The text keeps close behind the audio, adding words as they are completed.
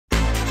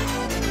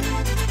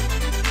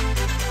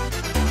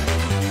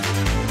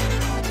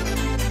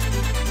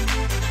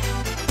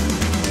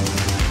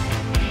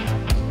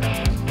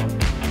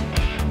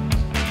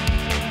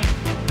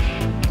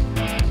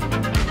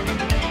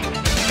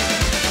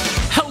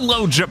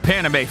Hello,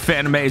 Japanime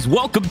fanimes.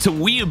 Welcome to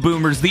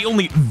WeeaBoomers, the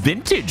only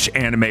vintage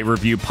anime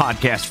review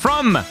podcast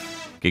from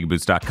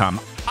GigaBoots.com.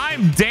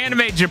 I'm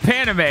Danime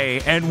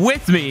Japanime, and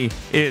with me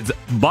is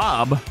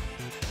Bob.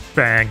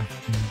 Bang.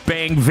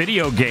 Bang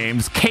Video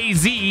Games.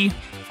 KZ.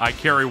 I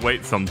carry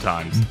weight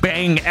sometimes.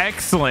 Bang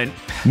Excellent.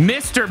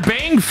 Mr.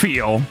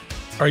 Bangfeel.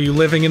 Are you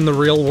living in the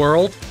real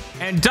world?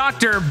 And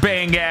Dr.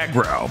 Bang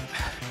Aggro.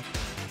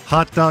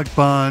 Hot dog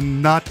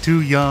bun, not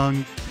too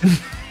young.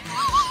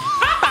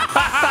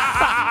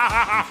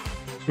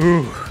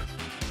 Ooh.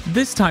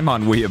 This time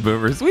on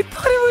WeeaBoomers, we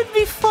thought it would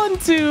be fun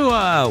to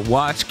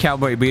watch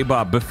Cowboy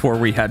Bebop before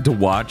we had to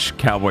watch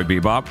Cowboy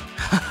Bebop.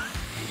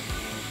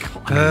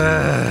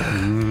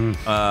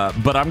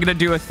 But I'm going to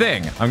do a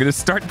thing. I'm going to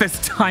start this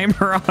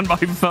timer on my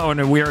phone,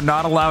 and we are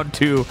not allowed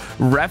to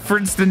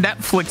reference the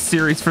Netflix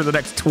series for the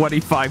next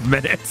 25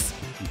 minutes.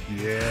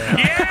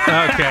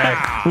 Yeah.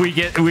 Okay. We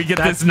get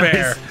That's this nice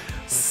fair.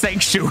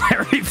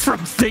 sanctuary from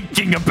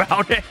thinking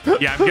about it.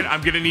 Yeah,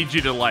 I'm gonna need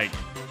you to like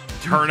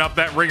turn up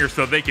that ringer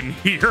so they can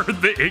hear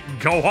it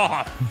go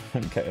off.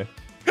 Okay.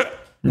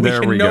 We There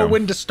can we know go.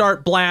 when to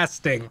start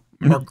blasting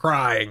or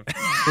crying,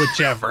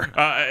 whichever.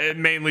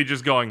 Mainly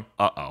just going,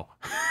 uh-oh.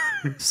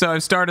 So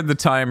I've started the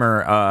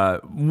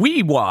timer.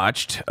 We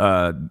watched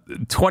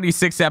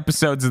 26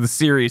 episodes of the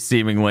series,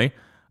 seemingly.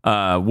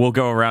 We'll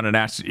go around and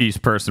ask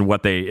each person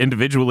what they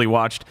individually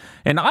watched.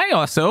 And I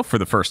also, for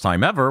the first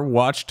time ever,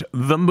 watched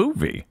the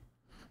movie.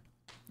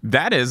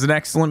 That is an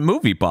excellent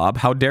movie, Bob.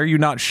 How dare you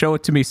not show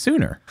it to me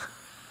sooner?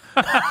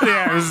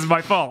 Yeah, this is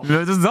my fault.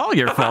 This is all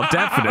your fault,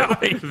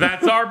 definitely.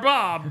 That's our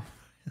Bob.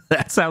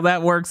 That's how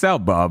that works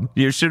out, Bob.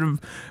 You should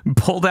have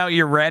pulled out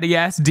your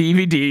ratty-ass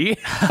DVD.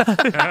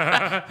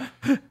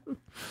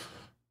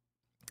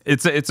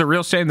 It's a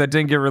real shame that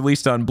didn't get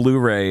released on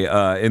Blu-ray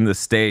in the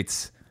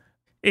States.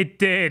 It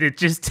did. It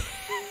just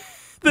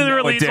the No, it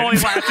release didn't. only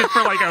lasted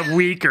for like a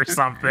week or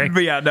something.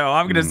 But yeah, no,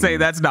 I'm going to say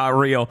that's not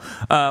real.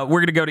 We're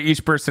going to go to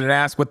each person and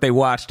ask what they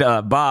watched.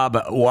 Bob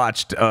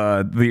watched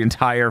the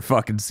entire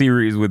fucking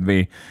series with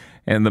me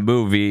and the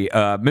movie.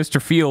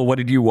 Mr. Feel, what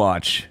did you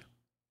watch?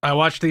 I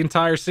watched the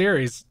entire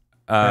series.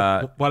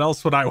 What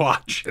else would I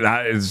watch?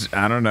 That is,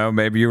 I don't know.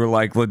 Maybe you were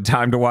like,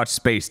 time to watch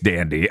Space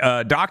Dandy.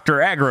 Dr.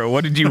 Aggro,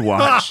 what did you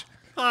watch?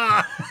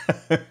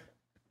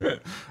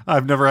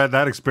 I've never had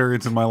that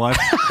experience in my life.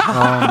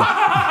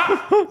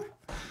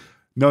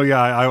 No,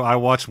 yeah, I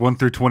watched 1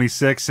 through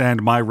 26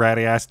 and my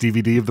ratty ass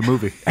DVD of the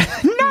movie.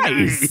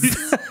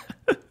 Nice.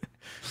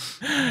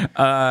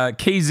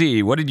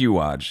 KZ, what did you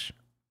watch?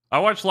 I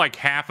watched like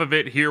half of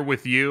it here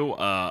with you.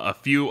 A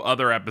few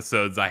other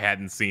episodes I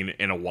hadn't seen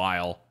in a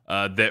while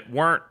that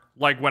weren't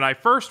like when I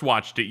first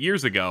watched it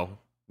years ago,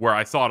 where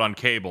I saw it on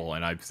cable,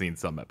 and I've seen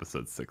some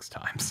episodes 6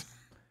 times.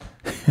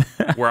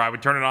 Where I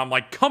would turn it on, I'm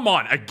like, come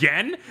on,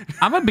 again?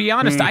 I'm going to be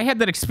honest, I had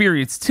that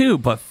experience too,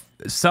 but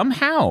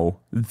somehow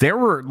there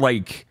were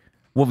like,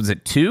 what was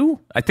it, 2?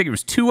 I think it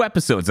was 2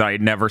 episodes that I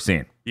had never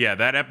seen. Yeah,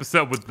 that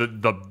episode with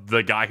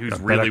the guy who's bet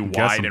I really can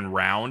guess wide him. and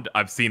round,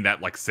 I've seen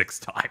that like 6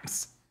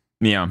 times.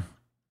 Yeah.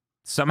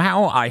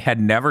 Somehow I had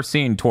never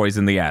seen Toys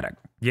in the Attic.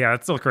 Yeah,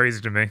 that's still crazy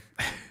to me.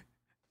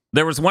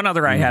 There was one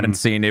other I hadn't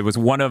seen. It was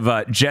one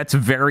of Jet's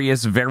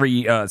various,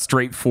 very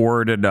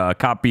straightforward and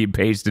copy and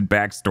pasted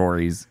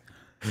backstories.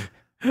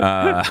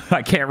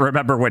 I can't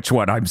remember which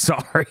one. I'm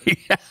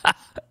sorry.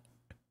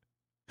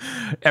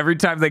 Every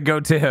time they go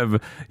to him,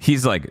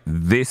 he's like,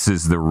 "This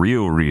is the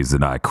real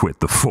reason I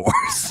quit the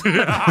force."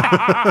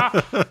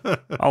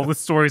 All the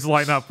stories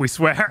line up, we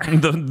swear.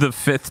 The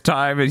 5th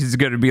time, he's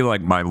going to be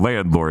like, "My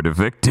landlord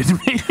evicted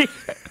me."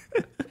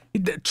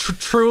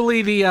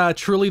 Truly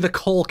the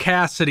Cole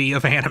Cassidy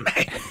of anime.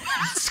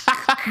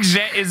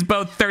 Jet is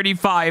both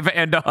 35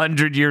 and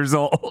 100 years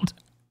old.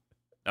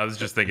 I was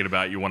just thinking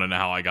about, you want to know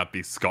how I got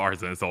these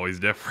scars, and it's always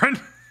different.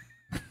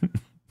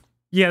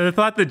 Yeah, the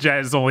thought that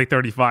Jet is only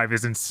 35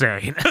 is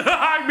insane.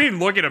 I mean,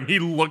 look at him. He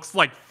looks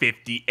like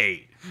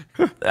 58.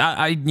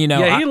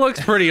 He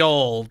looks pretty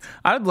old.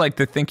 I'd like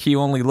to think he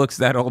only looks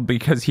that old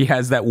because he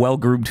has that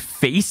well-groomed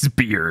face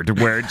beard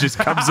where it just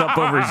comes up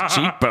over his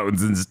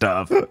cheekbones and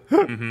stuff.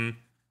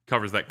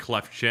 Covers that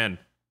cleft chin.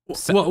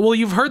 Well,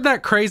 you've heard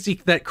that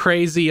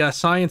crazy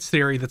science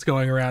theory that's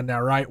going around now,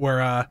 right?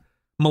 Where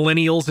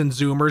millennials and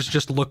Zoomers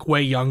just look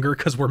way younger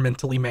because we're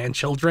mentally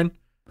man-children.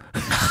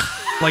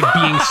 Like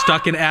being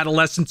stuck in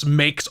adolescence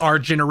makes our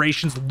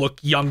generations look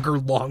younger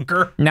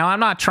longer. Now, I'm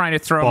not trying to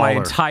throw my Baller.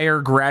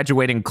 entire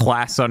graduating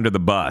class under the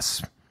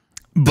bus,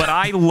 but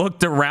I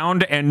looked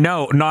around and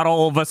no, not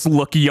all of us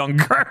look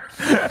younger.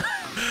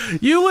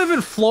 You live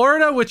in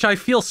Florida, which I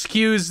feel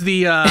skews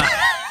the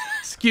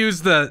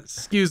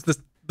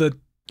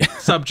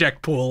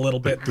subject pool a little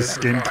bit. The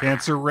skin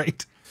cancer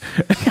rate.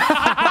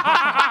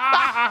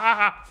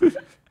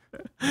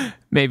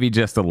 Maybe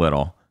just a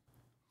little.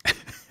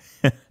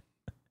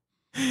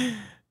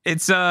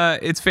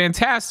 It's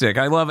fantastic.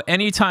 I love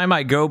anytime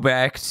I go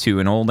back to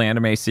an old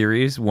anime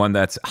series, one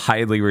that's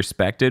highly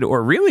respected,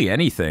 or really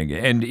anything,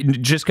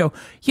 and just go,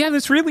 yeah,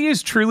 this really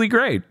is truly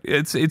great.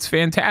 It's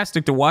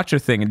fantastic to watch a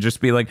thing and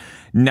just be like,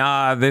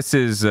 nah, this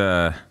is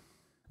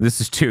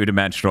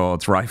two-dimensional.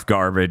 It's rife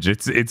garbage.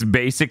 It's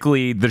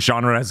basically the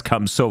genre has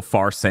come so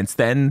far since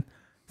then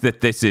that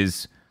this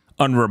is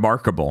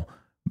unremarkable.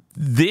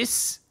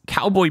 This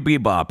Cowboy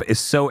Bebop is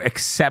so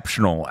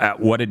exceptional at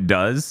what it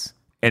does.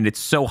 And it's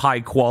so high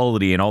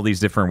quality in all these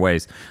different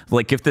ways.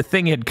 Like if the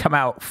thing had come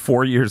out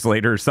 4 years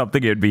later or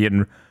something, it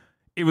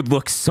would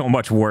look so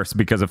much worse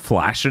because of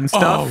Flash and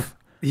stuff.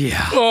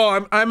 Yeah.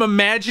 Oh, I'm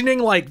imagining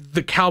like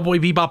the Cowboy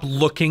Bebop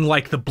looking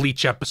like the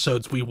Bleach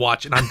episodes we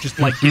watch, and I'm just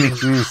like getting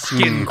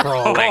skin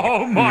crawling.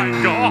 Oh my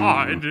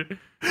god.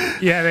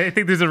 Yeah, I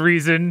think there's a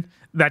reason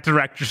that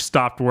director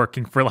stopped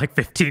working for like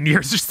 15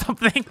 years or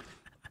something.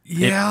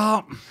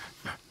 Yeah.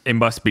 It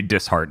must be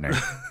disheartening.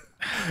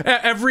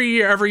 Every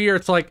year,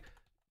 it's like,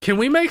 can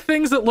we make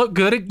things that look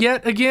good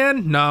yet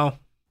again? No.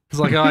 It's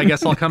like, oh, I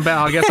guess I'll come back.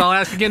 I guess I'll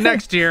ask again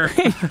next year.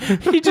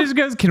 He just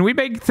goes, can we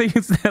make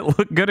things that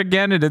look good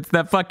again? And it's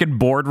that fucking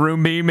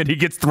boardroom meme, and he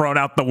gets thrown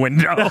out the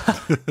window.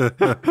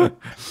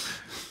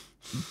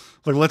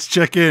 Like, let's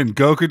check in.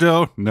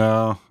 Gokudo?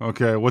 No.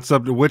 Okay. What's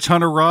up? Witch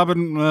Hunter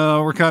Robin?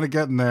 We're kind of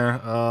getting there.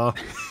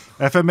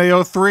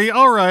 FMAO 3?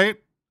 All right.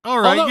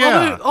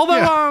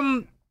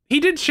 Although, he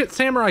did shit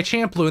Samurai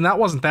Champloo, and that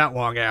wasn't that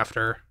long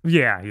after.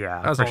 Yeah,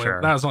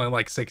 That was only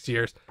like 6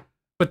 years.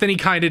 But then he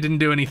kind of didn't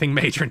do anything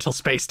major until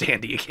Space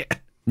Dandy again.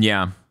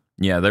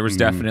 Yeah, there was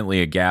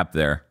definitely a gap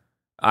there.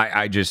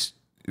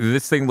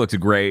 This thing looks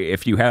great.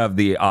 If you have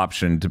the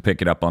option to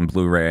pick it up on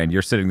Blu-ray and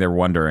you're sitting there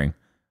wondering,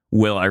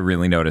 will I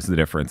really notice the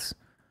difference?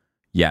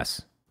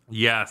 Yes.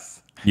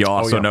 You'll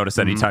also notice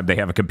anytime they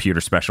have a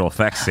computer special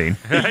effects scene.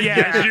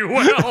 Yes, you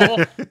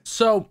will.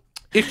 So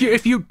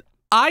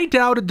I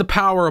doubted the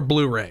power of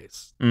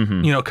Blu-rays,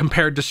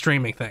 compared to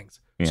streaming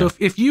things. Yeah. So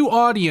if you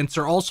audience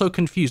are also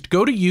confused,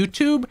 go to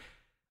YouTube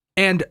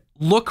and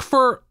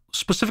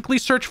specifically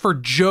search for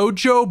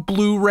JoJo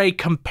Blu-ray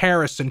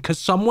comparison, because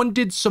someone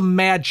did some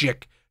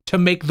magic to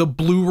make the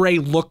Blu-ray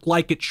look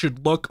like it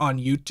should look on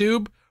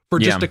YouTube for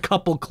just a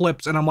couple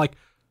clips. And I'm like,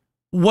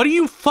 what do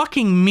you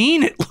fucking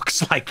mean it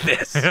looks like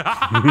this?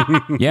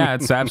 Yeah,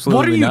 it's absolutely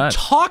What are you nuts.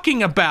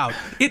 talking about?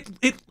 It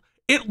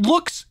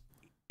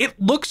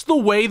looks the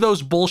way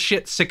those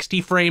bullshit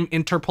 60 frame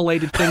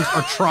interpolated things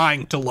are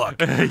trying to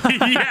look.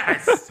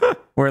 Yes.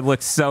 Where it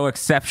looks so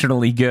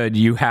exceptionally good,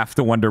 you have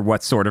to wonder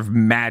what sort of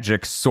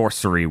magic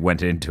sorcery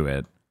went into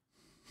it.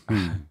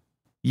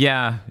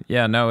 Yeah,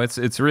 no,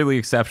 it's really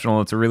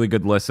exceptional. It's a really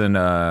good listen.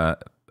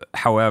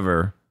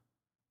 However,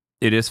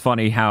 it is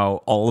funny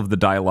how all of the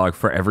dialogue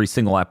for every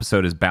single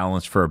episode is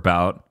balanced for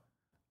about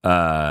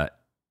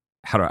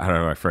how do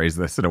I phrase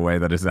this in a way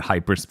that isn't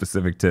hyper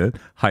specific to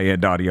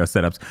high-end audio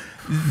setups?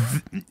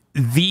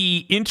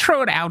 The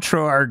intro and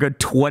outro are a good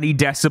 20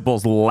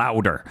 decibels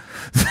louder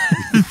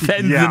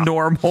than the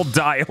normal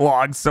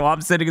dialogue. So I'm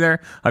sitting there,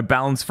 I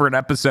balance for an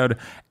episode,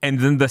 and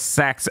then the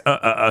sax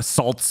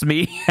assaults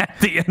me at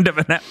the end of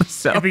an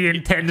episode. The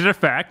intended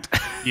effect.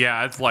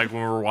 Yeah, it's like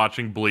when we're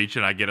watching Bleach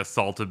and I get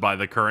assaulted by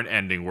the current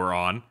ending we're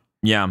on.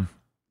 Yeah.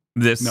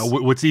 No,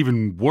 what's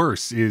even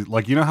worse is,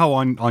 like, you know how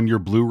on your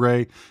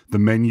Blu-ray the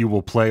menu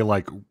will play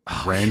like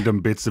random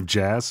bits of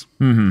jazz?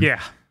 Mm-hmm.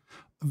 Yeah.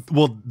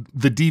 Well,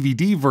 the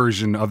DVD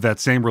version of that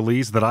same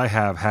release that I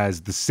have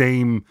has the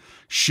same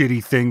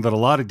shitty thing that a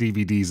lot of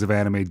DVDs of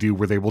anime do,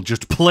 where they will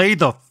just play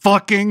the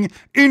fucking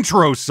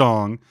intro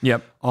song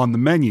on the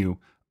menu,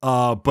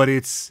 but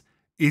it's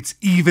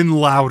even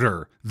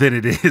louder than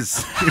it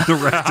is in the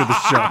rest of the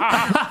show.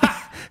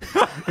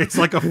 It's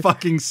like a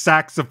fucking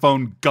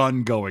saxophone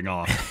gun going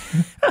off.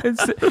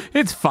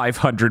 It's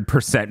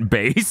 500%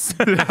 bass.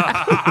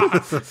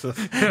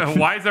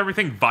 Why is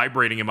everything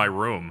vibrating in my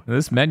room?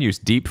 This menu's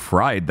deep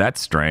fried. That's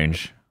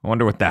strange. I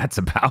wonder what that's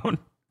about.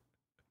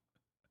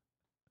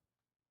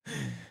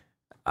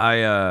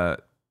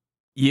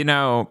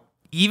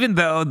 Even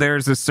though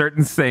there's a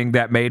certain thing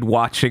that made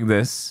watching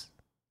this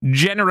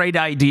generate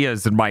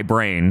ideas in my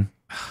brain.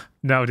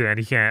 No, Dan,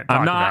 you can't.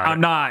 I'm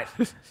not.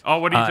 Oh,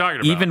 what are you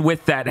talking about? Even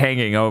with that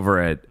hanging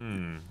over it,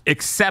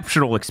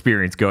 exceptional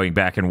experience going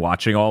back and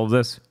watching all of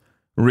this.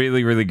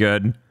 Really, really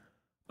good.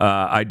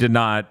 I did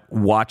not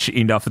watch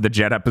enough of the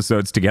Jet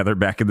episodes together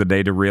back in the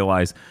day to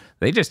realize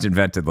they just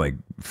invented like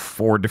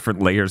 4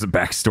 different layers of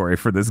backstory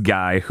for this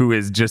guy who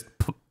is just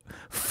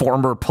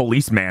former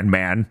policeman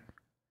man.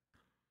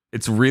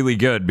 It's really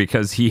good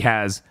because he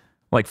has,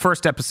 like,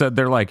 first episode,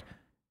 they're like,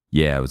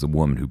 yeah, it was a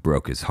woman who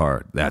broke his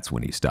heart. That's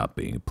when he stopped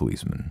being a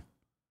policeman.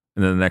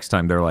 And then the next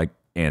time they're like,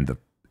 and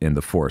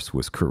the force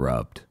was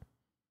corrupt.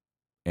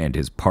 And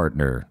his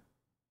partner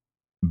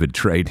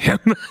betrayed him.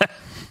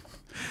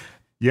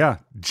 Yeah,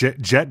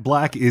 Jet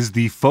Black is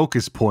the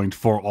focus point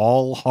for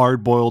all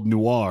hard-boiled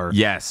noir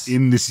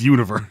in this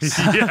universe.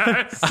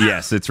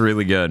 Yes, it's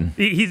really good.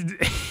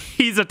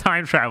 He's a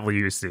time traveler,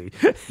 you see.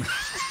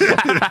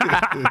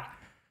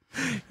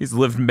 He's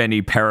lived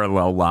many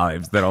parallel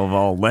lives that have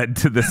all led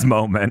to this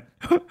moment.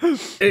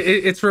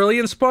 It's really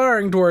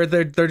inspiring to where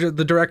the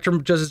director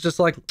is just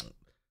like,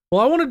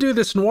 well, I want to do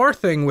this noir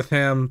thing with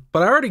him,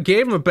 but I already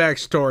gave him a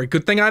backstory.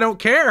 Good thing I don't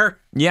care.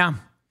 Yeah.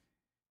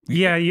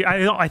 Yeah,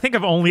 I think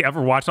I've only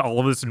ever watched all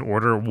of this in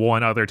order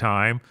one other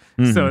time,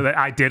 so that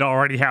I did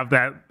already have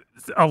that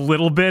a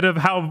little bit of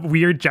how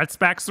weird Jet's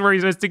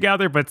backstories is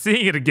together, but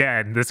seeing it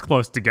again this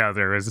close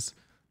together is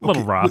a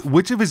little rough.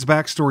 Which of his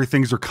backstory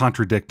things are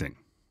contradicting?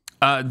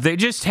 They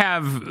just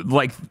have,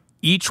 like,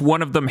 each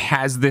one of them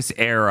has this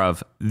air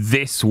of,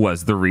 this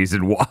was the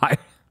reason why.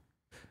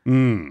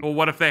 Well,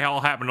 what if they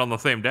all happened on the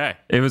same day?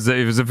 It was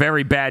a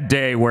very bad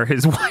day where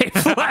his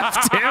wife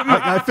left him.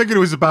 I figured it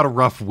was about a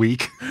rough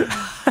week.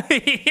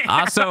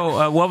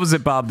 Also, what was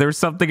it, Bob? There was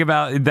something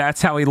about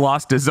that's how he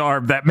lost his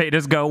arm that made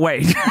us go,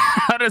 wait,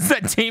 how does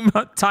that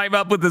time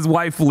up with his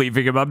wife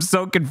leaving him? I'm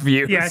so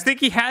confused. Yeah, I think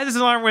he has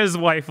his arm when his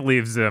wife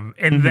leaves him,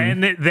 and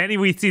then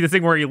we see the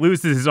thing where he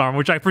loses his arm,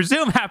 which I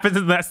presume happens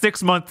in that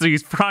 6 months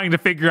he's trying to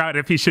figure out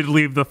if he should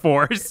leave the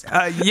Force.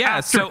 Yeah,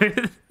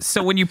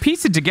 so when you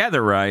piece it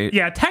together, right?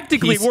 Yeah,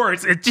 technically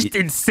worse. It's just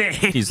insane.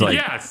 He's like,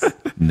 Yes.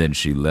 And then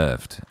she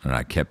left, and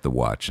I kept the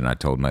watch, and I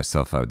told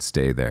myself I would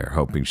stay there,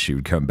 hoping she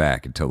would come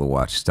back until the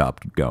watch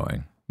stopped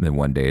going. Then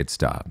one day it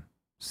stopped,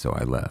 so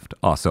I left.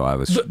 Also, I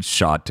was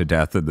shot to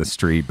death in the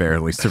street,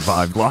 barely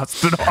survived,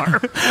 lost an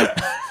arm.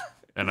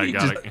 And I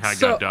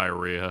got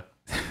diarrhea.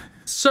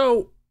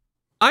 So,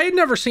 I had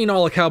never seen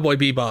all of Cowboy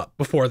Bebop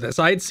before this.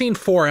 I had seen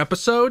 4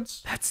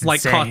 episodes. That's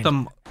like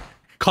insane.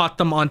 caught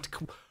them on.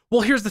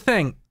 Well, here's the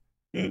thing.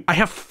 I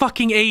have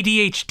fucking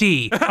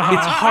ADHD. It's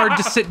hard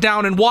to sit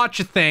down and watch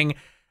a thing,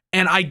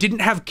 and I didn't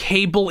have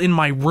cable in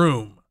my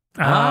room.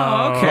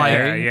 Oh,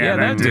 okay. Yeah,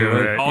 that that'd do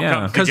it. All Yeah.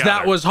 comes Because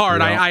that was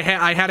hard. Yeah.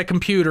 I had a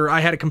computer. I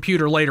had a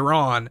computer later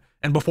on,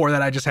 and before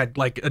that, I just had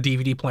like a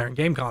DVD player and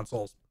game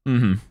consoles.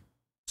 Mm-hmm.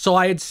 So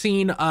I had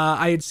seen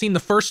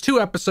the first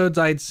 2 episodes.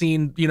 I had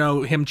seen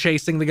him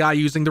chasing the guy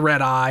using the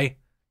red eye,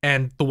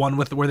 and the one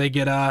where they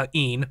get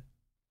Een.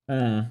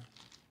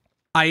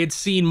 I had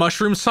seen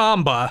Mushroom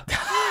Samba,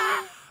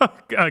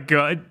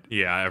 Good.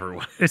 Yeah,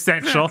 everyone.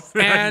 Essential.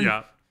 and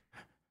Yeah.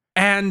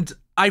 and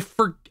I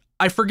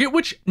forget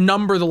which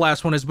number the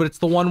last one is, but it's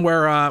the one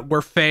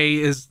where Faye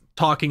is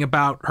talking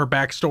about her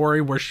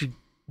backstory, where she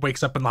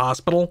wakes up in the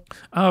hospital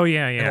Oh,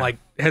 yeah. and like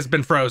has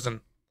been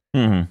frozen.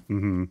 Mm-hmm.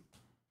 Mm-hmm.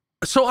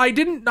 So I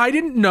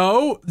didn't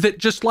know that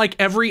just like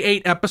every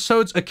 8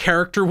 episodes, a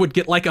character would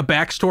get like a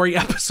backstory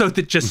episode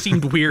that just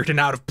seemed weird and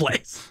out of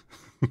place.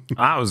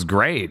 That was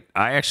great.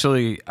 I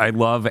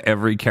love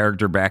every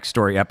character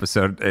backstory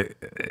episode.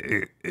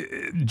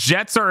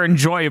 Jets are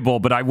enjoyable,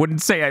 but I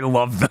wouldn't say I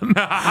love them.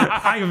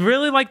 I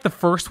really like the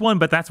first one,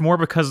 but that's more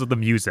because of the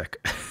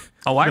music.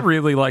 Oh, I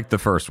really liked the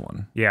first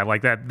one. Yeah,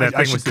 like that I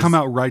thing should was come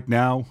out right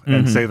now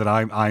and say that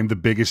I'm the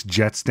biggest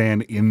Jet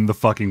stan in the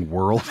fucking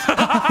world.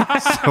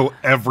 So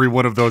every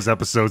one of those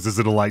episodes is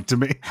a delight to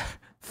me.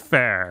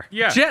 fair.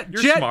 Yeah, Jet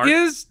you're smart.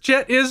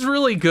 is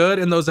really good,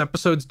 and those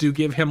episodes do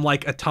give him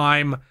like a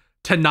time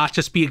to not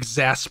just be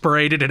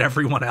exasperated at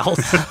everyone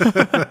else.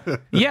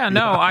 Yeah,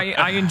 no,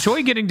 I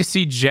enjoy getting to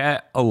see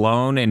Jet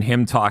alone and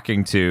him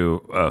talking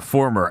to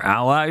former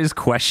allies, ?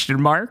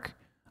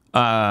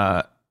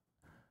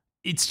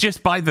 It's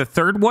just by the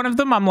third one of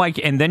them, I'm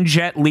like, and then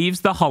Jet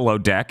leaves the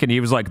holodeck, and he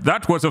was like,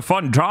 that was a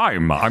fun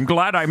time. I'm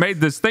glad I made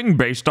this thing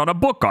based on a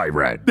book I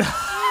read.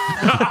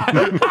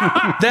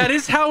 That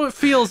is how it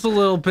feels a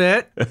little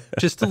bit.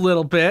 Just a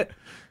little bit.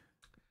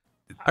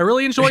 I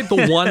really enjoyed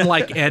the one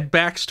like Ed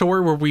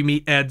backstory where we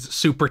meet Ed's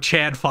super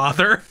Chad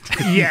father.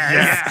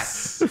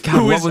 Yes.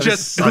 Who what is was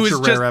just such a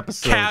rare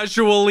episode.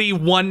 casually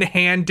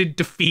one-handed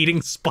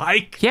defeating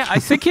Spike. Yeah, I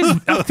think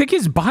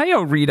his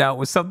bio readout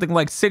was something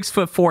like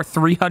 6'4",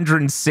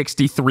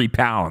 363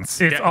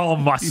 pounds. It's all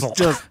muscle.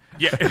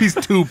 He's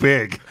too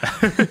big.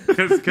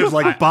 Because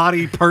Like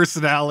body,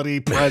 personality,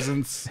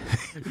 presence.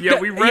 yeah,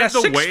 we read the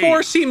 6'4"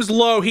 weight. seems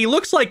low. He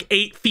looks like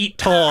 8 feet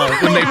tall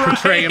when they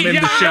portray him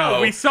in the show.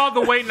 We saw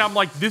the weight, and I'm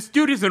like, this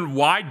dude isn't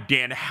wide,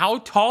 Dan. How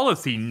tall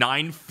is he?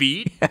 9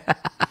 feet?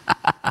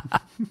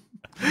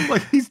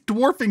 Like he's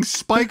dwarfing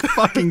Spike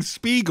fucking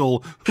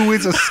Spiegel, who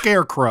is a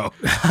scarecrow.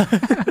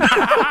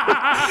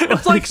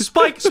 It's like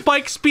Spike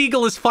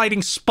Spiegel is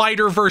fighting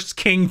Spider-Verse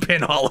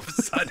Kingpin all of a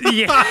sudden.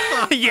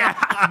 yeah.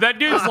 Yeah. That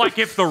dude's like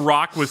if The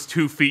Rock was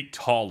 2 feet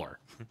taller.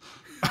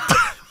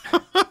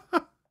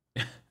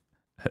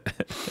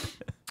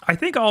 I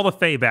think all the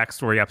Faye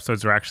backstory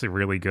episodes are actually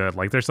really good.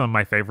 Like, they're some of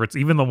my favorites,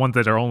 even the ones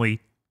that are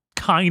only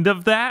kind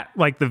of that.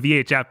 Like, the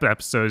VHF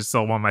episode is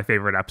still one of my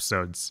favorite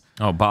episodes.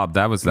 Oh, Bob,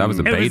 that was a beta.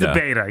 It was a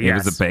beta, It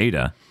yes. was a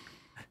beta.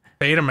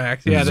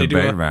 Betamax. Yeah, they do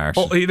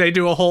Betamax. they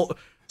do a whole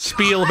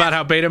spiel about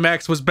how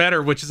Betamax was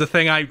better, which is a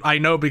thing I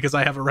know because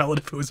I have a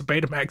relative who is a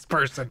Betamax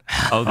person.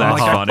 Oh,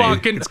 that's like, funny.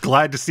 It's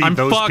glad to see I'm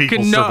those people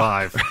fucking no-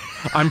 survive.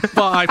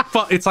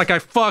 It's like I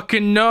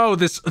fucking know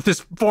this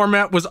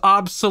format was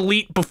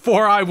obsolete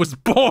before I was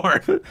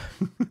born.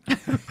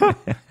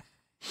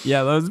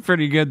 Yeah, that was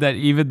pretty good that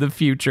even the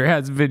future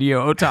has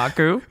video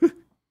otaku.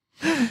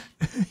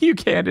 You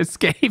can't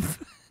escape.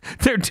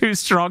 They're too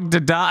strong to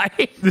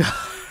die.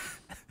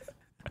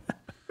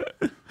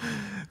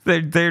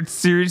 They're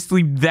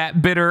seriously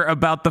that bitter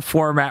about the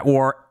format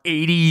war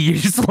 80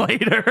 years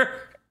later.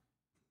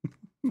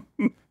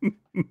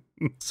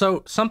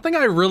 So something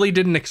I really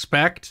didn't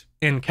expect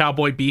in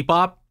Cowboy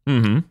Bebop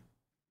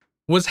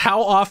was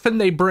how often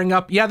they bring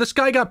up, yeah, this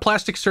guy got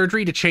plastic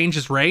surgery to change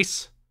his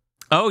race.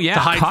 Oh, yeah. To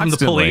hide from the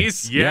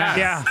police. Yes.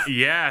 Yeah.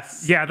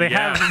 Yes. Yeah, they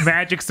have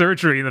magic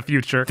surgery in the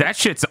future. That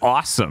shit's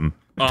awesome.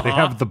 They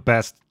have the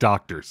best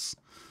doctors.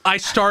 I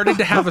started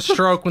to have a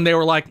stroke when they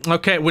were like,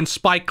 okay, when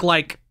Spike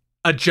like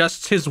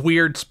adjusts his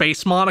weird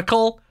space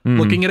monocle,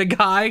 looking at a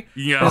guy.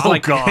 Yeah. It's Oh,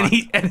 like, God.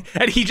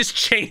 And he just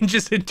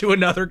changes into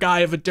another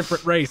guy of a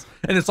different race,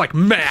 and it's like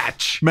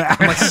match. I'm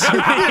like,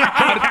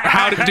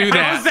 how to do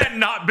How has that? that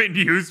not been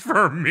used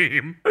for a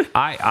meme?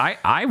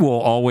 I will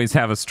always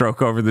have a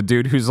stroke over the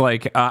dude who's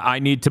like, I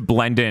need to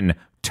blend in.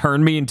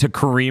 Turn me into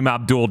Kareem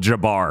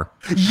Abdul-Jabbar.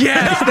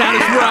 Yes, that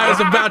is what I was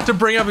about to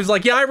bring up. He's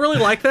like, yeah, I really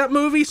like that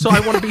movie, so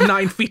I want to be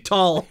 9 feet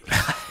tall.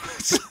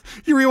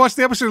 You rewatch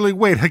the episode, like,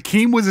 wait,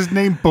 Hakeem was his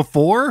name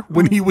before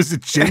when he was a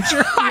ginger?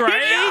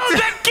 Right?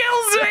 That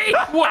kills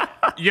me. What?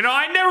 You know,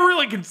 I never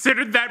really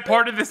considered that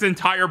part of this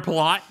entire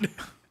plot.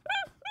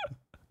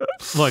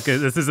 Look,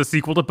 this is a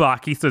sequel to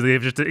Baki, so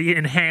they've just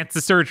enhanced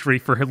the surgery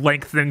for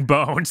lengthening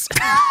bones.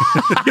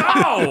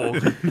 No!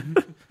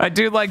 I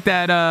do like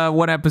that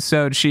one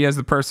episode. She has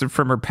the person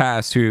from her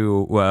past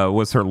who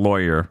was her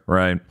lawyer,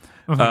 right?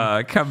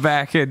 Come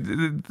back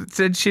and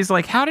she's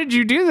like, how did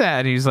you do that?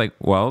 And he's like,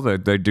 well,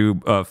 they do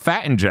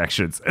fat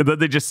injections. And then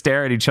they just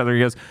stare at each other. He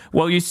goes,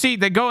 well, you see,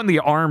 they go in the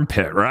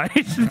armpit,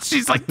 right? And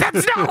she's like,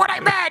 that's not what I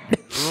meant.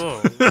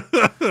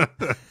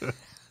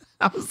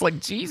 I was like,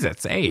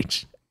 Jesus,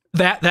 age.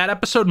 That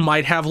episode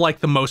might have like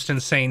the most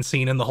insane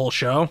scene in the whole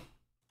show.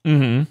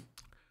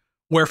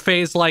 Where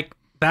Faye's like,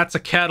 that's a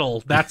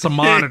kettle, that's a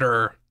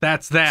monitor,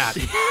 that's that.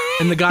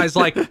 And the guy's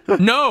like,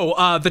 no,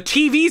 the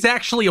TV's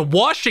actually a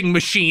washing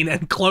machine,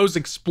 and clothes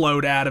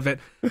explode out of it.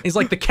 He's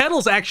like, the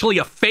kettle's actually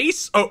a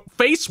face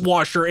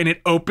washer, and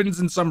it opens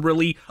in some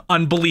really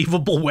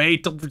unbelievable way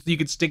to you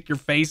could stick your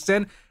face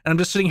in. And I'm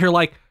just sitting here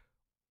like,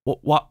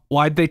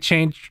 why'd they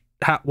change?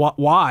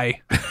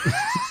 Why?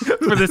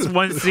 For this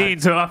one scene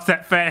to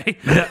upset Faye.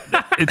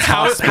 It's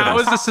How is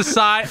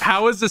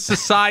the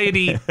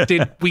society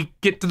did we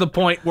get to the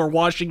point where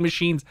washing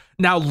machines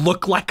now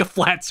look like a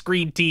flat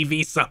screen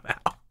TV somehow?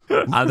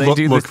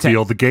 Look,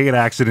 Phil, the Gate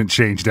accident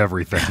changed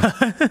everything.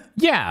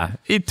 Yeah,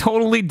 it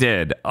totally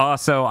did.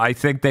 Also, I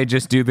think they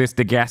just do this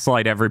to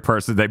gaslight every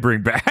person they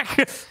bring back.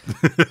 It's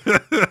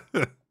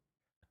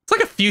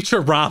like a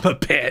Futurama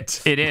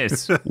bit. It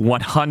is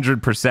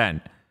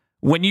 100%.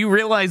 When you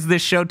realize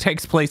this show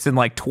takes place in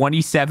like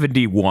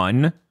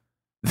 2071,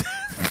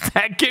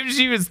 that gives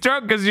you a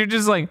stroke because you're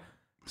just like,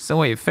 so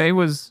wait, Faye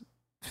was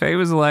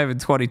alive in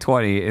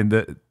 2020. In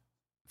the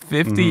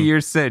 50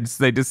 years since,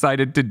 they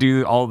decided to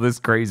do all this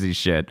crazy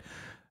shit.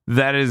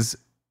 That is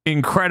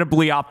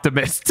incredibly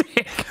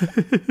optimistic.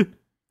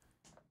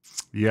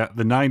 Yeah,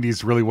 the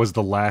 90s really was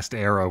the last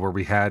era where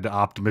we had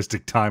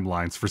optimistic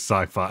timelines for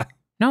sci-fi.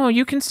 No,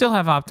 you can still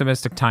have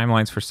optimistic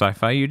timelines for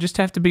sci-fi. You just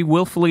have to be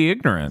willfully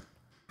ignorant.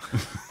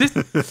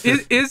 This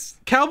is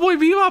Cowboy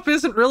Bebop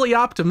isn't really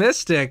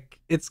optimistic.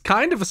 It's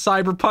kind of a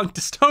cyberpunk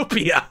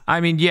dystopia.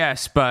 I mean,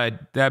 yes,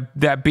 but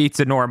that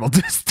beats a normal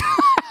dystopia.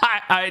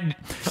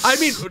 I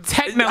mean,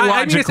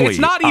 technologically, it's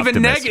not even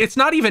optimistic. it's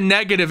not even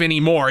negative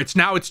anymore. It's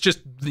just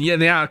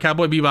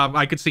Cowboy Bebop.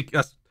 I could see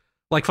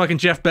like fucking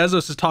Jeff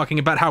Bezos is talking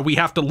about how we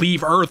have to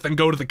leave Earth and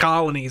go to the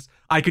colonies.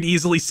 I could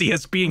easily see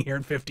us being here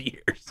in 50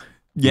 years.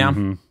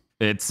 Yeah,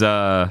 it's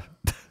But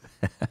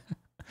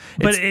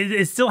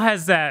it still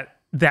has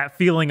that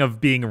feeling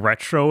of being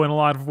retro in a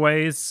lot of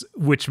ways,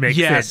 which makes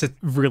it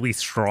really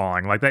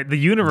strong. Like the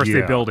universe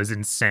they build is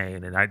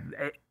insane, and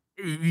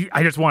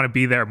I just want to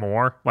be there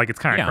more. Like, it's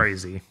kind of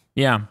crazy.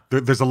 Yeah.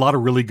 There's a lot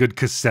of really good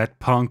cassette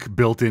punk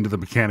built into the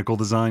mechanical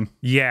design.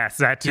 Yes,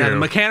 that too. Yeah, the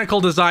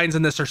mechanical designs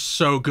in this are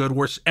so good,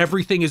 where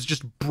everything is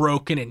just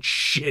broken and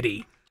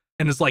shitty,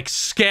 and is like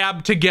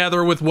scabbed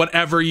together with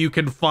whatever you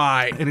can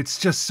find. And it's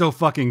just so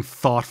fucking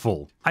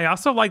thoughtful. I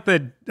also like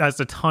that there's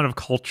a ton of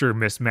culture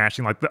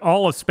mismatching. Like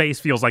all of space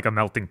feels like a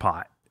melting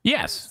pot.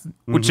 Yes,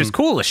 which is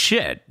cool as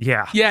shit.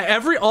 Yeah. Yeah,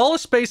 all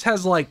of space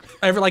has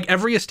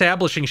every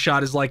establishing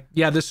shot is like,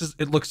 yeah,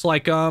 it looks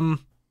like the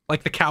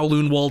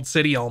Kowloon walled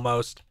city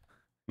almost.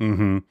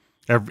 Every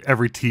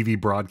TV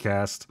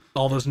broadcast.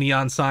 All those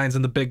neon signs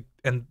and the big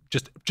and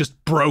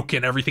just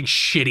broken, everything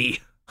shitty.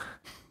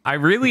 I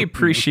really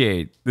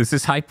appreciate, this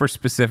is hyper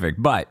specific,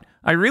 but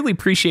I really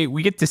appreciate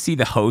we get to see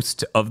the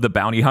host of the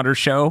Bounty Hunter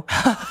show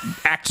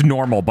act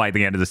normal by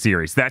the end of the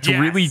series. That's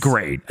really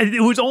great.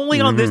 It was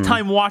only on this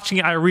time watching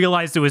it I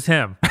realized it was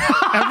him.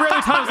 Every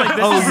other time I was like,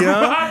 this is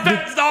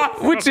That's awesome.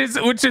 which is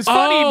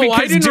funny Oh, because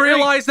I didn't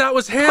realize that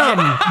was him.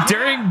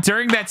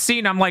 during that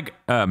scene, I'm like,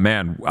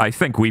 man, I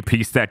think we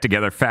pieced that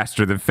together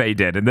faster than Faye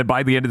did. And then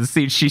by the end of the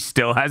scene, she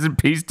still hasn't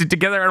pieced it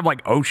together. And I'm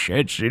like, oh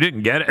shit, she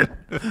didn't get it.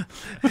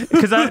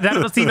 Because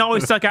that scene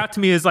always stuck out to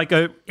me as like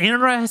a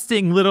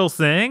interesting little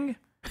thing,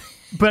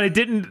 but it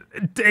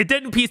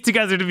didn't piece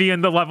together to be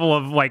in the level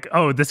of like,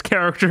 oh, this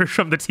character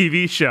from the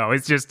TV show.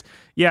 It's just,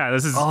 yeah,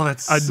 this is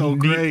that's a so neat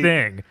great.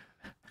 thing.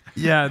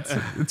 Yeah,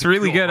 it's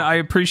really good. I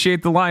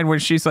appreciate the line when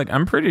she's like,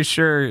 I'm pretty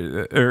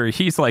sure, or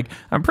he's like,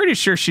 I'm pretty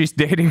sure she's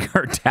dating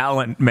her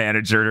talent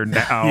manager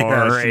now,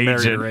 Yeah, or she married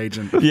agent. her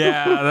agent.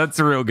 Yeah, that's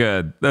real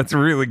good. That's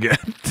really good.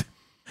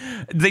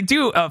 They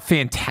do a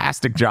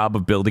fantastic job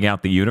of building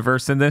out the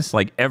universe in this.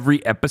 Like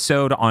every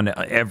episode on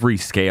every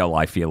scale,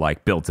 I feel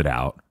like built it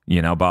out.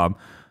 You know, Bob?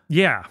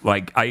 Yeah.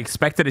 Like I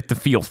expected it to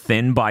feel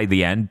thin by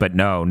the end, but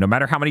no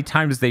matter how many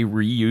times they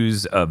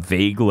reuse a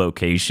vague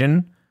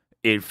location,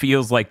 it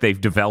feels like they've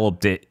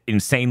developed it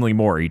insanely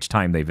more each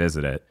time they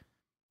visit it.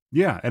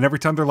 Yeah, and every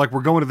time they're like,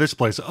 we're going to this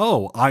place.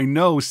 Oh, I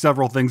know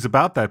several things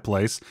about that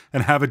place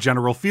and have a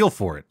general feel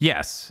for it.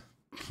 Yes.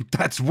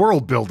 That's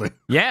world building.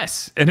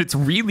 Yes, and it's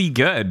really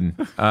good.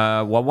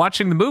 While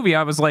watching the movie,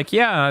 I was like,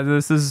 yeah,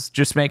 this is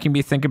just making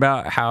me think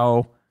about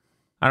how,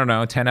 I don't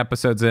know, 10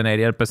 episodes in, 8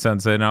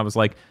 episodes in, I was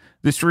like,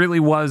 this really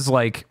was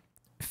like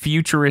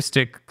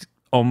futuristic,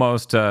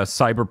 almost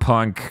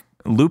cyberpunk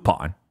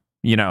Lupin.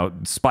 You know,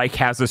 Spike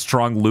has a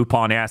strong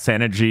Lupin-ass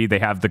energy. They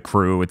have the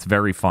crew. It's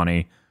very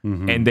funny.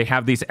 And they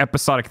have these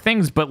episodic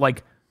things, but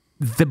like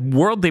the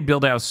world they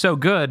build out is so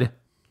good.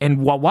 And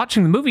while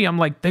watching the movie, I'm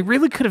like, they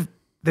really could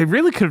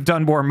have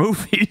done more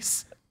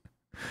movies.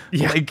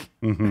 Yeah. Like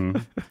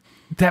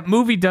that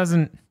movie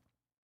doesn't,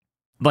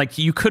 like,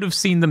 you could have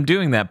seen them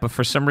doing that, but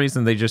for some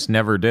reason they just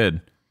never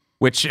did.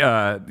 Which you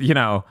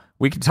know,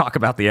 we can talk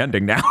about the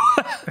ending now.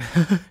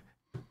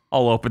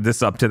 I'll open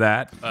this up to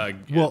that.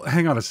 Well,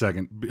 hang on a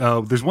second.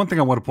 There's one thing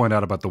I want to point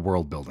out about the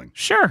world building.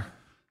 Sure.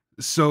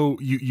 So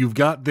you've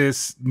got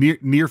this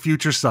near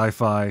future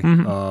sci-fi.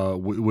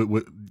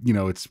 You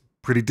know, it's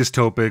pretty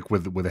dystopic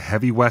with a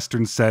heavy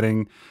Western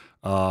setting,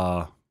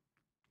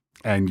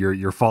 and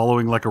you're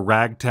following like a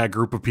ragtag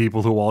group of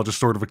people who all just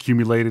sort of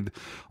accumulated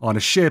on a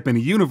ship in a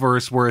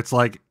universe where it's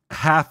like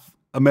half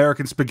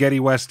American spaghetti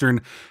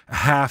Western,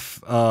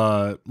 half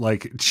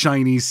like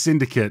Chinese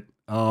syndicate.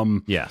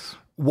 Yes.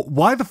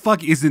 Why the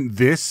fuck isn't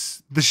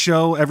this the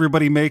show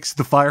everybody makes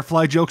the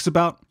Firefly jokes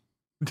about?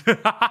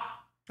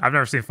 I've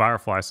never seen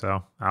Firefly,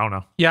 so I don't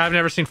know. Yeah, I've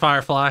never seen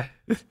Firefly.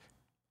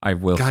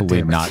 I've willfully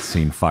damn it. not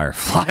seen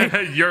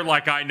Firefly. You're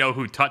like, I know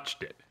who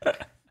touched it.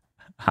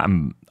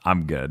 I'm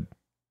good.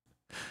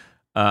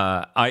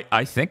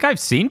 I think I've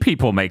seen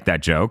people make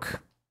that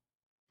joke.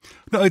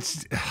 No,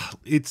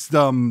 it's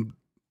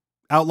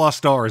Outlaw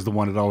Star is the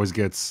one that always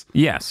gets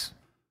Yes.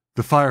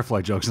 the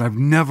Firefly jokes, and I've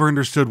never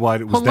understood why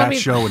it was Well, let that me-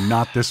 show and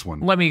not this one.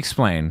 Let me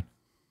explain.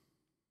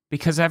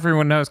 Because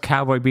everyone knows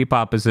Cowboy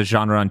Bebop is a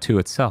genre unto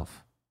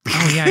itself.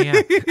 Oh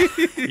yeah.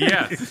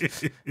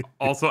 Yes.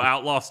 Also,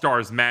 Outlaw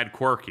Star's mad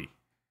quirky.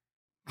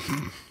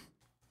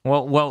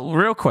 Well,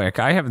 real quick,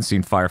 I haven't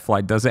seen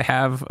Firefly. Does it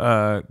have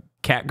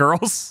cat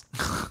girls?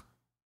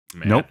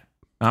 Man. Nope.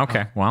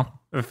 Okay, well.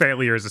 The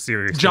failure is a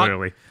series, John-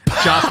 clearly.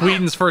 Joss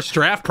Whedon's first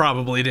draft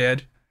probably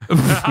did.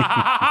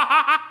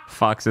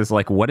 Fox is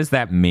like, what does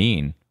that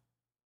mean?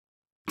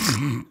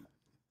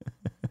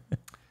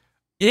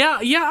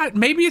 Yeah.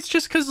 Maybe it's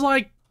just because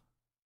like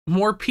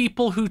more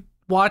people who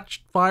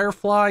watched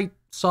Firefly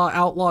saw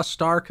Outlaw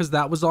Star because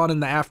that was on in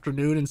the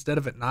afternoon instead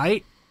of at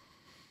night.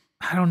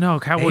 I don't know.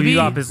 Cowboy Maybe.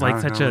 Bebop is like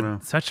I don't know.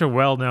 such a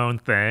well-known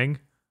thing.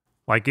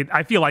 Like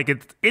I feel like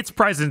its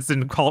presence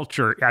in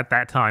culture at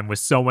that time was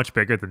so much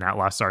bigger than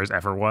Outlaw Stars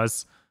ever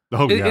was.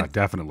 Oh It- yeah, it-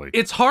 definitely.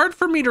 It's hard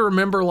for me to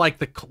remember like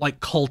the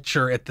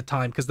culture at the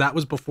time because that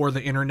was before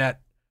the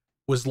internet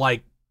was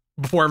like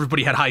before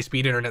everybody had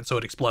high-speed internet, so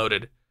it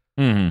exploded.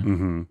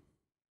 Mm-hmm.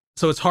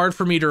 So it's hard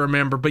for me to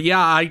remember. But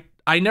yeah,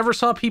 I never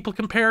saw people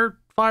compare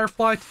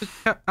Firefly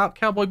to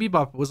Cowboy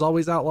Bebop. It was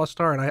always Outlaw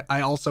Star, and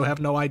I also have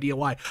no idea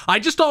why. I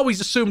just always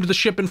assumed the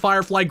ship in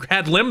Firefly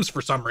had limbs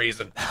for some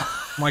reason.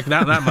 I'm like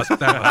that must be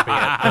it.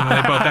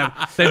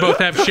 And they both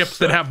have ships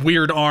that have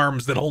weird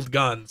arms that hold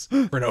guns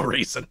for no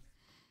reason.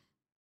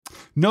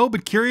 No,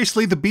 but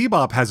curiously, the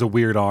Bebop has a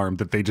weird arm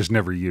that they just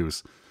never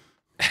use.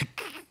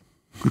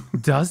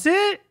 Does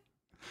it?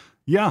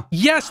 Yeah.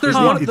 Yes, there's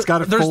Yeah, one. it's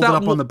got it there's folded that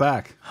up one- on the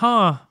back.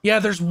 Huh. Yeah,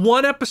 there's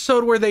one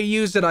episode where they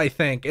use it, I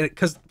think,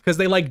 because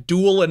they like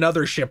duel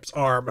another ship's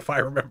arm, if I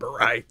remember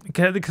right.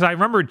 Because I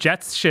remember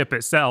Jet's ship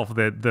itself,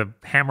 the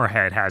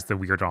hammerhead has the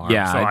weird arm.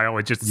 Yeah, so I- I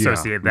always just Yeah,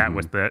 associate that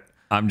with it.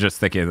 I'm just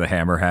thinking of the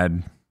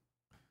hammerhead.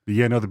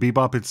 Yeah, no, the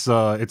Bebop, it's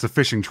a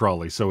fishing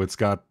trolley, so it's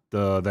got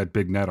that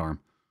big net arm.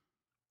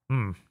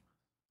 Hmm.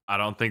 I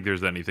don't think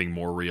there's anything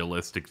more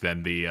realistic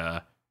than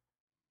the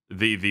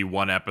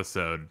one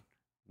episode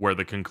where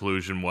the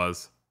conclusion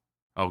was,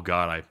 oh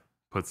god, I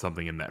put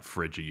something in that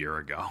fridge a year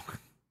ago.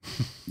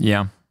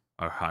 Yeah.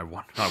 I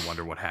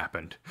wonder what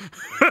happened.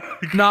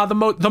 Nah,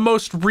 the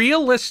most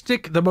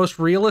realistic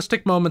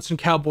moments in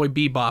Cowboy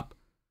Bebop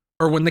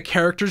are when the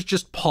characters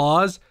just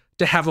pause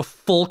to have a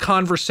full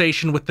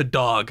conversation with the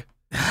dog.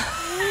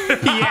 Yes.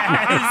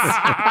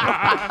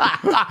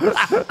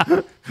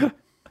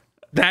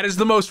 That is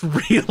the most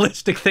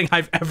realistic thing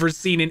I've ever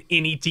seen in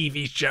any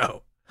TV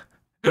show.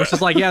 It's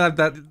just like, yeah,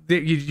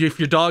 if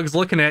your dog's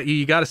looking at you,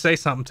 you got to say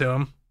something to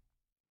him.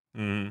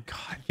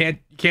 God,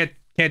 can't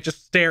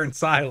just stare in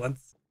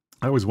silence.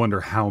 I always wonder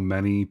how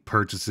many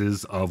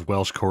purchases of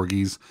Welsh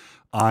Corgis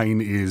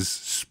Ein is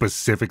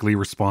specifically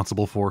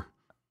responsible for.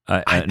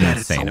 I bet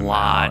it's a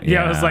lot.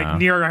 Yeah, it was like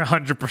near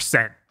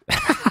 100%.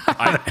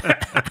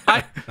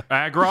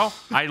 Aggro,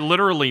 I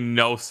literally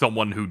know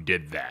someone who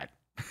did that.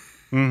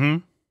 Mm-hmm.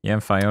 Yeah,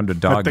 if I owned a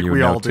dog, think you would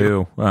we know all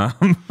do. too.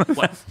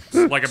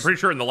 Like I'm pretty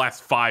sure in the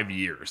last 5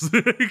 years.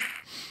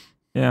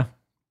 Yeah.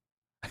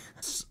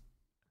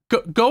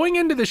 Going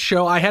into the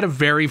show, I had a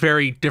very,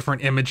 very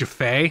different image of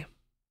Faye.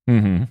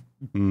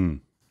 Mm-hmm.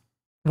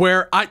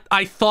 Where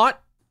I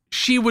thought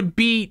she would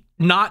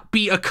not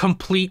be a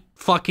complete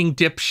fucking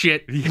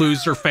dipshit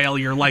loser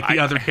failure like the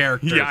other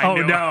characters. Yeah,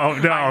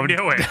 I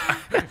knew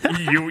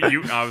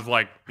it. I was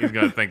like, he's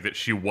gonna think that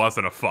she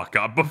wasn't a fuck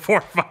up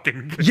before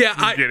fucking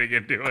getting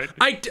into it.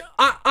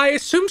 I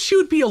assumed she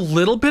would be a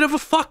little bit of a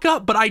fuck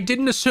up, but I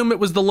didn't assume it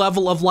was the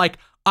level of like,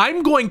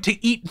 I'm going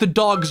to eat the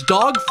dog's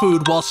dog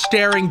food while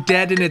staring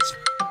dead in its...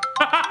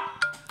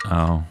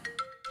 Oh.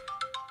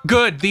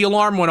 Good, the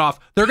alarm went off.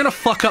 They're gonna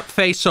fuck up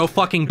Faye so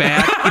fucking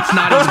bad, it's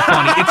not even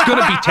funny. It's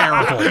gonna be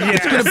terrible.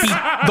 Yes. It's gonna be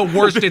the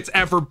worst it's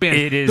ever been.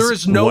 It is. There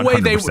is no 100%.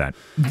 way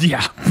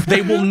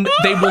they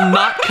will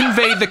not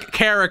convey the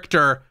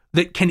character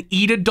that can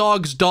eat a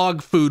dog's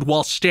dog food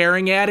while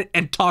staring at it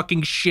and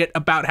talking shit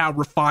about how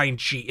refined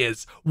she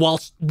is while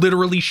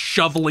literally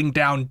shoveling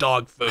down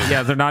dog food.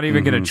 Yeah, they're not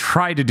even going to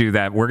try to do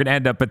that. We're going to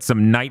end up at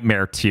some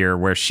nightmare tier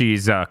where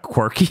she's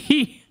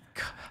quirky.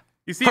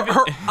 You see,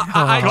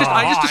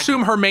 I just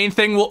assume her main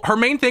thing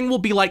will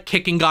be like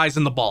kicking guys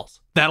in the balls.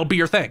 That'll be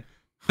her thing.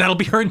 That'll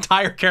be her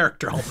entire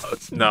character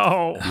almost.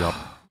 No. Yep.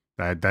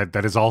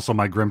 That is also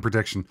my grim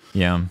prediction.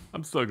 Yeah.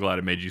 I'm so glad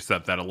it made you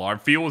set that alarm.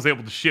 Theo was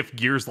able to shift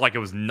gears like it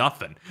was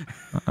nothing.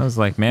 I was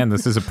like, man,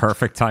 this is a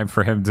perfect time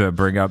for him to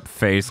bring up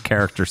Faye's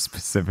character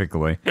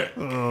specifically.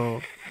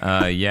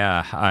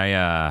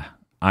 Yeah,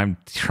 I'm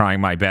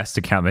trying my best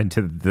to come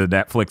into the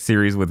Netflix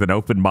series with an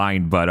open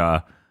mind, but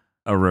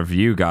a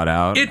review got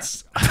out.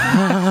 It's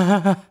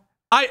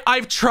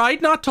I've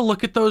tried not to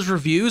look at those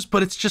reviews,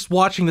 but it's just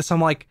watching this,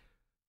 I'm like,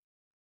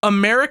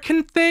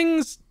 American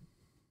things,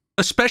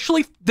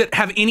 especially that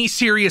have any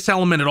serious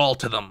element at all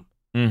to them,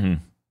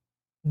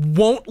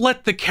 won't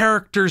let the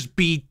characters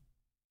be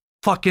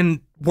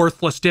fucking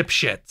worthless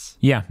dipshits.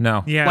 Yeah,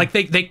 no. Yeah. Like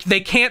they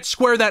can't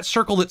square that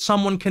circle that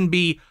someone can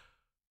be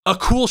a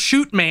cool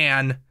shoot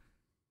man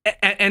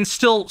and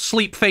still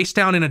sleep face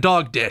down in a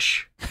dog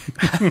dish.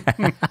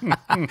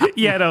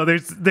 Yeah, no,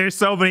 there's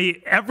so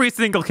many. Every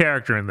single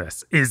character in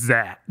this is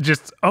that.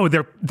 Just,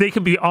 they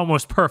can be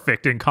almost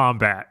perfect in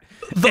combat.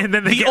 And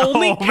then they get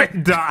home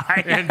and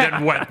die. And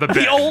then wet the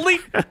bed.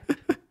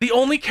 The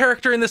only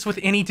character in this with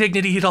any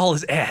dignity at all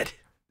is Ed.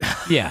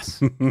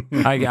 Yes.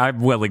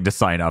 I'm willing to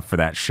sign up for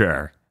that,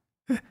 sure.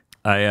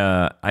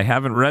 I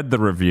haven't read the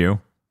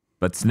review,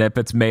 but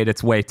Snippets made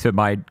its way to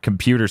my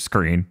computer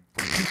screen.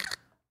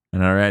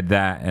 And I read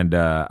that, and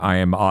I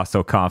am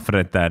also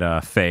confident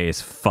that Faye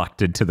is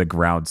fucked into the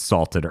ground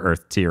salted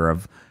earth tier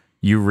of,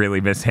 you really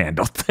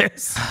mishandled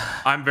this.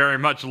 I'm very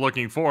much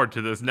looking forward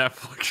to this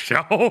Netflix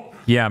show.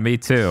 Yeah, me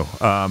too.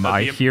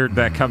 I hear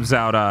that comes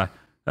out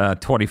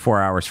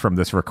 24 hours from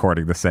this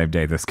recording, the same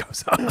day this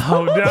goes up.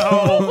 Oh,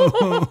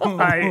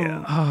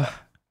 no.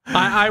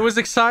 I was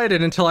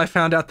excited until I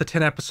found out the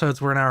 10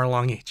 episodes were an hour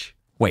long each.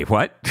 Wait,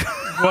 what?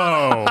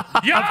 Whoa.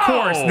 Yo! Of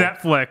course,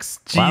 Netflix.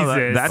 Jesus.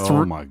 Wow, that's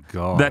Oh my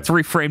god. That's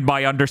reframed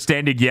my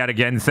understanding yet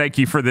again. Thank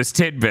you for this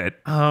tidbit.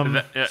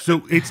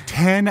 So it's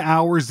 10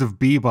 hours of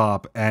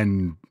Bebop,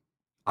 and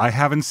I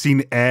haven't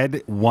seen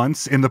Ed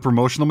once in the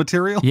promotional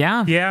material.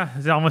 Yeah. Yeah,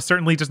 it's almost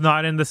certainly just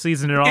not in the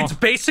season at all. It's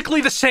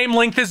basically the same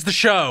length as the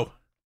show.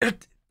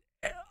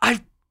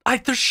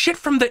 There's shit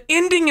from the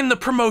ending in the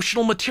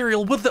promotional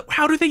material.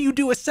 How do you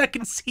do a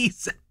second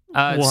season?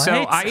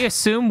 So I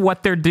assume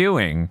what they're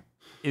doing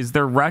is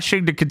they're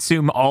rushing to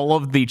consume all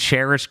of the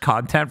cherished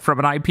content from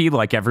an IP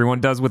like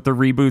everyone does with the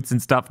reboots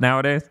and stuff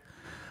nowadays.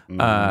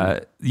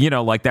 Like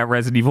that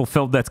Resident Evil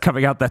film that's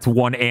coming out that's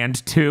 1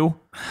 and 2.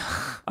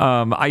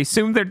 I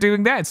assume they're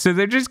doing that. So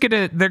they're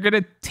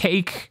gonna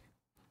take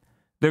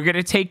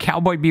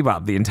Cowboy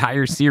Bebop, the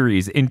entire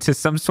series, into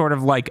some sort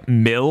of like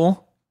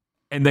mill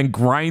and then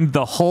grind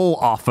the whole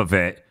off of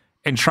it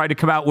and try to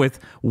come out with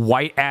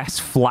white ass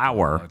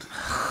flour.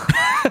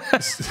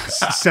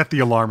 Set the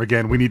alarm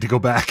again. We need to go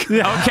back.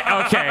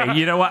 Okay.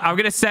 You know what? I'm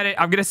gonna set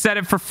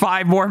it for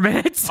 5 more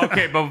minutes.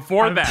 Okay, but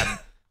before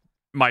that,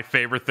 my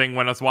favorite thing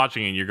when I was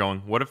watching it. And you're going,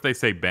 what if they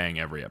say bang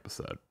every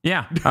episode?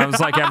 Yeah, I was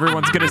like,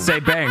 everyone's gonna say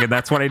bang, and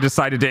that's when I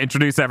decided to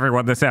introduce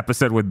everyone this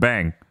episode with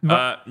bang.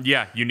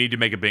 Yeah, you need to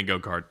make a bingo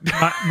card.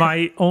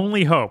 My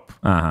only hope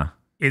Uh-huh.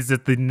 is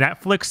that the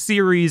Netflix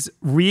series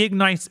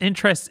reignites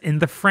interest in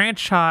the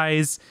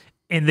franchise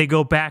and they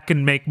go back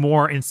and make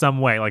more in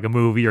some way, like a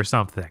movie or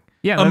something.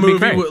 Yeah, A that'd be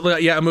movie,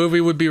 great. a movie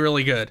would be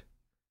really good.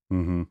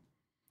 Mm-hmm.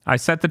 I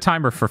set the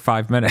timer for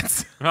 5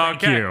 minutes.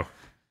 Thank you.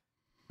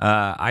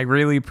 I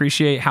really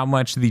appreciate how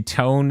much the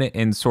tone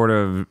and sort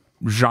of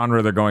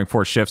genre they're going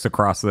for shifts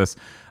across this.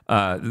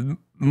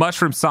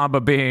 Mushroom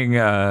Samba being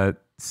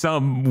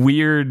some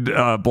weird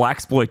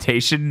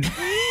blaxploitation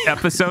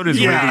episode is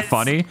really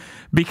funny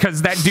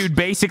because that dude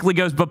basically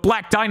goes, but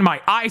Black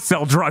Dynamite, I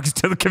sell drugs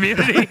to the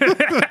community.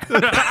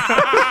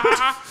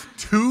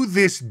 To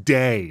this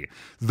day,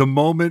 the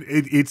moment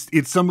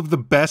it's some of the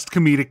best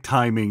comedic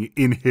timing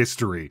in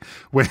history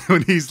when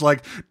he's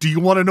like, "Do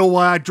you want to know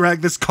why I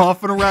drag this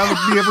coffin around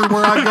with me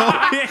everywhere I go?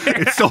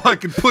 It's so I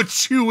can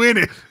put you in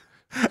it."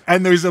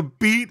 And there's a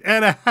beat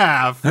and a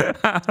half,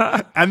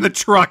 and the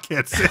truck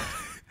hits it.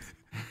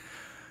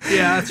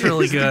 Yeah, that's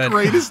really It's good. the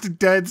greatest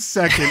dead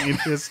second in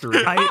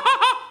history.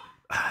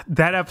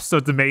 That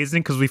episode's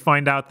amazing because we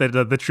find out that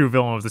the true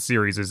villain of the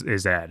series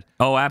is Ed.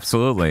 Oh,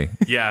 absolutely.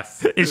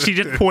 Yes. And she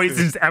just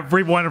poisons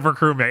every one of her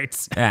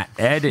crewmates.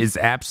 Ed is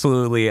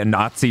absolutely a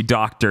Nazi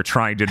doctor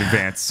trying to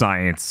advance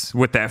science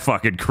with that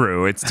fucking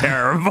crew. It's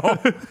terrible.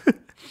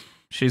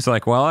 She's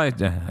like, well,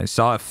 I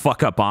saw it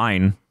fuck up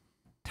Ein.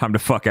 Time to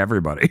fuck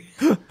everybody.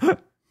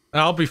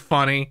 That'll be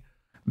funny.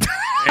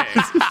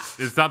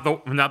 It's not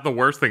the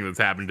worst thing that's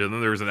happened to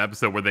them. There was an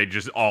episode where they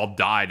just all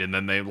died, and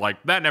then they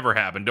like, that never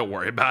happened. Don't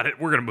worry about it.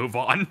 We're gonna move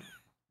on.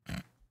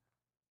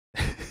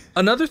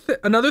 Another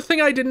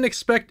thing I didn't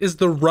expect is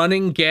the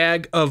running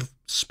gag of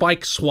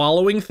Spike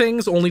swallowing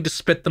things only to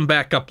spit them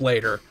back up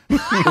later,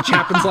 which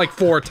happens like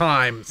 4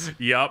 times.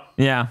 Yep.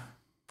 Yeah.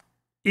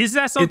 Is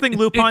that something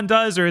Lupin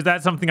does, or is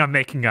that something I'm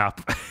making up?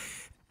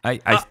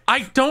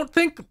 I don't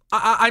think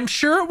I'm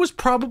sure it was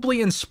probably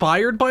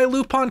inspired by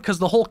Lupin because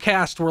the whole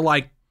cast were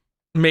like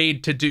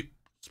made to do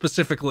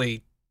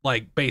specifically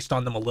like based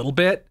on them a little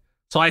bit.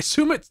 So I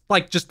assume it's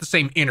like just the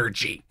same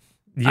energy.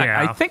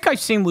 Yeah, I think I've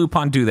seen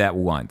Lupin do that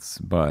once,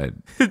 but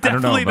I don't know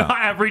definitely about.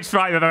 not every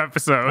 5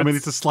 episodes. I mean,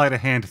 it's a sleight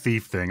of hand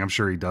thief thing. I'm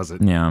sure he does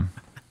it. Yeah.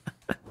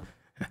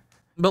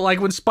 But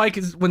like when Spike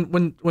is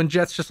when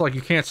Jet's just like,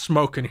 you can't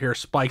smoke in here,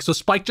 Spike. So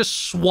Spike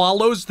just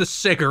swallows the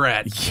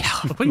cigarette. Yeah.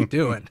 What are you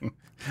doing?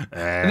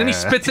 And then he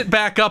spits it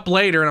back up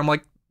later, and I'm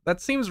like,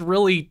 that seems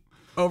really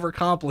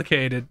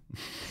overcomplicated.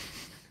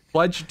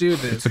 Why'd you do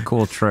this? It's a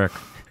cool trick.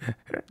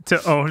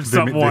 to own They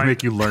someone.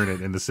 make you learn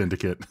it in the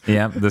Syndicate.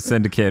 Yeah, the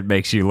Syndicate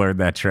makes you learn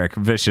that trick.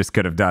 Vicious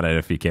could have done it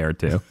if he cared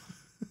to.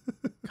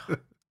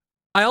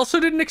 I also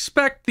didn't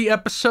expect the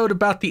episode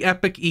about the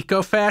epic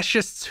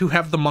eco-fascists who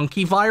have the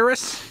monkey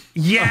virus.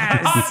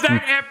 Yes.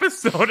 That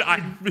episode,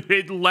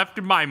 it left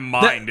in my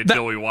mind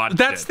until we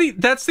watched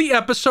it. That's the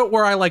episode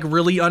where I like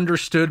really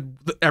understood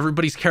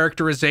everybody's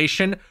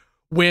characterization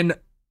when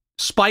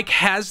Spike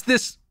has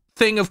this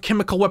thing of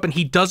chemical weapon.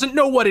 He doesn't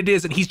know what it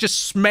is, and he's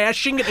just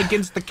smashing it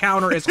against the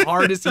counter as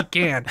hard as he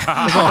can.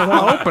 I want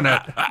to open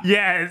it.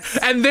 Yes.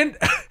 And then,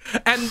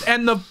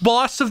 and the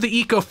boss of the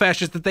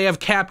eco-fascist that they have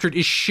captured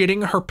is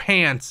shitting her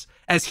pants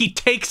as he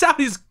takes out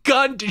his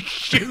gun to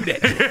shoot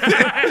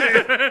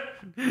it.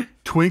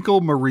 Twinkle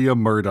Maria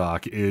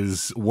Murdoch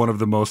is one of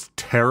the most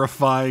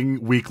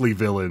terrifying weekly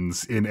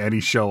villains in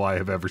any show I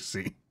have ever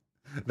seen.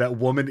 That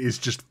woman is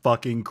just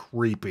fucking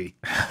creepy.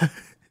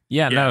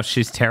 Yeah, no,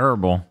 she's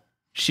terrible.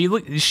 She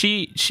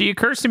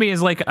occurs to me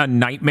as like a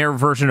nightmare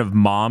version of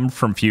Mom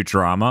from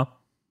Futurama.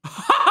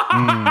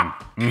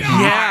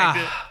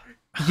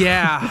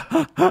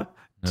 Yeah.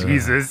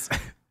 Jesus.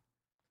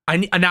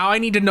 Now I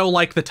need to know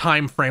like the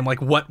time frame.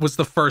 Like, what was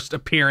the first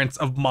appearance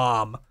of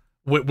Mom?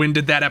 When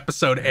did that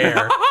episode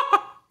air?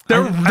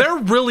 They're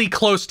really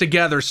close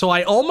together, so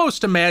I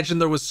almost imagine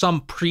there was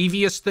some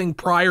previous thing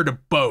prior to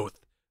both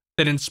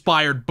that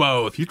inspired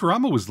both.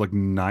 Futurama was like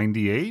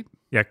 98?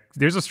 Yeah,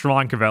 there's a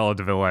strong Cavella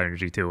DeVille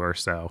energy to her,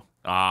 so.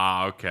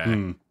 Ah,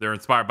 okay. They're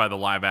inspired by the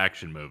live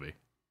action movie.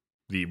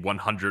 The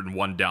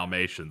 101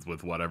 Dalmatians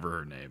with whatever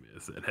her name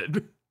is in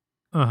it.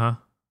 Uh-huh.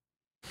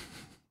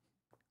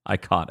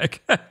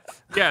 Iconic.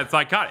 Yeah, it's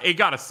iconic. It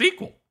got a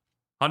sequel.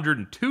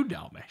 102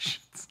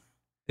 Dalmatians.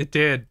 It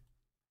did.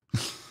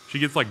 She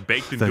gets like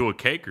baked into a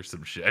cake or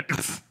some shit.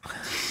 Jesus.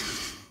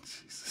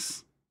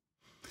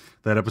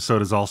 That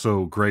episode is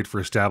also great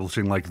for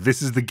establishing, like,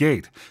 this is the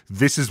gate.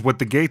 This is what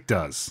the gate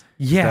does.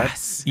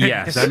 Yes.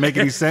 Yes. Does that make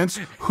any sense?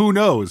 Who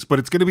knows? But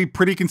it's going to be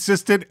pretty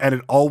consistent, and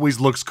it always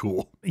looks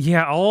cool.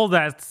 Yeah, all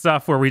that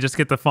stuff where we just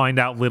get to find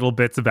out little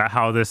bits about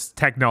how this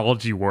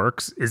technology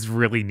works is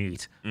really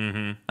neat.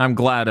 Mm-hmm. I'm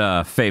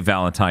glad Faye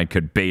Valentine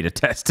could beta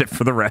test it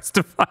for the rest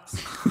of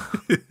us.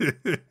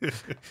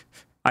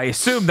 I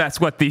assume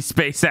that's what the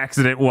space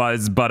accident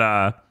was,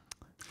 but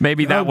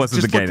Maybe that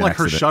wasn't the just gate looked like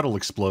her accident. shuttle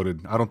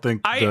exploded. I don't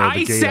think the I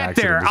gate sat accident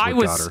there. is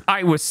what got her.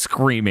 I was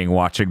screaming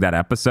watching that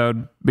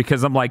episode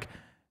because I'm like,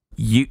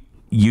 you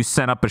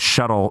sent up a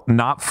shuttle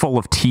not full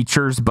of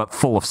teachers but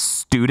full of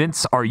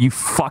students. Are you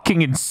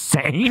fucking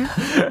insane?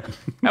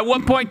 At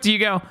what point do you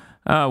go,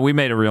 we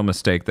made a real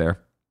mistake there?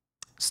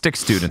 Stick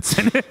students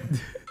in it.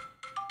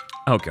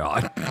 Oh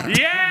God. You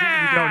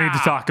don't need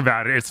to talk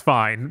about it. It's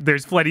fine.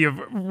 There's plenty of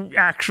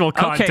actual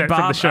content Okay, Bob.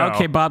 from the show.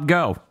 Okay, Bob,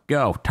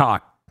 go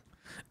talk.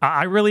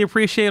 I really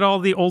appreciate all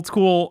the old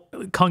school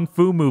kung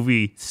fu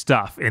movie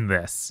stuff in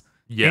this.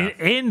 Yeah.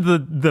 And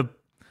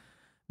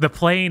the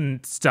plane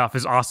stuff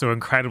is also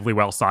incredibly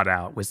well thought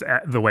out. Was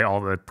the way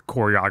all the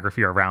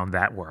choreography around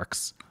that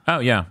works. Oh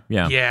yeah.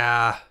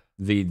 Yeah.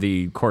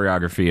 The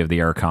choreography of the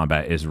air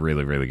combat is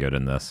really, really good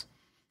in this.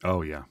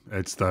 Oh yeah,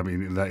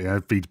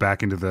 that feeds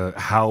back into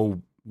how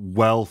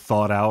well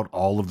thought out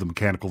all of the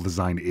mechanical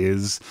design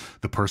is,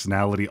 the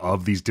personality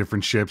of these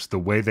different ships, the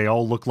way they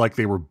all look like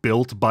they were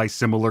built by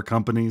similar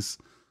companies,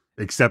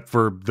 except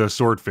for the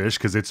Swordfish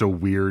because it's a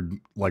weird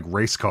like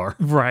race car.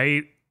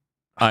 Right.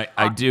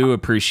 I do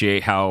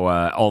appreciate how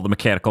all the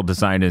mechanical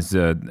design is,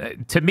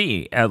 to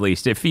me at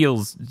least, it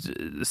feels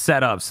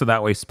set up so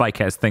that way Spike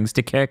has things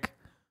to kick.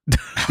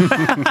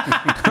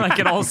 Like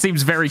it all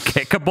seems very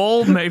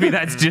kickable. Maybe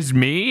that's just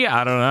me.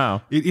 I don't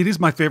know. It is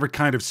my favorite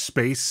kind of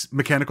space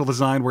mechanical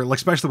design where, like,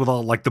 especially with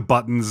all like the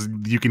buttons,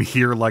 you can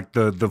hear like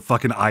the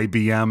fucking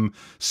IBM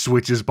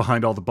switches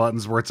behind all the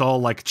buttons where it's all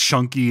like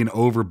chunky and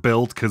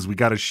overbuilt because we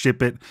got to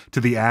ship it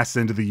to the ass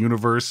end of the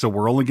universe. So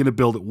we're only going to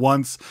build it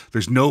once.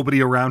 There's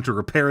nobody around to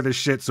repair this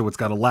shit. So it's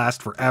got to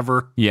last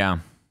forever. Yeah.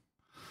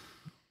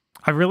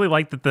 I really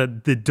like that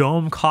the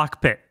dome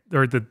cockpit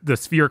or the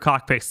sphere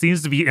cockpit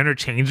seems to be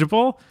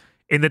interchangeable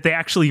in that they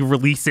actually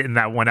release it in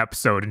that one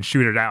episode and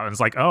shoot it out. And it's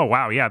like, oh,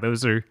 wow, yeah,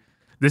 this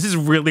is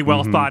really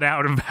well thought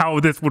out of how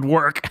this would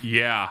work.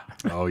 Yeah.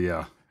 Oh,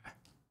 yeah.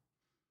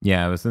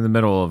 Yeah, I was in the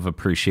middle of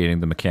appreciating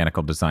the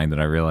mechanical design that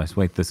I realized,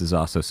 wait, this is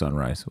also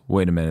Sunrise.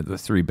 Wait a minute, the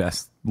 3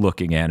 best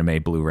looking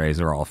anime Blu-rays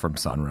are all from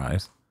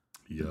Sunrise.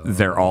 Yeah.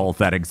 They're all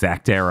that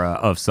exact era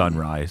of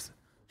Sunrise.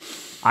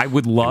 I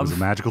would It was love a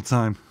magical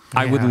time.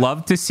 I would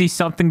love to see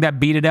something that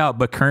beat it out,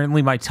 but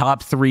currently my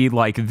top 3,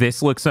 like,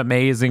 this looks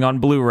amazing on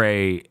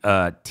Blu-ray,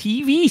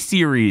 TV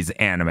series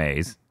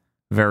animes,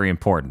 very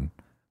important,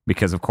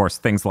 because, of course,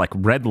 things like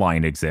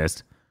Redline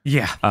exist.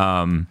 Yeah.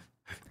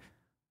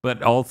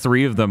 But all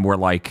 3 of them were,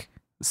 like,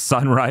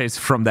 Sunrise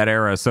from that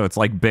era, so it's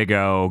like Big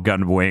O,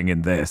 Gunwing,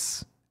 and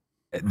this.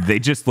 They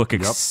just look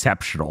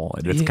exceptional,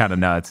 and it's kind of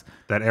nuts.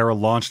 That era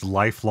launched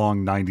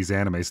lifelong 90s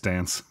anime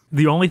stance.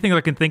 The only thing that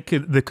I can think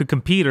that could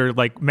compete are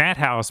like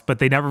Madhouse, but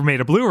they never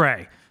made a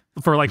Blu-ray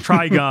for like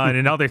Trigun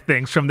and other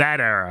things from that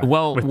era.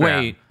 Well, with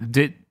wait,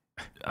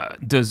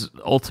 does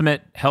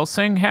Ultimate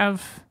Hellsing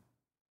have?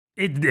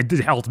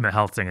 It Ultimate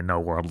Hellsing in no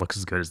world looks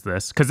as good as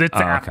this because it's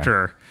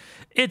okay.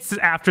 It's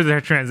after their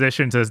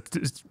transition to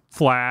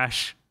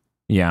Flash.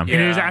 Yeah. And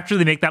it is after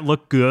they make that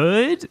look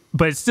good,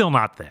 but it's still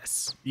not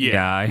this.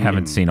 Yeah, I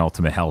haven't seen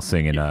Ultimate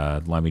Hellsing in,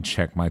 let me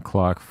check my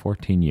clock,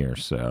 14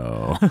 years,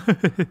 so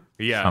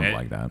Yeah. something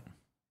like that.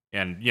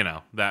 And, you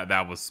know,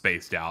 that was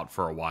spaced out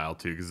for a while,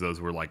 too, because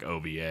those were like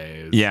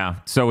OVAs. Yeah,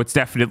 so it's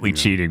definitely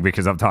cheating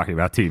because I'm talking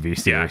about TV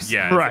Yeah, series.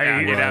 yeah.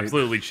 Right. It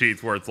absolutely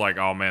cheats where it's like,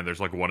 oh, man, there's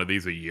like one of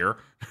these a year.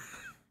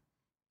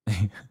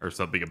 Or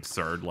something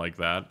absurd like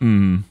that.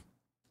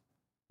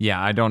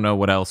 Yeah, I don't know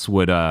what else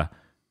would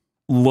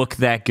look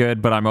that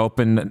good, but I'm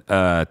open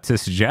to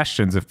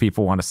suggestions if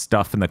people want to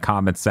stuff in the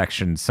comments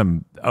section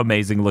some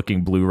amazing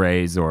looking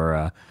Blu-rays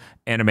or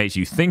animes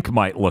you think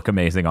might look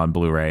amazing on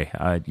Blu-ray.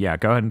 Yeah,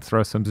 go ahead and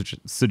throw some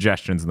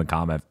suggestions in the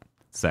comment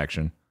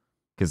section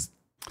because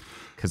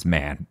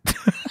man,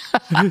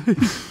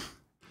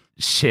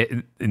 shit,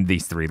 and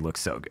these 3 look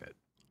so good.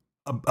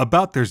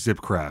 About their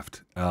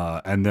Zipcraft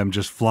and them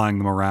just flying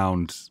them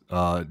around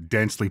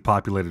densely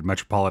populated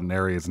metropolitan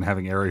areas and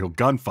having aerial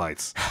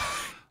gunfights.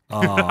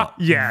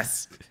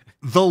 Yes.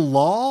 The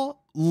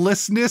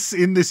lawlessness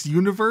in this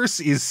universe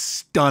is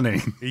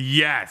stunning.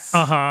 Yes.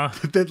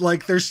 That,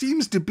 like, there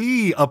seems to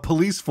be a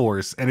police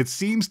force and it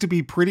seems to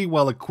be pretty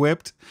well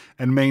equipped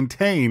and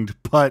maintained,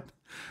 but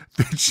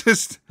they're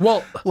just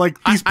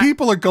like these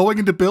people are going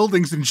into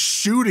buildings and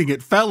shooting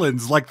at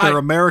felons like they're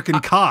American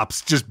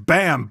cops. Just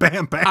bam,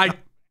 bam, bam.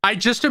 I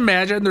just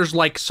imagine there's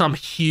like some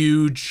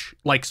huge,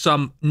 like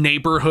some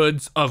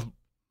neighborhoods of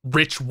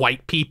rich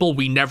white people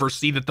we never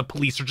see, that the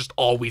police are just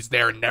always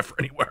there and never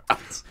anywhere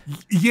else.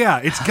 Yeah,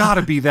 it's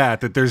gotta be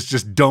that there's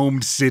just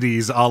domed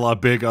cities a la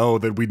Big O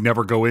that we'd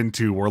never go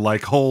into, or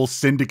like whole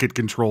syndicate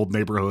controlled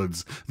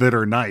neighborhoods that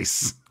are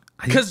nice.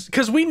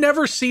 Because we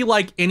never see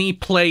like any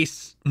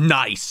place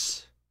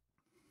nice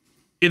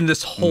in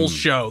this whole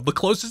show. The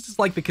closest is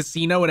like the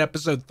casino in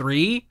episode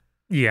 3.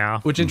 Yeah.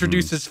 Which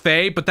introduces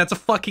Faye, but that's a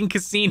fucking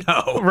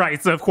casino.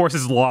 Right, so of course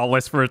it's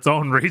lawless for its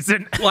own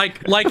reason.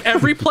 Like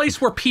every place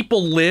where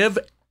people live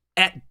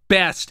at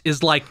best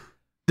is like,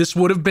 this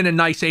would have been a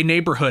nice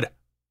neighborhood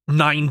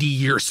 90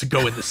 years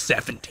ago in the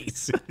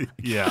 70s.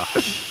 Yeah.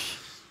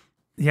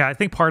 Yeah, I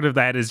think part of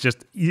that is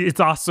just it's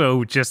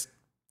also just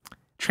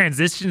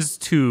transitions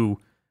to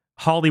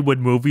Hollywood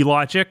movie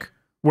logic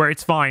where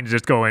it's fine to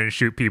just go in and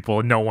shoot people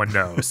and no one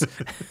knows.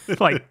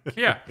 Like,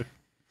 Yeah.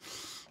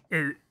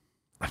 I'm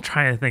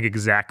trying to think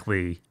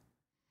exactly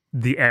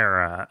the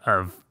era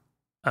of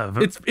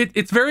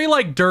It's very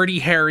like Dirty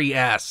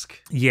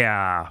Harry-esque.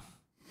 yeah.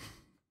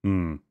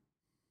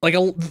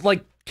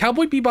 Like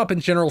Cowboy Bebop in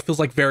general feels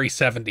like very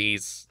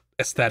 70s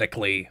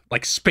aesthetically,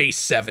 like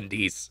space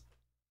 70s.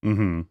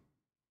 Mm-hmm.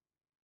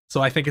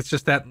 So I think it's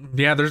just that,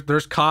 yeah,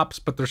 there's cops,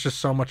 but there's just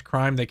so much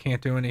crime they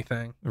can't do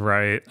anything.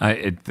 Right.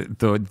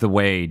 The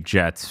way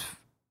Jet's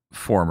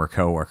former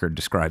coworker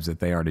describes it,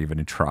 they aren't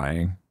even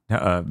trying.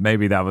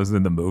 Maybe that was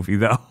in the movie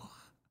though,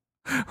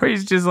 where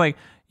he's just like,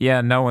 yeah,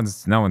 no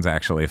one's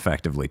actually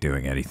effectively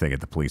doing anything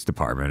at the police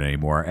department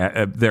anymore.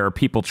 There are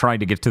people trying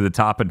to get to the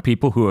top, and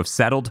people who have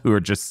settled who are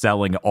just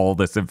selling all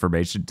this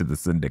information to the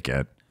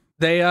syndicate.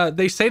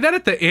 They say that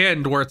at the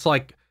end where it's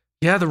like,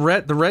 yeah, the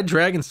Red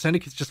Dragon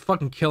Syndicate's just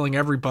fucking killing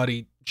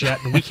everybody, Jet,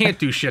 and we can't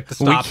do shit to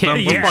stop them.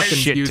 We We're can't fucking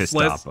shit useless.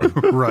 to stop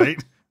them.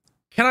 Right.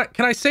 Can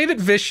I say that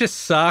Vicious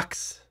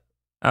sucks?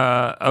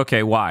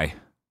 Okay, why?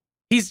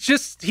 He's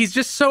just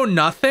so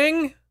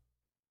nothing.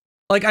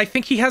 Like, I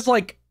think he has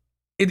like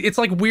it's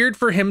like weird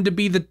for him to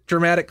be the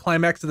dramatic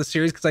climax of the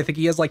series because I think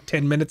he has like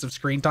 10 minutes of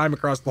screen time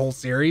across the whole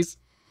series.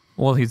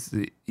 Well,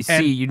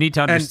 you need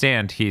to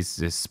understand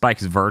he's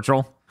Spike's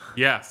Virgil.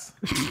 Yes.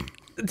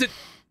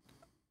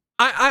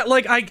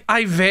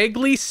 I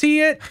vaguely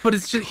see it, but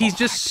it's just he's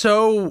just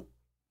so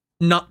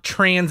not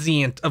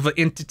transient of an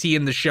entity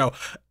in the show.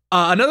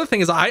 Another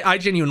thing is I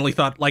genuinely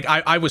thought, like,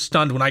 I was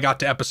stunned when I got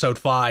to episode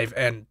 5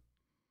 and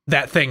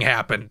that thing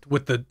happened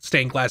with the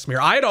stained glass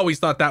mirror. I had always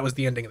thought that was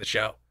the ending of the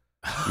show.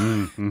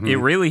 Mm-hmm. It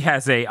really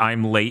has a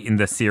I'm late in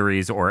the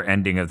series or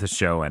ending of the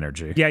show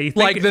energy. Yeah, you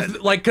think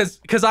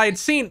because I had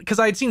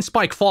seen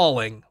Spike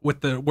falling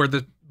with where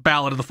the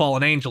Ballad of the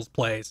Fallen Angels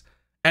plays,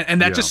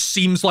 and that just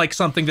seems like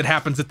something that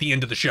happens at the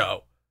end of the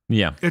show.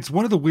 Yeah. It's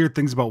one of the weird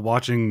things about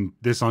watching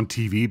this on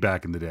TV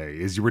back in the day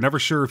is you were never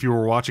sure if you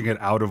were watching it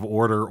out of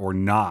order or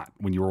not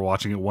when you were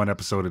watching it one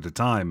episode at a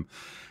time.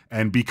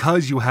 And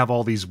because you have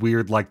all these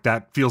weird, like,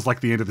 that feels like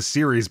the end of the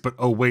series, but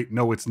oh wait,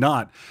 no, it's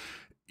not.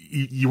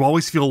 You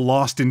always feel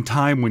lost in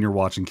time when you're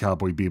watching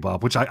Cowboy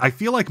Bebop, which I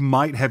feel like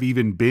might have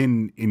even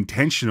been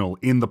intentional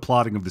in the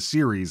plotting of the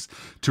series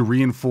to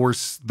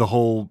reinforce the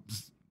whole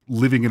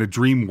living in a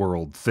dream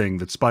world thing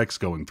that Spike's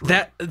going through.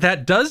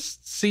 That does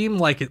seem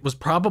like it was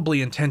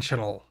probably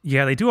intentional.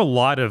 yeah, they do a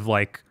lot of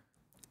like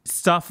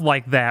stuff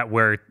like that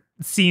where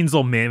scenes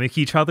will mimic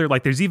each other.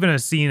 Like there's even a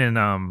scene in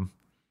oh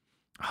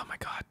my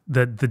god,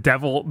 the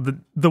devil,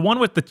 the one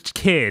with the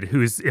kid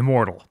who's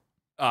immortal.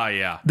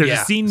 Yeah. There's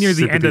a scene near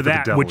the Sympathy end of for the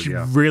that devil, which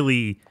yeah.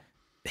 really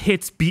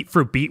hits beat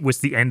for beat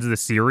with the end of the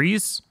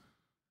series.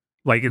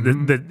 Like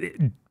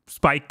the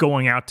Spike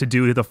going out to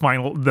do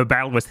the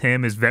battle with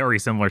him is very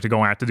similar to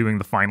going out to doing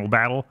the final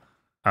battle.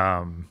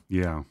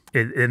 Yeah.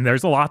 And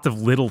there's a lot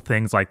of little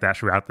things like that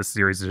throughout the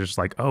series. It's just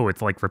like, oh,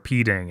 it's like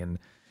repeating and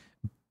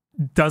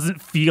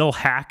doesn't feel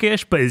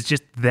hackish, but it's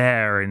just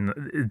there and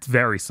it's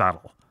very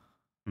subtle.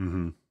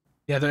 Mm-hmm.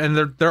 Yeah, and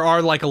there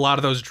are like a lot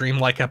of those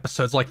dreamlike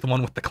episodes, like the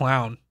one with the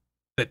clown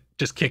that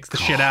just kicks the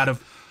shit out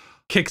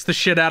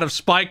of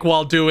Spike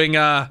while doing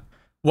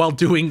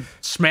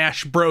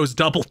Smash Bros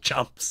double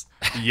jumps.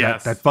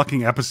 Yes. That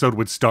fucking episode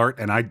would start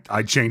and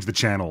I'd change the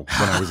channel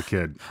when I was a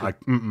kid.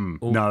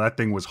 No, that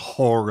thing was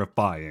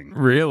horrifying.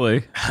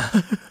 Really?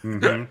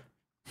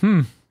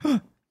 Mm-hmm.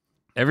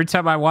 Every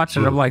time I watch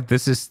it, I'm like,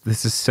 this is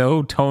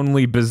so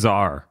tonally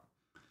bizarre.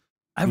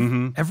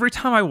 Every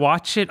time I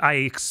watch it, I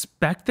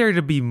expect there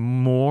to be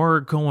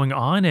more going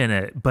on in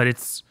it, but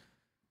it's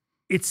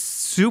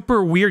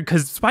super weird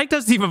because Spike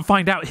doesn't even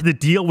find out the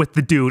deal with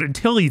the dude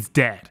until he's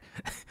dead.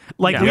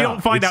 Like we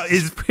don't find out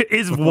his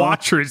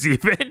watchers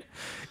even.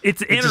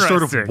 It's interesting. It just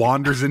sort of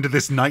wanders into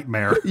this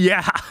nightmare.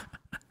 Yeah.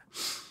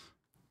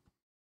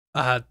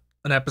 An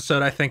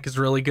episode I think is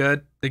really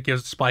good that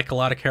gives Spike a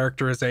lot of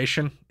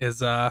characterization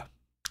is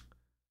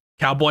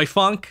Cowboy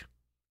Funk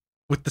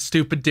with the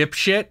stupid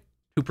dipshit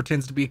who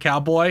pretends to be a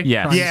cowboy.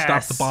 Yes. Trying to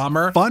stop the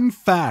bomber. Fun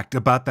fact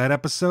about that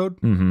episode,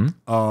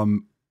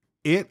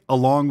 it,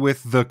 along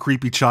with the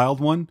creepy child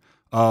one,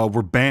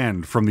 were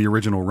banned from the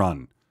original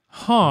run.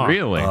 Huh.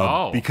 Really?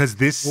 Because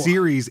this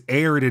series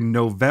aired in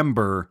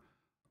November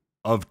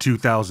of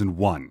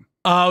 2001.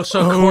 Oh,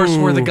 so of course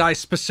where the guy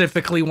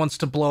specifically wants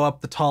to blow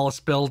up the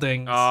tallest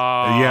buildings.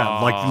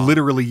 Yeah, like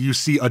literally you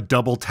see a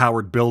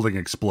double-towered building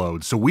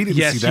explode. So we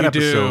didn't see that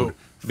episode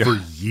for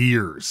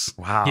years.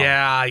 Wow.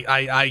 Yeah,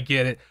 I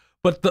get it.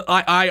 But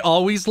I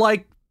always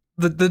like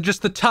the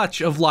just the touch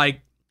of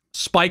like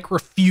Spike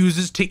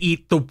refuses to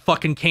eat the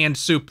fucking canned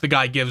soup the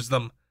guy gives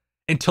them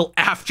until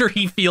after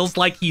he feels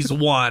like he's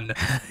won.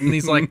 And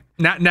he's like,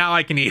 now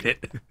I can eat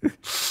it.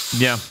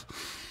 Yeah.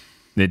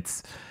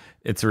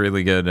 It's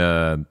really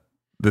good.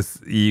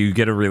 You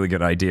get a really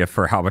good idea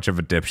for how much of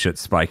a dipshit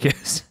Spike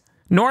is.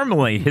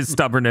 Normally, his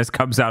stubbornness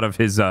comes out of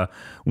his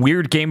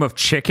weird game of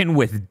chicken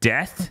with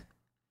death.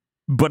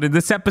 But in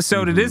this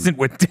episode, it isn't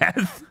with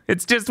death.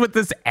 It's just with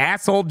this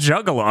asshole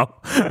juggalo.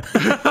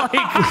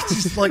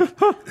 It's just like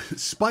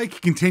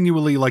Spike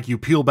continually, like, you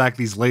peel back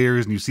these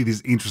layers and you see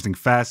these interesting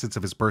facets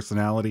of his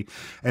personality,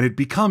 and it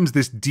becomes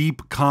this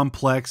deep,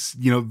 complex,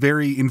 you know,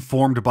 very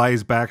informed by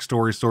his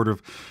backstory sort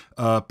of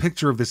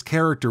picture of this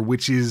character,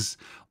 which is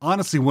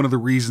honestly one of the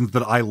reasons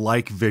that I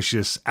like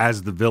Vicious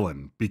as the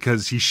villain,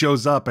 because he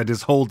shows up and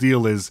his whole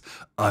deal is,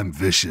 I'm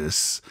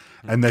vicious.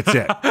 And that's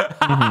it.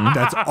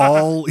 That's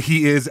all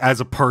he is as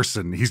a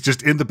person. He's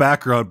just in the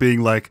background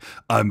being like,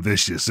 I'm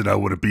vicious and I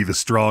want to be the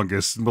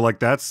strongest. And we're like,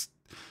 that's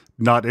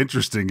not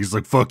interesting. He's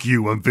like, fuck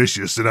you, I'm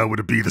vicious and I want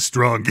to be the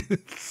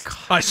strongest.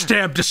 I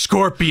stabbed a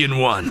scorpion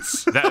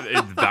once.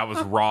 That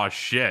was raw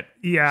shit.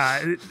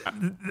 Yeah,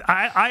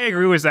 I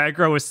agree with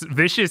Zagro.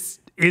 Vicious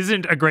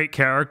isn't a great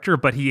character,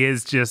 but he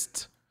is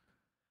just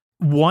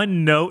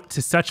one note to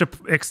such an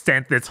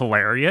extent that's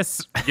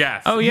hilarious.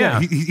 Yes. Oh, yeah.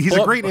 He's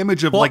a great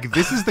image of, like,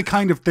 this is the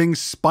kind of thing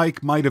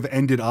Spike might have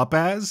ended up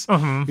as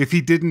if he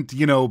didn't,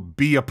 you know,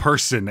 be a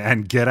person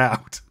and get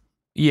out.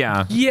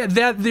 Yeah. Yeah,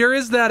 that there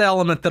is that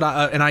element that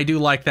I do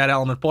like that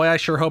element. Boy, I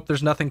sure hope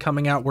there's nothing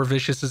coming out where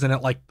Vicious is in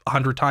it like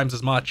 100 times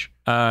as much.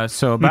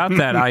 So about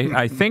that,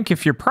 I think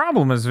if your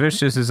problem is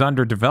Vicious is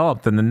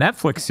underdeveloped, then the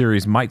Netflix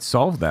series might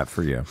solve that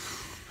for you.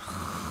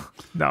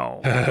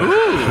 No.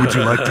 Would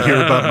you like to hear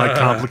about my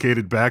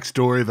complicated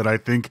backstory that I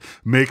think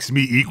makes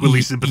me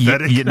equally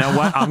sympathetic? You know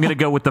what? I'm going to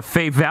go with the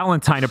Faye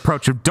Valentine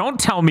approach of don't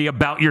tell me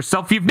about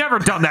yourself. You've never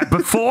done that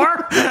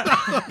before.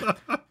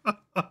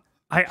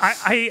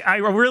 I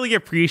really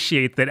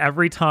appreciate that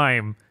every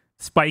time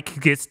Spike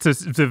gets to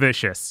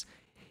Vicious,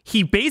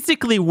 he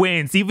basically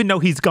wins, even though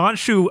he's gone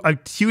through a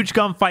huge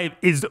gunfight,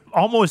 is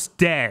almost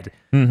dead,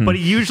 but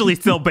he usually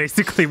still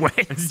basically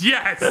wins.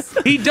 Yes.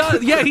 He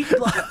does. Yeah,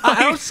 I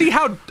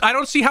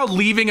don't see how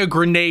leaving a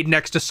grenade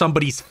next to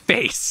somebody's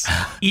face,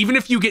 even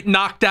if you get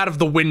knocked out of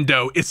the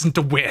window, isn't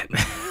a win.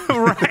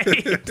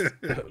 Right.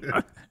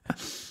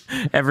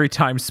 Every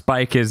time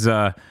Spike is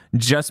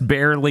just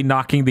barely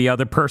knocking the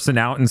other person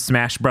out in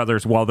Smash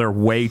Brothers while they're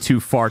way too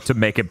far to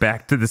make it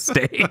back to the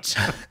stage.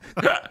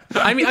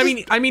 I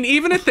mean,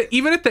 even at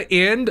the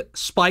end,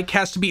 Spike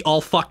has to be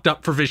all fucked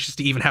up for Vicious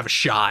to even have a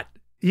shot.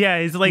 Yeah,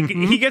 it's like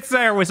he gets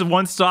there with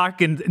one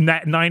stock and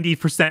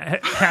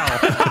 90%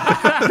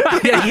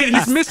 health. Yeah,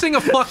 he's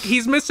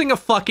missing a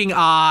fucking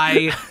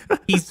eye.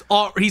 He's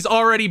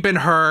already been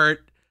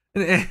hurt,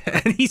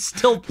 and he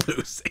still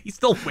loses. He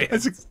still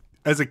wins.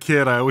 As a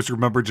kid, I always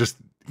remember just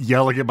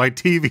yelling at my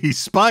TV,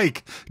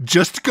 Spike,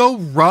 just go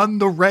run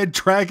the Red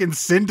Dragon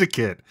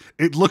Syndicate.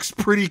 It looks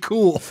pretty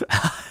cool.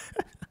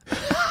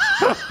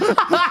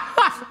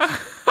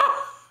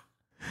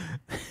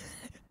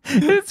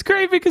 It's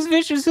great because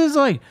Vicious is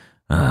like,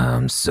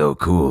 I'm so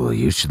cool.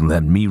 You should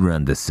let me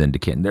run the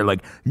syndicate. And they're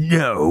like,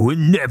 no, we'll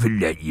never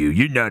let you.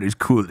 You're not as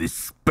cool as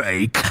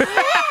Spike.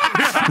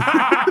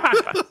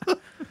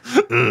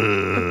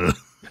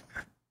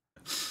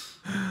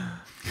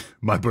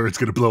 My bird's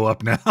gonna blow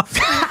up now.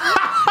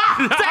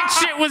 That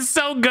shit was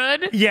so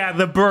good. Yeah,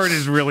 the bird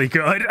is really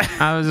good.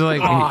 I was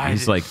like,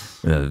 he's like,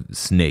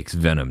 snake's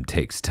venom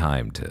takes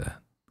time to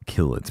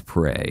kill its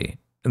prey.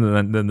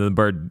 And then the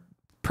bird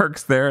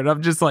perks there, and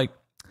I'm just like,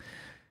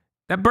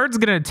 that bird's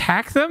gonna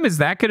attack them? Is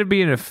that gonna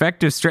be an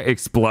effective strike?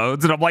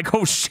 Explodes, and I'm like,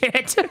 oh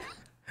shit.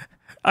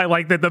 I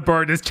like that the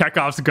bird is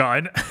Chekhov's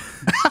gun.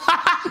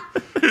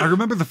 I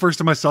remember the first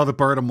time I saw the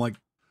bird, I'm like,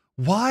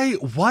 why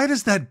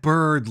does that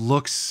bird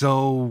look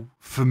so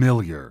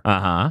familiar?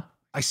 Uh-huh.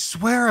 I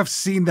swear I've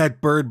seen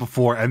that bird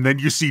before, and then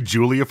you see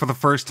Julia for the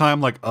first time,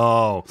 like,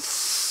 oh,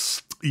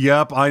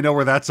 yep, I know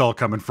where that's all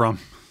coming from.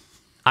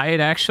 I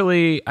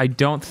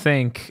don't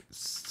think,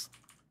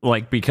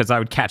 like, because I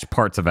would catch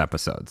parts of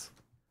episodes.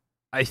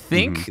 I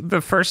think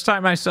the first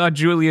time I saw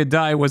Julia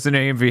die was in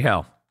AMV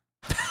Hell.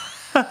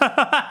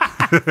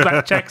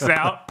 That checks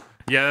out.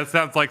 Yeah, that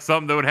sounds like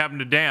something that would happen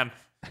to Dan.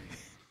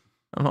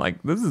 I'm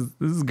like, this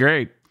is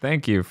great.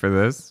 Thank you for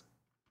this.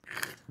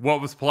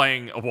 What was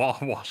playing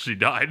while she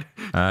died?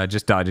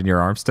 Just died in your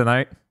arms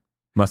tonight.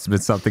 Must have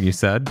been something you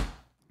said.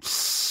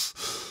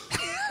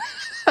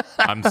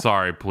 I'm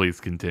sorry. Please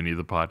continue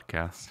the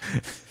podcast.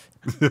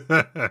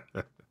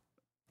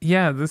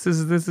 Yeah, this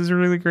is a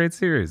really great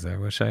series. I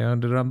wish I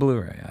owned it on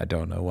Blu-ray. I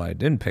don't know why I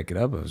didn't pick it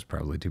up. I was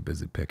probably too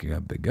busy picking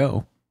up Big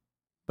O.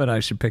 But I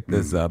should pick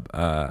this up.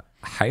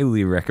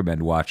 Highly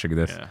recommend watching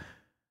this. Yeah.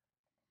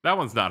 That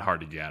one's not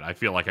hard to get. I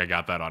feel like I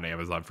got that on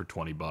Amazon for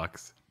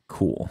 $20.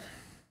 Cool.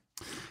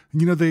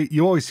 You know,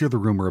 you always hear the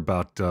rumor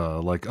about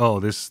like, oh,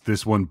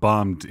 this one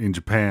bombed in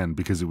Japan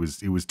because it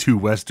was too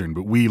Western,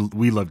 but we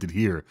loved it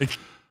here.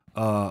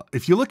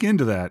 If you look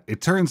into that,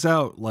 it turns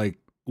out like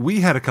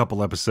we had a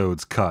couple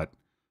episodes cut.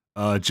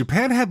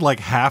 Japan had like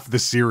half the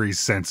series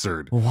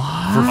censored for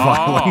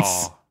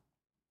violence.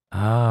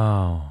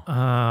 Oh.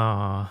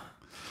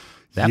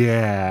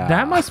 Yeah.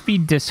 That must be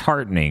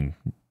disheartening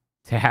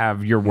to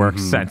have your work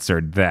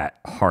censored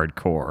that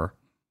hardcore.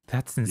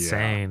 That's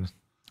insane.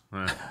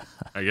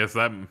 I guess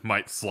that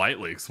might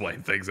slightly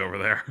explain things over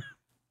there.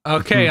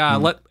 Okay,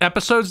 let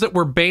episodes that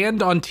were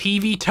banned on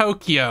TV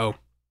Tokyo.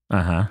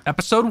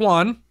 Episode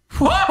 1.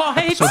 What?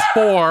 Episode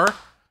 4.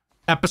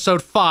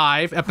 Episode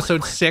 5,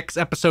 episode 6,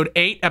 episode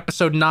 8,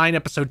 episode 9,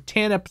 episode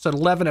 10, episode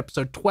 11,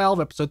 episode 12,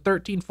 episode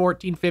 13,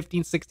 14,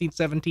 15, 16,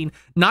 17,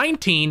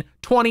 19,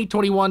 20,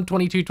 21,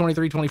 22,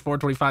 23, 24,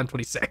 25,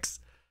 26.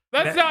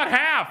 That's not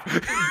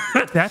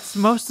half. That's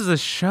most of the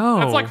show.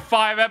 That's like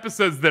 5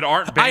 episodes that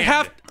aren't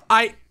banned.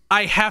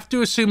 I have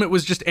to assume it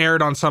was just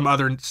aired on some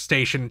other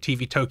station.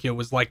 TV Tokyo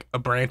was like a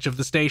branch of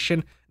the station.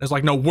 It was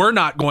like, no, we're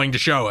not going to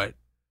show it.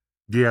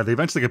 Yeah, they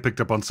eventually get picked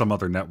up on some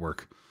other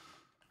network.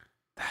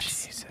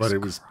 Jesus But it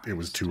was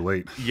too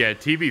late. Yeah,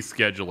 TV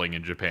scheduling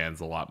in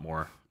Japan's a lot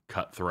more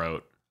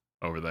cutthroat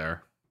over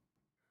there.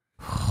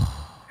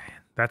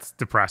 That's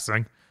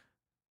depressing.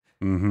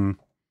 Mm-hmm.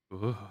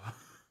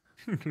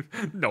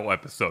 No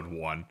episode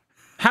 1.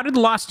 How did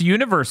Lost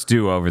Universe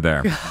do over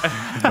there?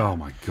 Oh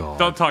my god.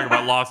 Don't talk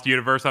about Lost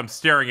Universe. I'm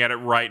staring at it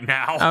right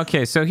now.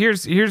 Okay, so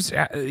here's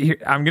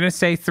I'm gonna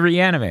say 3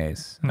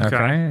 animes.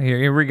 Okay,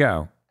 here we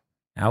go.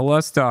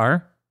 Outlaw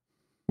Star.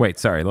 Wait,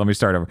 sorry. Let me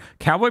start over.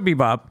 Cowboy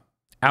Bebop,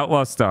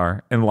 Outlaw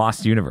Star, and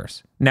Lost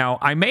Universe. Now,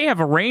 I may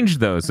have arranged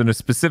those in a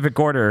specific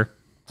order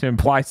to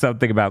imply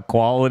something about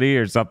quality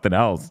or something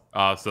else.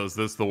 So is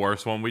this the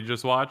worst one we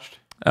just watched?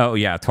 Oh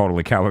yeah,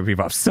 totally. Cowboy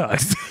Bebop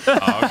sucks.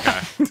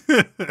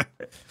 Okay.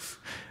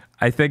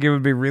 I think it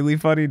would be really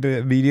funny to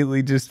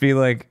immediately just be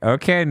like,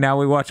 okay, now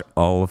we watch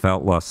all of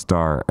Outlaw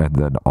Star and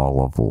then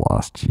all of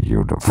Lost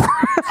Universe.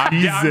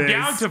 I'm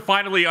down to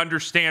finally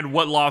understand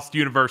what Lost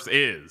Universe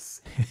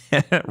is.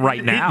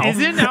 Right now.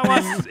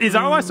 Is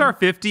Outlaw Star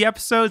 50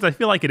 episodes? I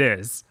feel like it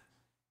is.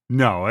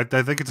 No, I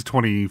think it's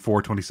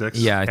 24, 26.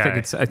 Yeah, I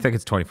Okay. think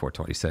it's 24,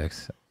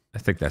 26. I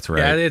think that's right.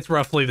 Yeah, it's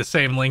roughly the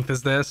same length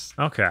as this.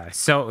 Okay.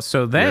 So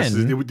Yes,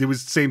 then it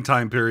was same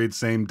time period,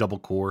 same double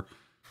core.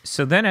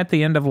 So then at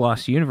the end of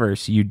Lost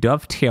Universe, you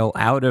dovetail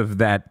out of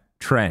that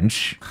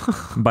trench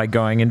by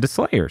going into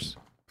Slayers.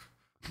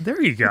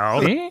 There you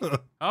go. See?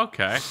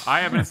 Okay. I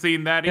haven't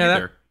seen that Yeah,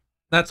 either.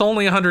 That's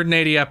only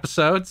 180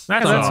 episodes.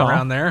 That's Somewhere all.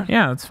 around there.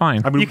 Yeah, that's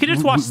fine. I mean, You can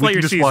just watch we Slayer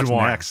can just season watch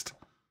 1. next.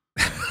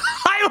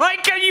 I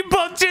like how you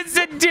both just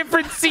said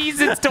different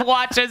seasons to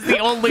watch as the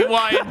only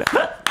one.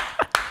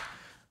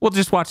 We'll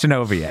just watch an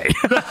OVA.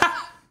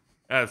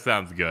 That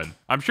sounds good.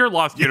 I'm sure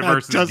Lost Yeah,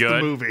 Universe is just good.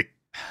 the movie.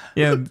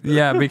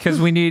 yeah, because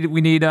we need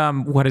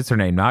what is her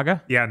name?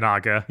 Naga? Yeah,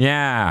 Naga.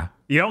 Yeah.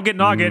 You don't get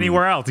Naga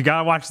anywhere else. You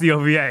gotta watch the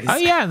OVAs. Oh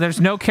yeah,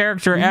 there's no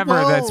character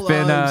ever that's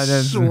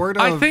been sort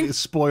of I think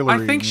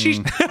spoilery. I think she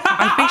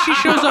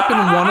shows up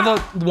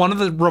in one of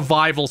the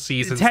revival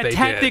seasons. They did.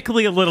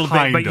 Technically a little bit,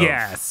 Kind but of.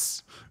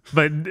 yes.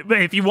 But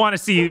if you want to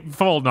see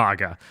full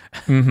Naga,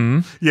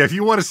 Yeah, if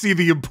you want to see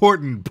the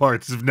important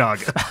parts of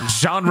Naga.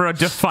 genre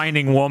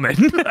defining woman.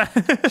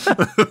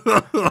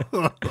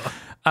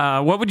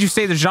 What would you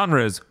say the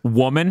genre is?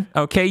 Woman.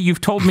 Okay,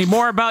 you've told me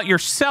more about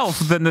yourself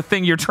than the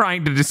thing you're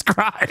trying to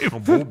describe.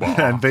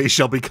 And they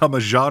shall become a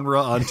genre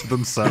unto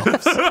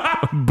themselves.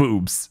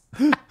 Boobs.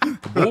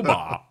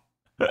 Booba.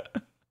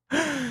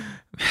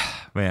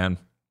 Man.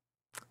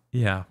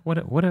 Yeah. What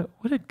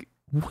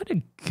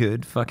a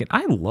good fucking.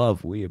 I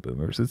love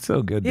WeeaBoomers. It's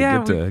so good to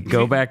get to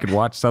go back and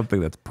watch something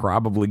that's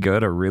probably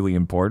good or really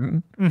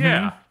important.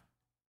 Yeah.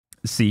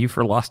 See you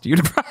for Lost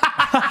Universe.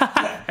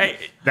 Hey,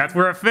 that's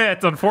where it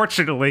fits,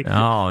 unfortunately.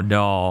 Oh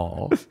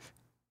no.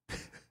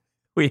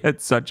 We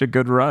had such a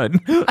good run.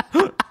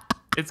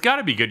 it's got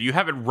to be good. You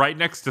have it right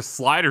next to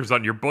Sliders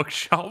on your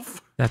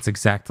bookshelf. That's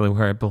exactly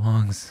where it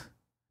belongs.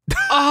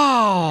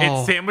 Oh,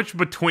 It's sandwiched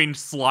between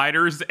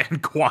Sliders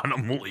and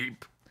Quantum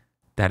Leap.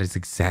 That is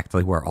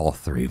exactly where all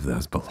 3 of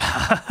those belong.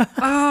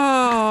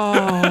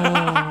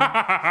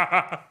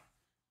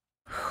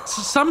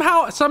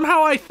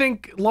 Somehow I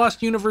think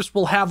Lost Universe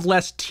will have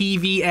less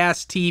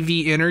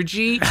TV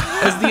energy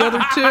as the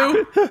other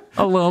two.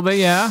 A little bit,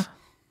 yeah.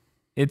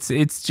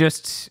 It's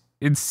just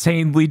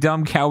insanely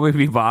dumb Cowboy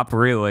Bebop,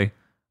 really,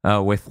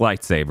 with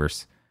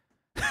lightsabers.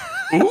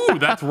 Ooh,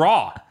 that's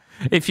raw.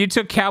 If you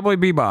took Cowboy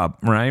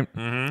Bebop, right,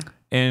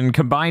 and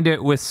combined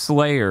it with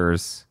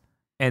Slayers,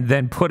 and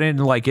then put in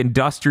like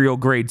industrial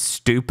grade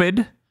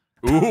stupid.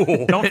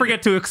 Ooh. Don't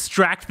forget to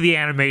extract the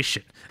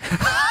animation.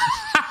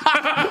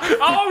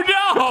 Oh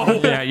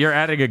no! Yeah, you're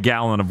adding a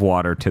gallon of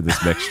water to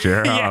this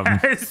mixture.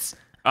 Yes.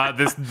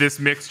 This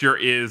mixture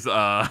is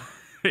a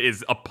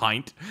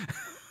pint.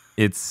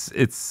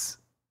 It's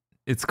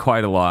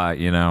quite a lot,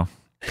 you know.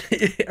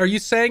 Are you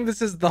saying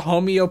this is the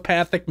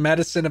homeopathic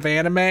medicine of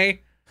anime?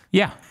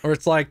 Yeah. Or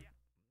it's like,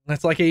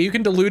 hey, you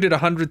can dilute it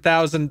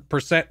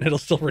 100,000% and it'll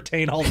still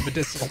retain all the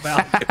medicinal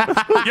value.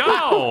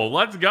 Yo,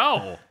 let's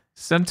go.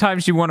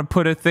 Sometimes you want to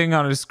put a thing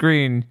on a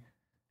screen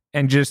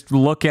and just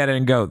look at it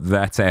and go,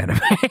 that's anime.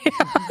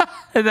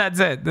 And that's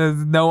it.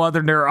 There's no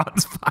other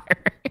neurons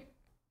firing.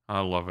 I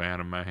love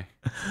anime.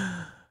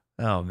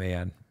 Oh,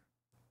 man.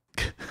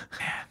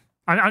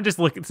 I'm just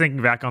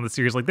thinking back on the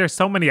series. Like, there's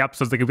so many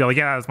episodes that could be like,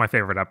 yeah, that's my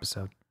favorite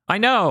episode. I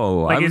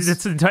know. Like,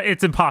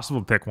 it's impossible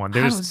to pick one.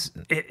 It's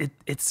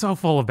so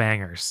full of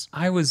bangers.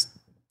 I was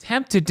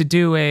tempted to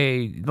do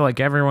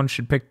everyone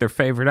should pick their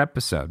favorite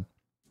episode.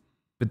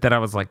 But then I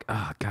was like,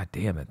 oh, God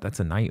damn it. That's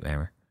a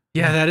nightmare.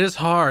 Yeah, that is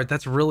hard.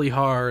 That's really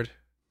hard.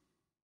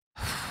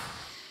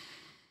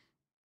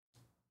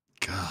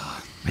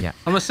 God. Yeah.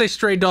 I'm gonna say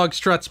Stray Dog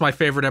Strut's my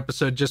favorite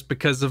episode just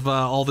because of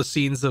all the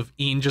scenes of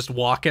Ian just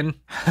walking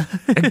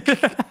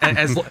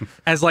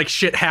as like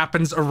shit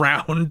happens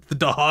around the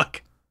dog.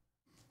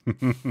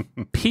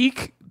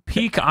 Peak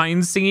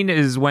Ein scene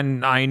is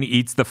when Ein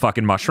eats the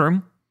fucking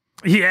mushroom.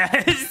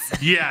 Yes.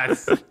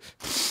 Yes.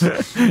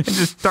 It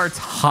just starts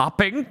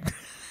hopping.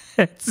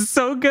 It's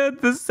so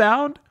good, the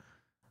sound.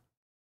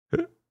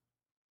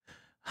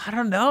 I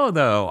don't know,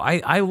 though.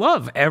 I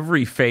love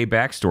every Faye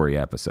backstory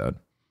episode.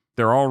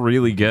 They're all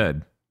really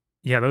good.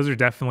 Yeah, those are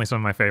definitely some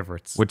of my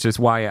favorites. Which is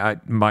why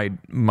my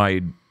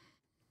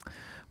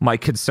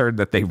concern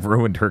that they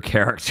ruined her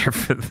character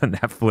for the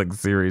Netflix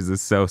series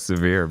is so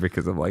severe,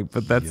 because I'm like,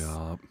 but that's...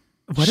 Yup.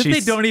 What if they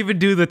don't even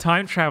do the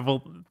time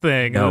travel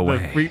thing? No the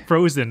way.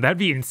 Frozen. That'd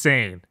be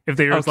insane. If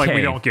they were just like, Okay.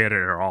 we don't get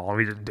it at all.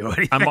 We didn't do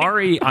anything.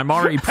 I'm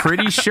already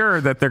pretty sure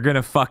that they're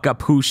gonna fuck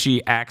up who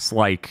she acts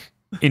like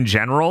in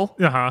general.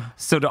 Uh-huh.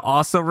 So to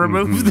also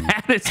remove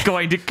that, it's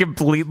going to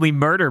completely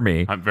murder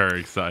me. I'm very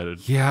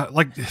excited. Yeah,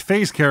 like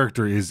Faye's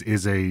character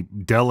is a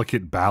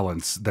delicate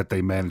balance that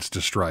they managed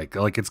to strike.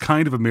 Like, it's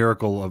kind of a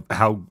miracle of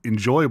how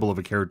enjoyable of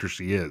a character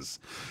she is.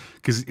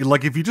 Because,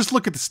 like, if you just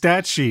look at the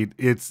stat sheet,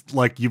 it's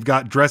like you've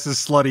got dresses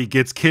slutty,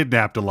 gets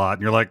kidnapped a lot,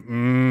 and you're like,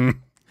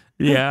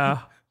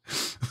 Yeah.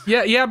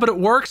 Yeah, but it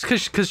works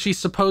because she's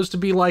supposed to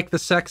be like the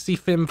sexy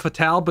femme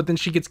fatale, but then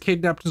she gets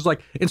kidnapped and is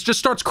like, it just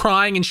starts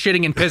crying and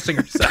shitting and pissing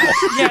herself.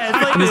 Yeah,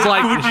 it's like, And it's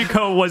like-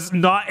 Fujiko was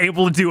not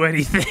able to do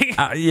anything.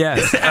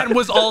 Yes. And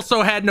was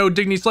also had no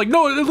dignity. It's like,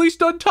 no, at least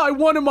untie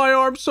one of my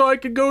arms so I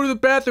can go to the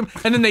bathroom.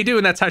 And then they do,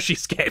 and that's how she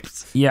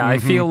escapes. Yeah, I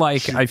feel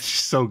like she's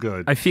so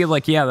good. I feel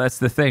like, yeah, that's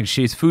the thing.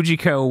 She's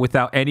Fujiko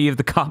without any of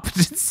the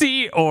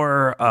competency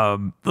or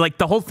like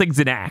the whole thing's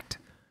an act.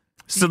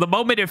 So the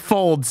moment it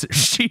folds,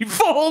 she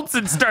folds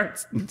and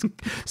starts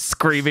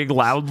screaming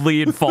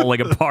loudly and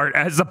falling apart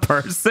as a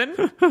person.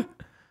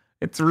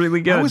 It's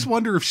really good. I always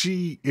wonder if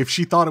she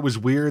thought it was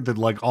weird that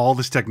like all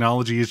this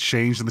technology has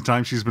changed in the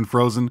time she's been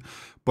frozen,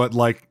 but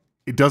like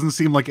it doesn't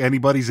seem like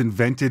anybody's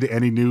invented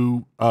any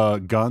new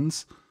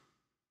guns.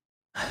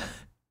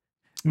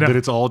 No. That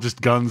it's all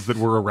just guns that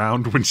were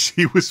around when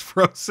she was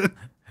frozen.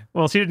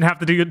 Well, she didn't have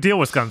to deal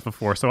with guns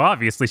before, so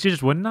obviously she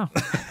just wouldn't know.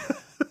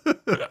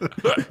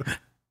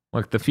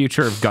 Look, the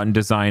future of gun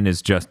design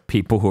is just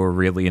people who are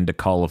really into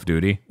Call of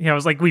Duty. Yeah, I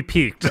was like, we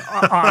peaked,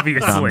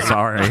 obviously. I'm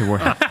sorry.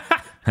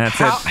 That's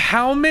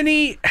How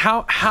many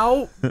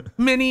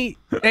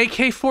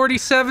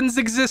AK-47s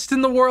exist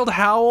in the world?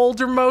 How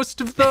old are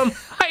most of them?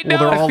 I know.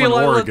 Well, they're all in feel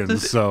like Oregon,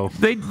 so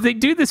They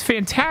do this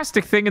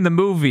fantastic thing in the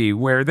movie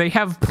where they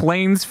have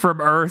planes from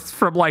Earth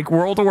from like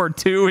World War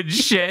II and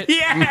shit.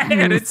 Yeah.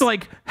 And it's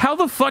like, how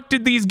the fuck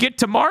did these get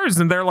to Mars?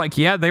 And they're like,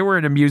 yeah, they were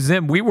in a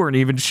museum. We weren't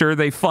even sure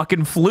they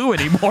fucking flew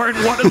anymore.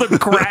 And one of them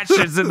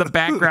crashes in the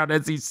background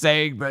as he's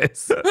saying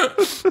this.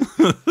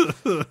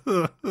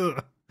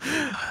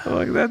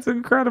 Like, that's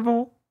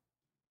incredible.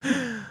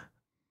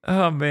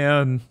 Oh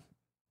man.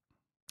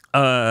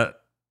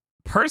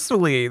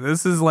 Personally,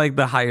 this is like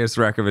the highest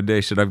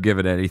recommendation I've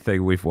given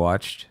anything we've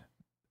watched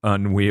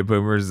on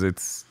WeeaBoomers.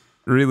 It's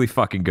really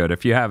fucking good.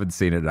 If you haven't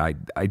seen it, I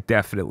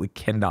definitely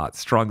cannot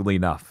strongly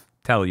enough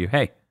tell you,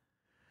 hey,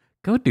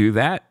 go do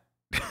that.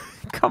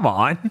 Come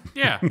on.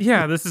 Yeah.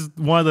 Yeah, this is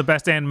one of the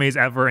best animes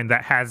ever, and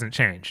that hasn't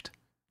changed.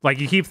 Like,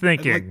 you keep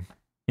thinking,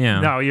 Yeah.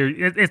 no,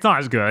 it's not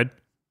as good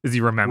as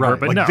you remember, right,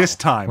 but like no. this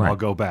time Right. I'll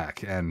go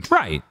back and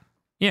Right.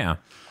 Yeah.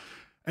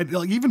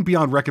 like, even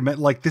beyond recommend,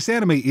 like this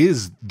anime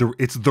is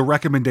the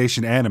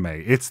recommendation anime.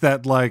 It's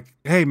that like,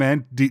 hey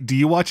man, do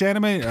you watch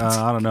anime?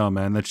 I don't know,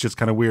 man. That's just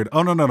kind of weird.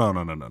 Oh no.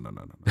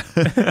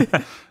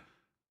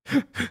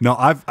 No,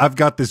 I've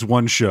got this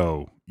one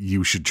show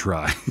you should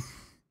try.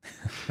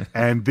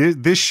 And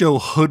this show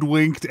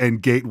hoodwinked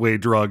and gateway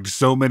drugged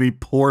so many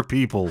poor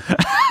people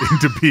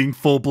into being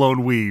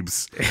full-blown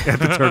weebs at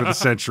the turn of the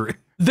century.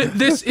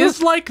 This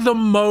is like the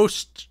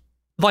most,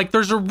 like,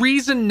 there's a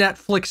reason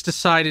Netflix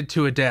decided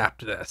to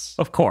adapt this.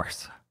 Of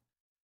course.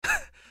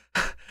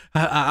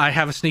 I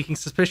have a sneaking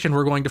suspicion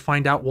we're going to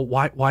find out, well,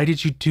 why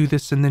did you do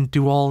this and then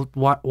do all,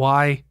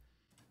 why?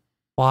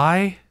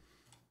 I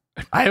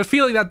have a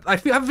feeling that, I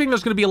have a feeling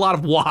there's going to be a lot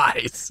of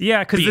whys. Yeah,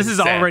 because this being is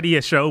said. already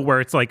a show where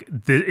it's like,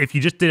 if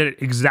you just did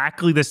it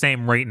exactly the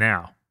same right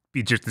now,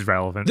 be just as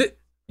relevant.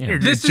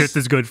 It's This just is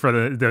as good for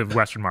the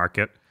Western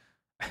market.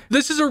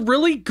 this is a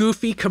really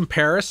goofy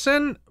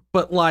comparison,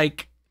 but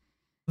like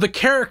the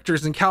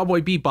characters in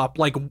Cowboy Bebop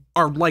like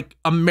are like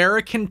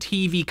American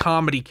TV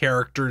comedy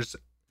characters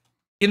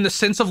in the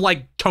sense of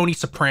like Tony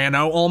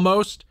Soprano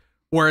almost,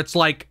 where it's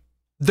like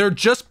they're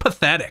just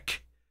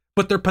pathetic,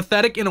 but they're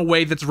pathetic in a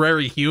way that's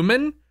very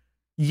human.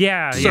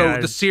 Yeah, So yeah.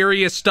 the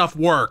serious stuff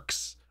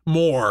works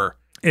more.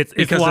 It's a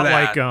because of lot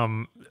that.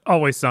 like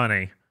Always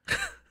Sunny.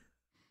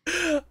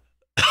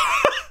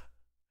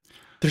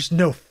 There's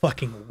no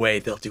fucking way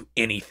they'll do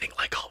anything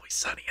like Always Always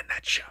Sunny in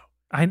that show.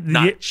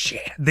 Not a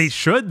chance. They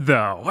should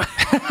though.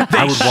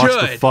 I would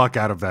watch the fuck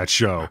out of that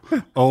show.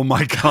 Oh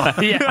my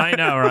god. Yeah, I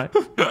know, right?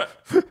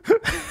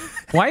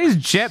 Why is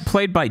Jet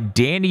played by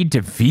Danny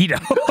DeVito?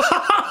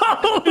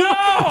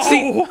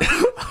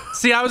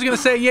 See, I was gonna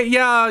say,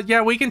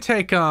 yeah, we can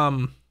take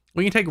Rob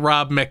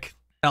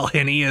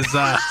McElhenney as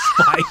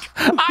Spike.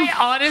 I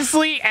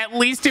honestly, at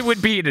least it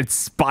would be an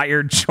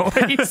inspired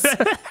choice.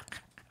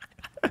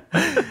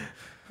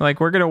 Like,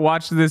 we're gonna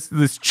watch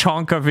this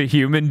chunk of a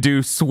human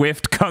do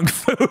swift kung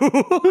fu.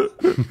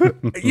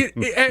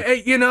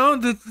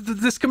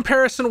 This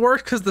comparison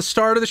works because the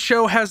start of the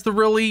show has the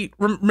really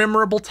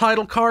memorable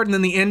title card, and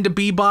then the end of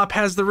Bebop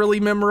has the really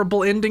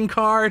memorable ending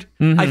card.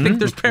 I think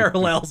there's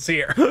parallels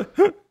here.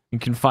 You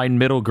can find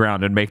middle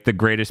ground and make the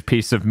greatest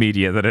piece of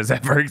media that has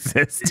ever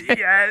existed.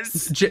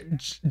 Yes.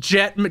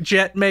 Jet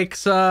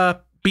makes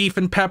beef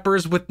and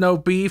peppers with no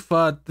beef.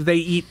 They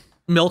eat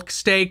milk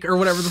steak or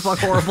whatever the fuck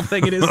horrible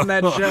thing it is in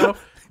that show.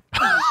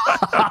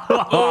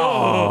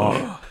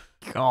 Oh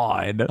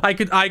God!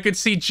 I could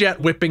see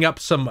Jet whipping up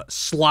some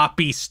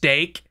sloppy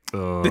steak.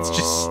 It's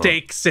just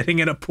steak sitting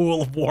in a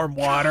pool of warm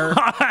water.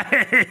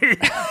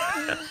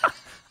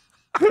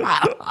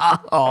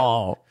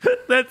 Oh,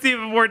 That's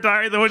even more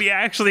dire than what he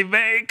actually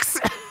makes.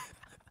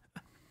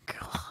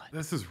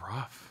 This is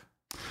rough.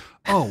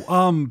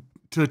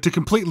 To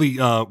completely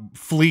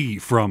flee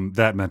from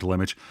that mental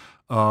image,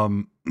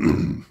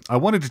 I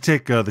wanted to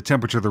take the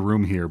temperature of the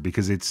room here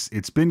because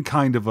it's been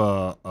kind of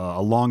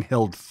a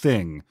long-held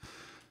thing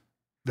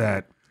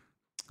that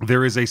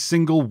there is a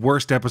single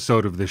worst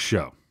episode of this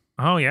show.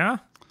 Oh yeah?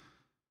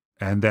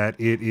 And that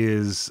it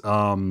is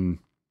Boogie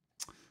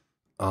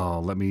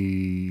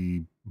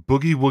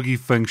Woogie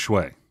Feng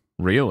Shui.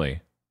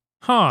 really?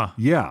 Huh.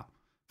 Yeah.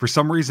 For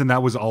some reason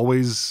that was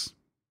always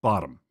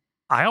bottom.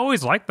 I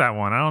always liked that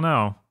one. I don't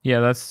know. Yeah,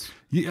 that's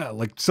Yeah,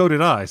 like so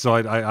did I. So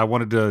I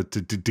wanted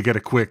to get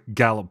a quick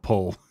Gallup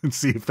poll and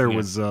see if there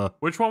was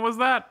Which one was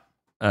that?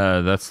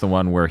 that's the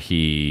one where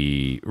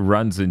he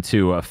runs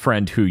into a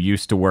friend who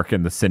used to work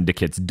in the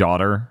syndicate's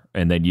daughter,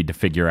 and they need to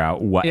figure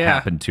out what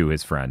happened to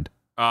his friend.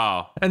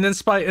 Oh, And then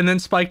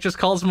Spike just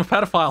calls him a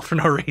pedophile for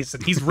no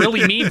reason. He's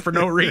really mean for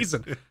no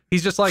reason.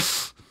 He's just like,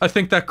 I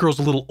think that girl's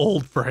a little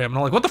old for him. And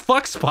I'm like, what the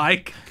fuck,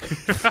 Spike?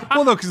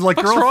 well, no, because like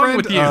What's wrong girlfriend,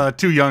 with you?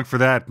 too young for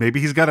that.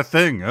 Maybe he's got a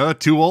thing.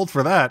 Too old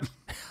for that.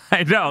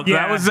 I know, Yeah.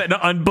 that was an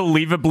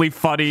unbelievably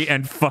funny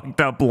and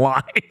fucked up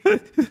line.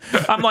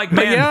 I'm like,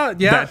 man,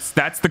 yeah.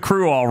 that's the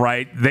crew, all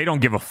right. They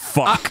don't give a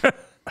fuck.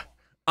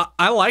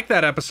 I like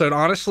that episode.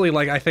 Honestly,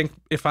 like, I think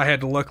if I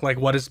had to look, like,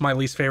 what is my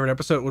least favorite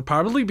episode, it would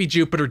probably be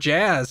Jupiter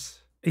Jazz.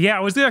 Yeah, I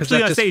was actually that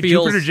gonna just say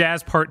feels- Jupiter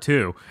Jazz Part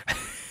 2.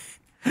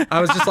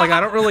 I was just like,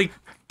 I don't really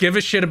give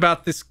a shit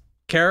about this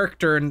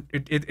character, and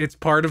it's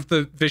part of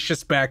the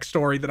vicious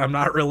backstory that I'm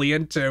not really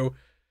into,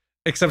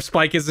 except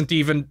Spike isn't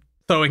even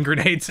throwing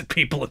grenades at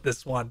people in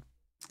this one.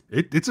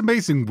 It's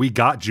amazing we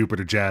got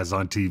Jupiter Jazz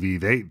on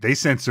TV. They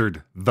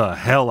censored the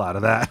hell out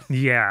of that.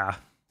 Yeah.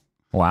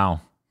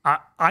 Wow.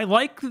 I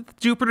like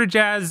Jupiter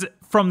Jazz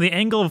from the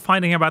angle of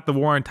finding out about the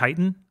war on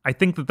Titan. I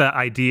think that the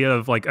idea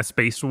of like a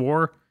space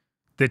war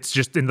that's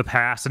just in the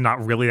past and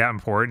not really that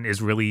important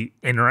is really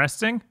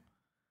interesting.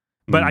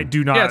 But I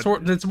do not. Yeah,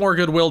 it's more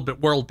good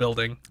world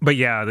building. But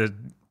yeah,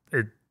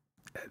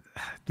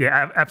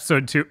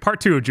 episode 2,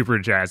 part 2 of Jupiter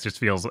Jazz just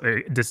feels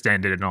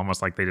distended and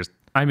almost like they just.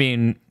 I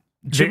mean,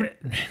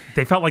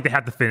 They felt like they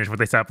had to finish what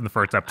they set up in the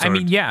first episode. I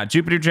mean, yeah,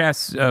 Jupiter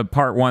Jazz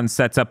part 1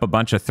 sets up a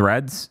bunch of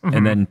threads,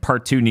 and then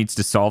part 2 needs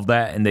to solve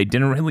that, and they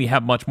didn't really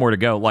have much more to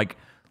go. Like,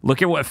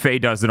 look at what Faye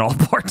does in all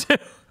part 2.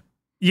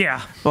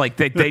 Yeah. Like,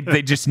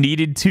 they just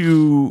needed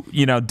to,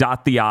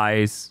 dot the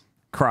I's,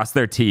 cross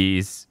their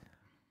T's,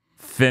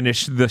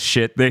 finish the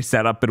shit they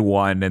set up in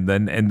 1, and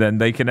then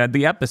they can end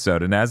the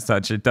episode. And as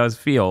such, it does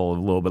feel a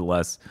little bit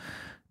less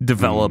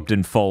developed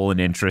and full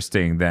and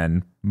interesting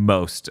than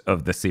most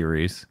of the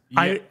series.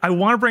 I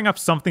want to bring up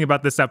something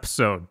about this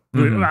episode.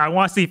 I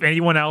want to see if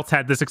anyone else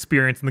had this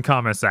experience in the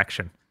comment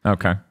section.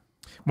 Okay.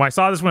 When I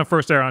saw this when it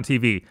first aired on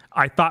TV,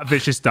 I thought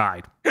Vicious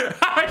died.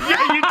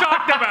 Yeah, you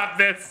talked about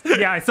this.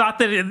 Yeah, I thought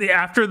that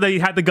after they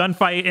had the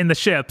gunfight in the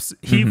ships,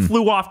 he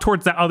flew off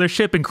towards that other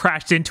ship and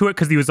crashed into it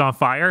because he was on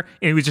fire,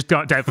 and he was just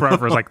dead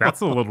forever. I was like, that's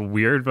a little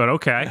weird, but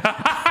okay.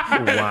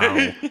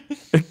 Wow.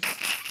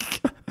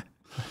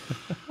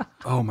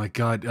 Oh my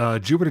god,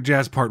 Jupiter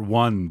Jazz Part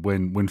 1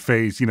 when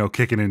Faye's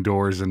kicking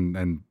indoors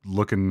and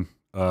looking.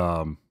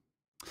 No,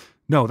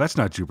 that's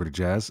not Jupiter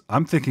Jazz.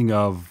 I'm thinking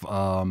of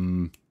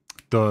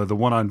the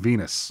one on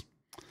Venus,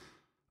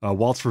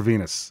 Waltz for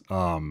Venus.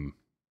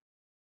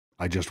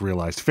 I just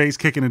realized Faye's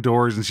kicking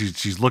indoors and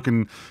she's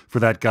looking for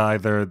that guy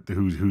there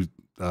who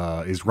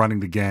is running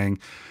the gang.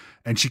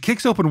 And she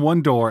kicks open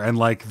one door, and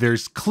like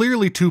there's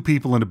clearly 2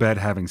 people in a bed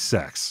having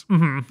sex.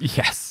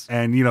 Yes.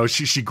 And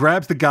she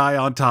grabs the guy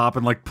on top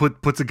and like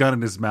puts a gun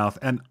in his mouth.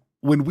 And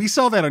when we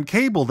saw that on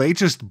cable, they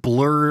just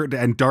blurred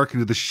and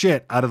darkened the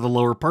shit out of the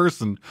lower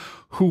person,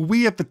 who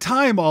we at the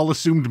time all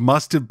assumed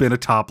must have been a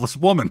topless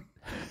woman.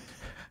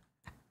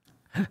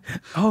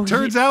 Oh,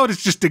 Turns out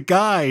it's just a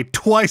guy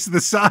twice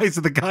the size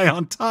of the guy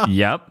on top.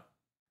 Yep.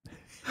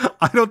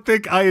 I don't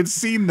think I had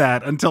seen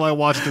that until I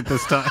watched it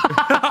this time.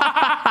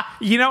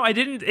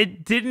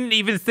 It didn't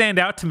even stand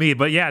out to me,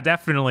 but yeah,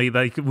 definitely.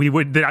 Like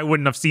I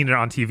wouldn't have seen it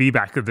on TV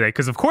back in the day,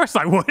 because of course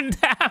I wouldn't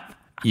have.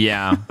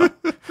 Yeah.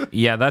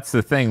 Yeah, that's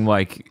the thing.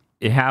 Like,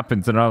 it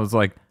happens, and I was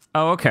like,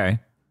 oh, okay.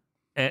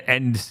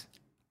 And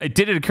it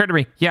didn't occur to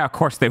me, yeah, of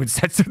course they would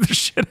censor the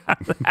shit out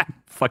of that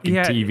fucking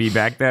TV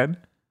back then.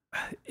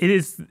 It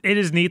is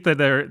neat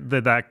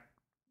that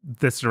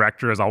this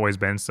director has always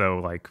been so,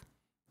 like,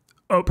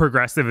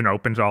 progressive and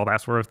open to all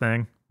that sort of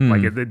thing.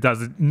 Like, it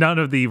does, none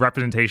of the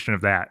representation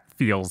of that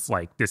feels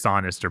like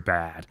dishonest or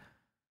bad.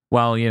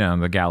 Well,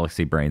 the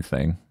galaxy brain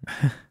thing.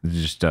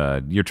 Just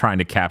you're trying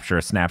to capture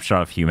a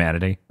snapshot of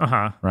humanity,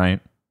 right?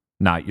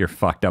 Not your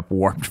fucked up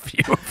warped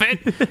view of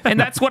it. And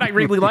that's what I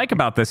really like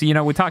about this.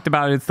 We talked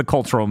about it's the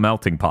cultural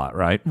melting pot,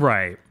 right?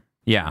 Right.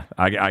 Yeah,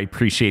 I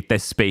appreciate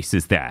this space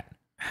is that.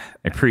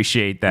 I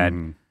appreciate that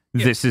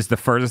this is the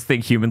furthest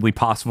thing humanly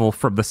possible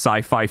from the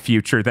sci-fi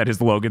future that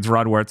is Logan's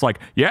Run, where it's like,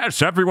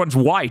 yes, everyone's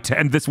white,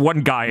 and this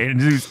one guy,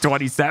 and he's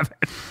 27.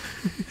 I'm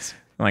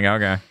like,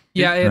 okay.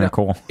 Yeah,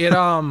 cool.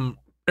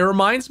 It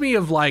reminds me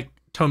of, like,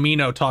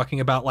 Tomino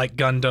talking about, like,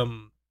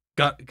 Gundam,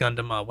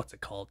 what's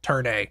it called?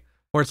 Turn A.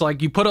 Where it's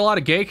like, you put a lot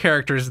of gay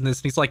characters in this,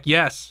 and he's like,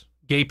 yes,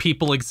 gay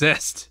people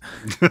exist.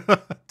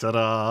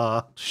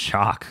 Ta-da.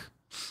 Shock.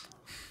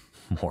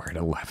 More at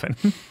 11.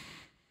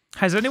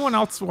 Has anyone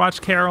else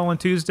watched Carol on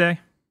Tuesday?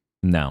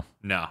 No.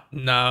 No.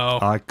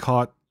 I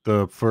caught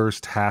the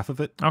first half of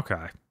it.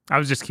 Okay. I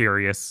was just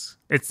curious.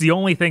 It's the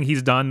only thing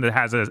he's done that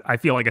has I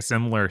feel like a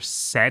similar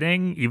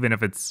setting, even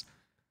if it's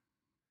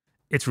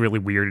really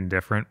weird and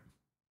different.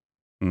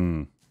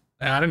 I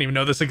didn't even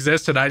know this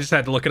existed. I just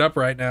had to look it up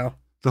right now.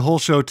 The whole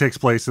show takes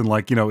place in,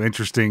 like,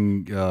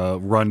 interesting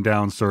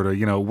rundown sort of,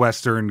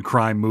 Western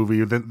crime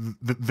movie.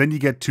 Then you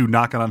get to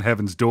Knocking on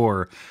Heaven's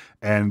Door,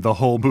 and the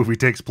whole movie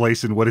takes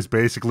place in what is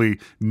basically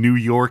New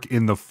York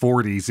in the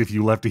 40s if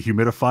you left a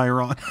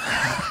humidifier on.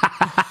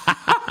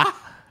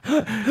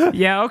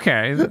 Yeah,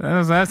 okay.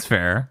 That's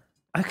fair.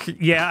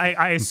 Yeah,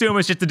 I assume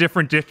it's just a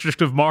different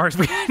district of Mars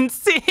we hadn't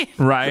seen.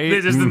 Right.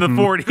 They're just in the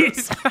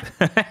 40s.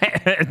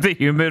 The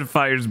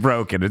humidifier's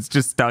broken. It's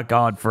just stuck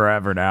on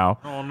forever now.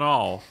 Oh,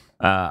 no.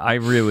 I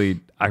really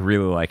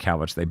like how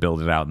much they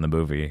build it out in the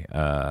movie.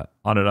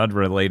 On an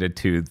unrelated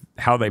to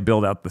how they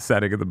build out the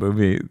setting of the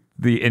movie,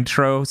 the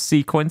intro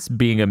sequence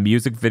being a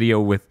music video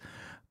with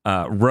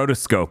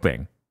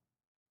rotoscoping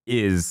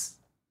is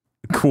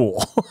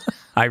cool.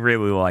 I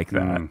really like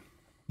that.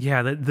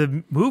 Yeah,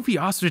 the movie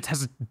also just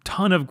has a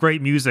ton of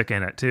great music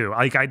in it too.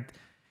 Like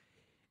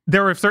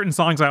there are certain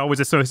songs I always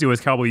associate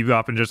with Cowboy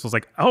Bebop, and just was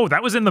like, oh,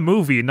 that was in the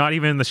movie, not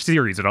even in the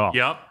series at all.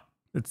 Yep.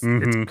 It's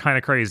kind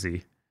of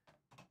crazy.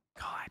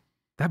 God,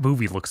 that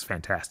movie looks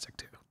fantastic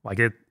too. Like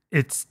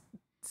it's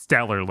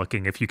stellar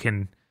looking. If you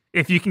can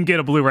get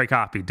a Blu-ray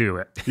copy, do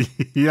it.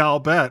 Yeah, I'll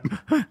bet.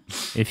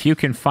 If you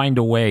can find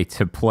a way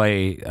to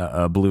play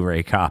a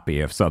Blu-ray copy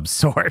of some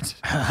sort,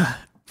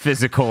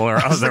 physical or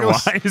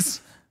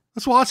otherwise. I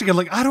was watching it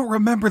like, I don't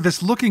remember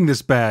this looking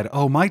this bad.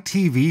 Oh, my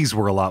TVs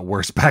were a lot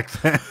worse back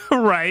then.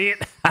 Right.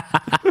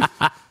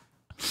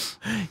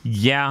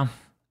 Yeah.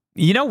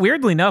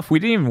 Weirdly enough, we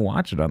didn't even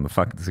watch it on the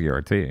fucking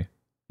CRT.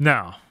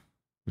 No.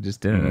 We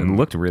just didn't. It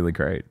looked really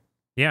great.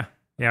 Yeah.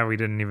 Yeah, we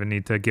didn't even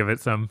need to give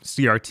it some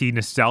CRT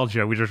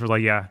nostalgia. We just were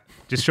like, yeah,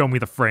 just show me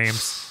the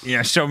frames.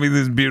 Yeah, show me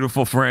these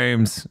beautiful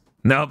frames.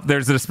 Nope,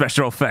 there's a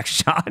special effects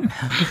shot.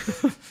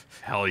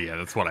 Hell yeah,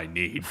 that's what I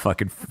need.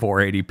 Fucking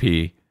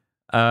 480p.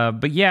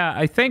 But yeah,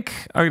 I think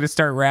I'm going to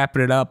start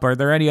wrapping it up. Are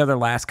there any other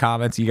last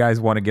comments you guys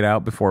want to get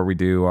out before we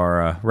do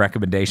our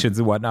recommendations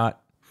and whatnot?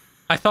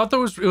 I thought it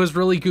was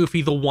really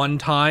goofy the one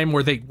time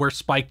where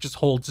Spike just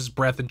holds his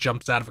breath and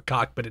jumps out of a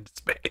cockpit into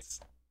space.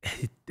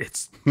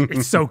 It's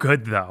so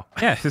good though.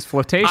 Yeah, his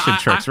flotation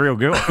trick's real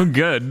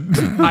good.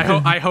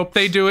 I hope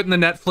they do it in the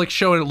Netflix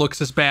show and it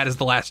looks as bad as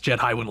The Last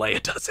Jedi when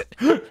Leia does it.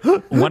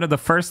 One of the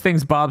first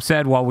things Bob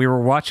said while we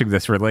were watching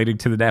this relating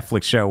to the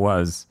Netflix show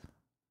was,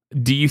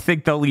 do you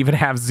think they'll even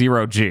have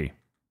 0G?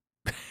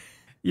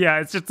 Yeah,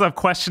 it's just a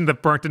question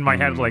that burnt in my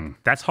head.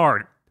 Like, that's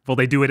hard. Will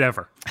they do it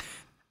ever?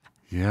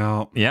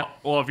 Yeah. Yeah.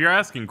 Well, if you're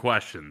asking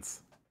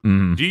questions,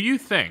 do you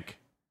think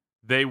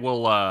they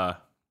will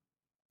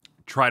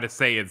try to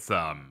say it's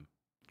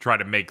try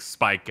to make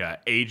Spike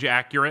age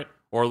accurate,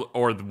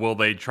 or will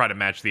they try to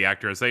match the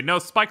actor and say, no,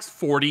 Spike's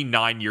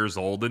 49 years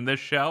old in this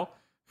show?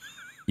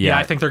 Yeah,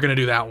 I think they're gonna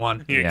do that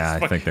one. Yeah,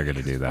 I think they're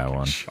gonna do that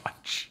one.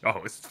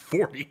 Oh, it's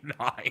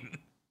 49.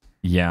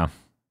 Yeah.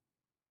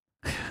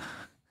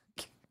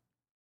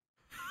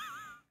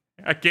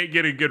 I can't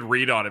get a good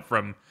read on it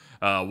from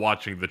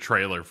watching the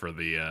trailer for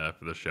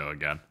the show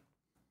again.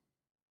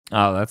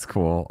 Oh, that's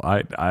cool.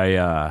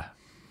 I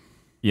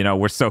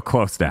we're so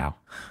close now.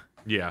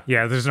 Yeah.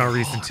 Yeah, there's no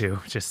reason to.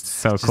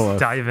 Just close.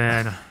 Dive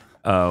in.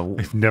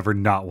 I've never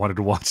not wanted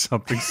to watch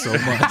something so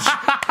much.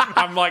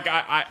 I'm like,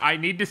 I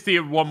need to see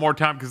it one more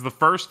time because the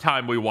first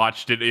time we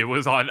watched it, it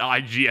was on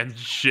IGN's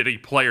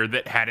shitty player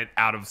that had it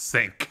out of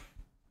sync.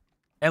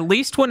 At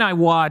least when I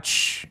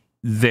watch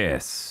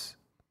this,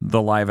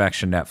 the live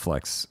action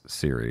Netflix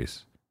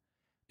series,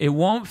 it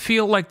won't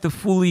feel like the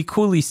Fooly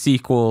Cooly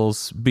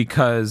sequels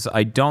because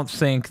I don't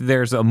think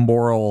there's a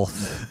moral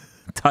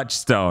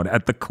touchstone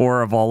at the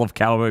core of all of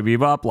Cowboy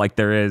Bebop like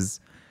there is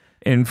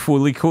in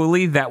Fooly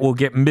Cooly that will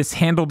get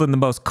mishandled in the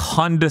most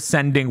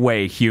condescending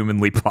way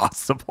humanly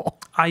possible.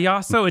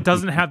 It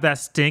doesn't have that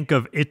stink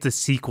of it's a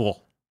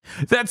sequel.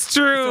 That's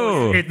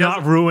true. It's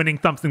not ruining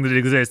something that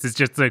exists. It's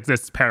just like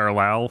this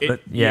parallel.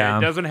 It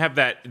doesn't have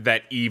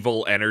that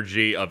evil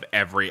energy of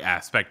every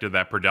aspect of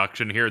that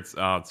production here. It's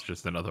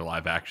just another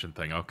live action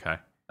thing. Okay.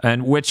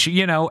 And which,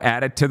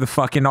 add it to the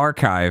fucking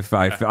archive.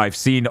 I've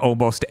seen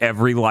almost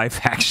every live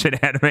action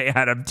anime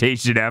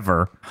adaptation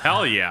ever.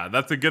 Hell yeah.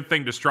 That's a good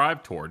thing to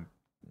strive toward.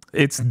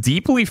 It's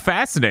deeply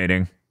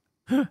fascinating.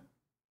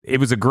 It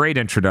was a great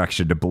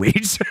introduction to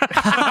Bleach.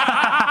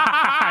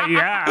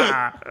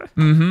 Yeah.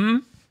 Mm-hmm.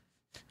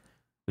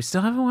 We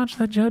still haven't watched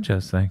that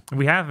JoJo's thing.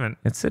 We haven't.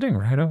 It's sitting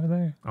right over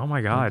there. Oh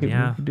my God, We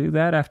yeah. can do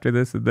that after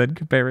this and then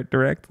compare it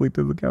directly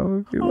to the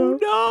Cowboy Bebop. Oh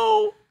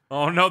no.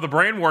 Oh no, the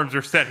brainworms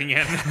are setting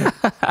in.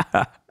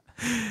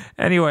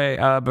 Anyway,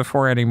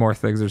 before any more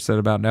things are said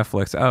about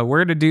Netflix, we're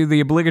going to do the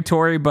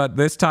obligatory, but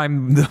this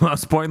time the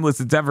most pointless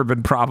it's ever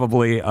been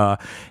probably,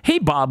 hey,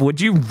 Bob,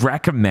 would you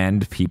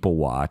recommend people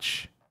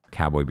watch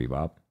Cowboy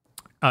Bebop?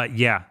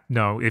 Yeah.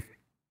 No,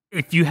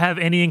 if you have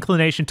any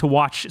inclination to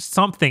watch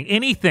something,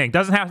 anything,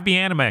 doesn't have to be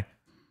anime,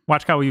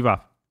 watch Cowboy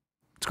Bebop.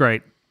 It's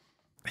great.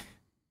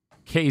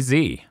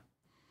 KZ.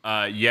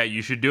 Yeah,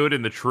 you should do it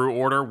in the true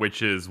order,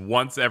 which is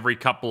once every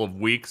couple of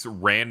weeks,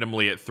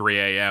 randomly at 3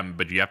 a.m.,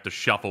 but you have to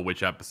shuffle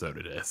which episode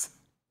it is.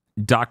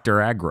 Dr.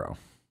 Aggro.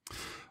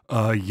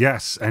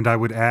 Yes, and I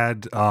would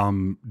add,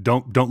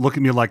 don't look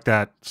at me like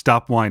that.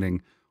 Stop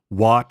whining.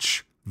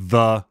 Watch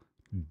the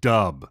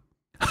dub.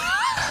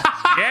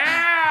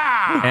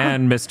 Yeah!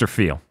 And Mr.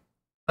 Feel.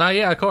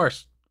 Yeah, of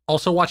course.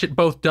 Also watch it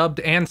both dubbed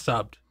and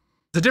subbed.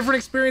 It's a different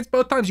experience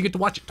both times. You get to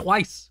watch it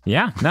twice.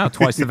 Yeah, no,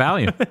 twice the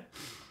value.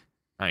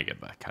 I ain't get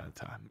that kind of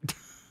time.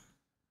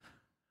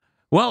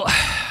 Well,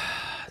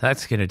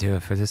 that's going to do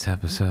it for this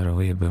episode of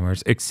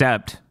WeeaBoomers,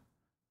 except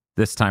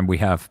this time we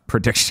have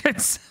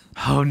predictions.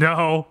 Oh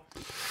no.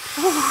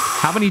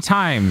 How many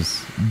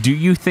times do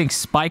you think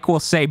Spike will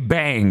say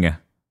bang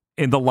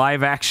in the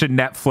live action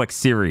Netflix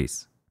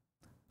series?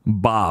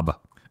 Bob.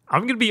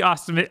 I'm going to be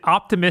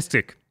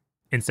optimistic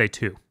and say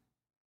 2.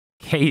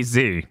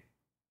 KZ.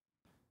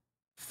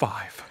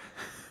 5.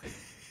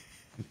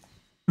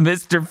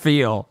 Mr.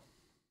 Feel.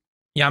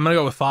 Yeah, I'm going to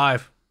go with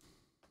 5.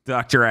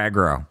 Dr.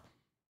 Aggro.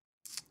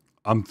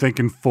 I'm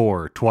thinking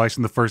 4. Twice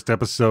in the first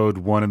episode,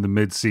 1 in the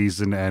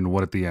mid-season, and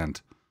 1 at the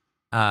end.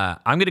 I'm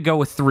going to go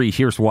with 3.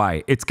 Here's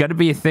why. It's going to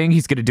be a thing.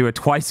 He's going to do it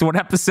twice in one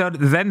episode.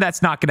 Then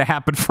that's not going to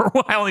happen for a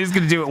while. He's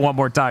going to do it one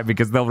more time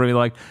because they'll be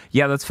like,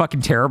 yeah, that's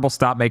fucking terrible.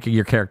 Stop making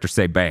your character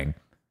say bang.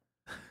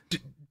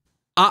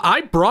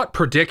 I brought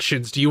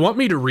predictions. Do you want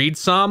me to read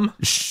some?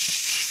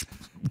 Shh.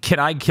 Can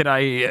I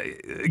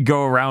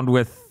go around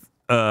with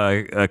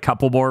a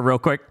couple more real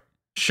quick?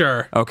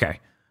 Sure. Okay.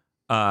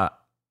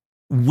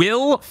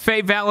 Will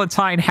Faye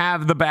Valentine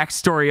have the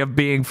backstory of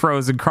being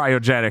frozen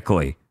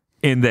cryogenically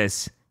in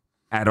this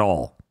at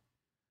all?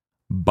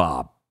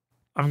 Bob.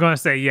 I'm going to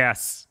say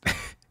yes.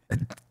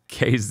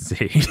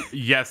 KZ.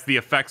 Yes, the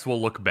effects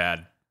will look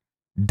bad.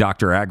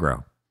 Dr.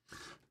 Aggro.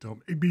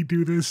 Don't make me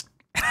do this.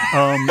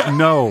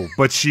 No,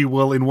 but she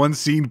will in one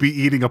scene be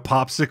eating a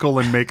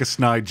popsicle and make a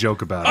snide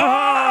joke about it.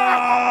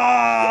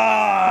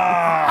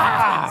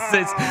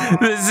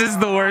 This is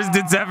the worst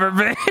it's ever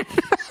been.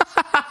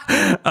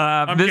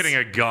 I'm getting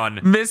a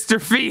gun.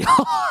 Mr. Feel.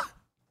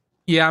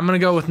 Yeah, I'm going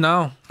to go with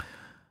no.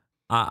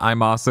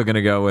 I'm also going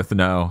to go with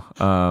no,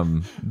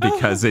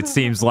 because it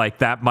seems like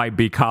that might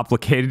be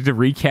complicated to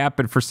recap,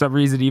 and for some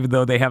reason, even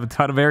though they have a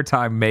ton of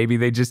airtime, maybe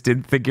they just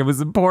didn't think it was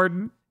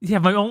important. Yeah,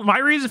 my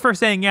reason for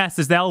saying yes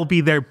is that will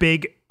be their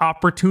big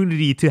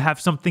opportunity to have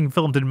something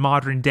filmed in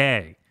modern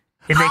day,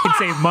 and they can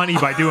save money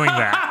by doing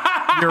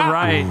that. You're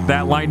right.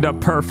 That lined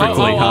up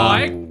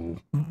perfectly.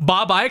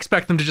 Bob, I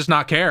expect them to just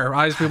not care.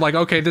 I just be like,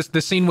 okay, this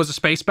scene was a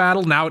space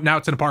battle. Now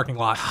it's in a parking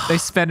lot. They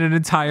spent an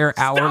entire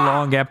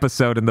hour-long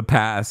episode in the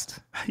past.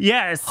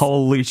 Yes.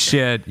 Holy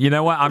shit. You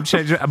know what? I'm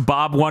changing.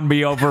 Bob won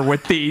me over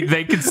with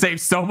they can save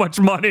so much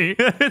money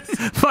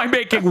by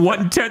making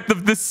 1/10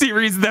 of the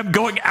series them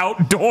going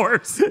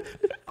outdoors.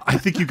 I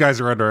think you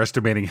guys are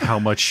underestimating how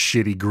much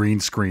shitty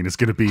green screen is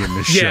going to be in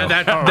this show.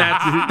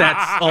 Yeah,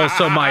 that's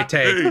also my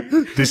take.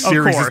 This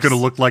series is going to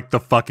look like the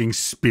fucking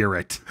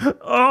Spirit.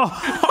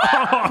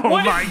 Oh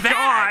my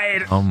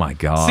god. Oh my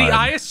god. See,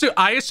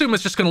 I assume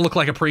it's just going to look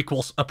like a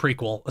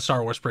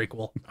Star Wars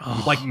prequel,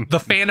 like the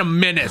Phantom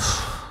Menace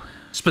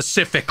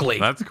specifically.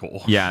 That's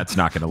cool. Yeah, it's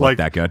not going to look Like,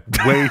 that good.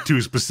 Way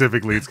too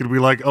specifically. It's going to be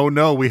like, oh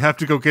no, we have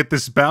to go get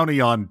this bounty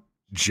on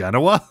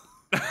Genoa?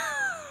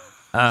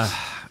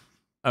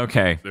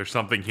 Okay. There's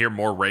something here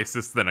more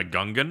racist than a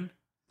Gungan?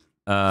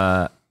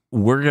 We're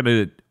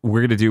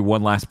gonna do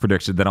one last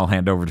prediction, then I'll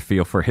hand over to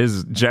Phil for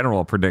his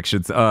general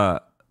predictions.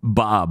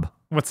 Bob,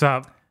 What's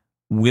up?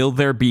 will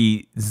there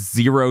be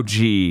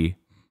 0G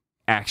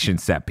action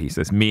set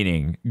pieces,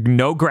 meaning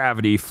no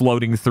gravity,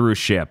 floating through a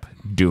ship,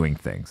 doing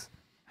things?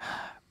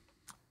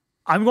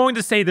 I'm going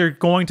to say they're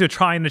going to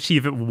try and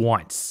achieve it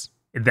once.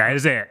 That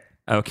is it.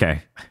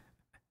 Okay.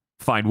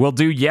 Fine. We'll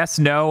do yes,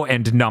 no,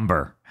 and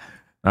number.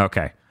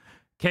 Okay.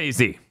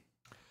 KZ.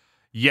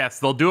 Yes,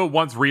 they'll do it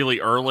once really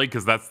early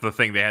because that's the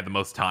thing they had the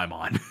most time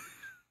on.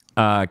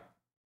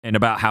 And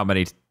about how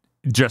many?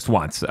 Just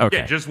once. Okay.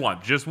 Yeah, just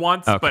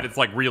once, Okay. but it's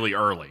like really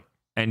early.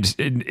 And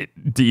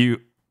do you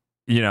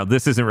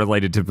this isn't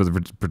related to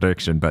the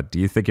prediction, but do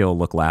you think it'll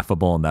look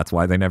laughable and that's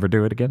why they never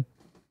do it again?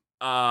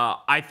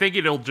 I think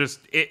it'll just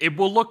it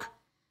will look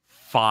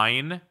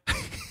fine.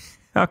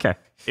 Okay.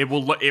 It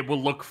will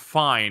look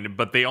fine,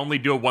 but they only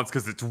do it once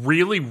because it's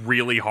really,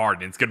 really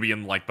hard, and it's gonna be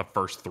in like the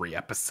first 3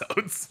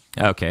 episodes.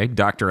 Okay.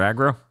 Dr.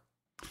 Aggro.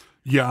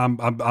 Yeah,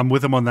 I'm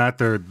with them on that.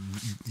 They're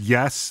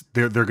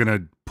gonna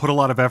put a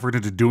lot of effort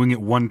into doing it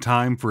one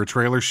time for a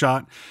trailer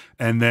shot,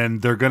 and then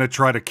they're gonna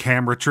try to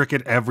camera trick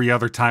it every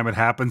other time it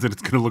happens, and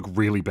it's gonna look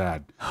really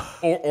bad.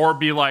 Or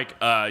be like,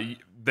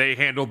 they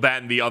handled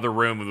that in the other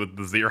room with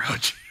the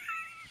 0G.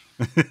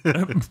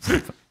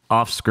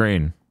 Off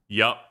screen.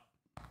 Yup.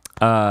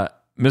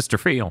 Mr.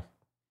 Phil.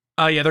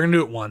 Yeah, they're gonna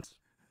do it once.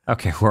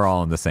 Okay, we're all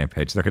on the same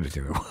page. They're gonna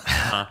do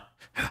it.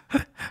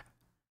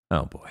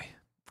 Oh boy.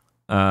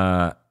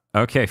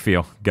 Okay,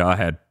 Phil, go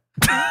ahead.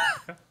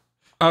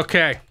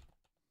 Okay.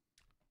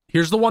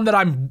 Here's the one that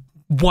I'm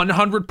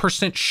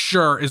 100%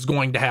 sure is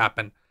going to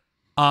happen.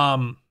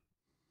 They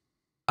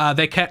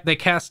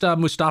cast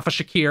Mustafa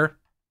Shakir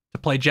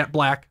to play Jet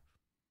Black.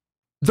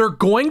 They're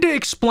going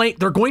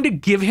to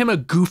give him a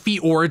goofy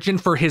origin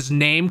for his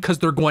name because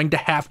they're going to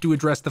have to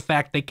address the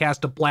fact they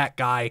cast a black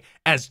guy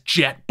as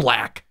Jet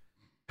Black.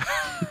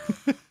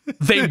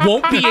 They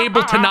won't be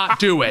able to not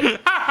do it.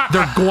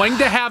 They're going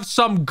to have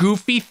some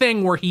goofy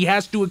thing where he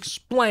has to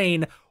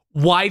explain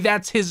why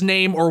that's his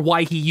name or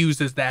why he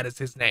uses that as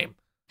his name.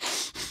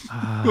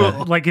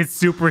 Like his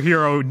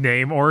superhero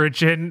name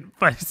origin,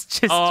 but it's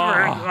just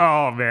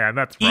oh man,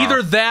 that's rough.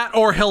 Either that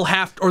or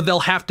they'll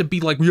have to be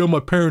like, yeah, my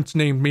parents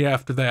named me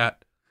after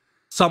that.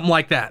 Something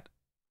like that.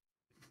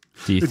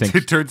 Do you think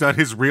It turns out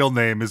his real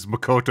name is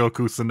Makoto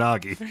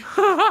Kusanagi.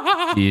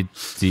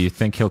 do you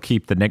think he'll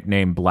keep the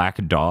nickname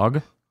Black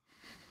Dog?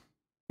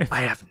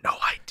 I have no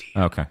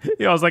idea. Okay.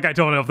 Yeah, I was like, I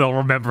don't know if they'll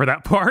remember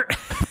that part.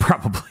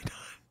 Probably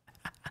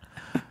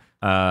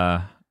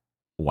not.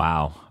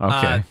 Wow.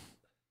 Okay.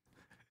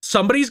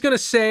 Somebody's gonna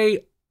say,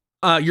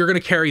 "You're gonna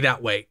carry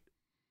that weight."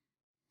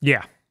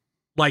 Yeah.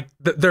 Like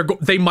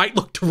they might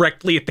look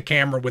directly at the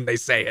camera when they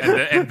say it.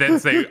 And then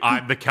say,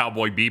 I'm the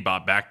Cowboy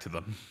Bebop back to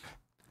them.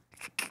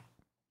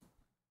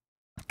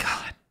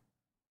 God.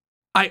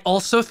 I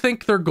also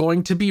think they're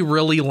going to be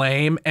really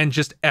lame, and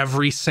just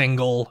every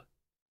single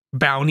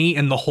bounty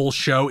in the whole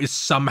show is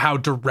somehow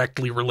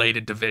directly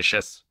related to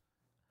Vicious.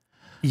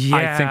 Yeah.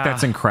 I think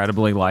that's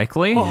incredibly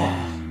likely.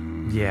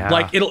 Yeah.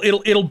 Like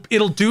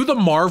it'll do the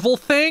Marvel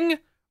thing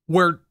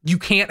where you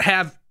can't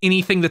have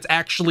anything that's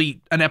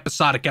actually an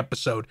episodic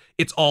episode.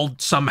 It's all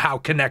somehow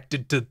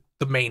connected to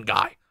the main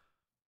guy.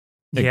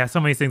 Yeah,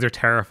 some of these things are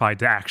terrified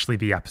to actually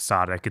be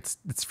episodic. It's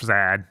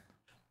sad.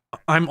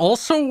 I'm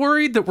also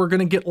worried that we're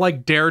gonna get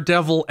like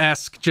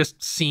Daredevil-esque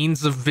just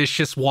scenes of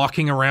Vicious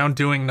walking around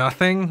doing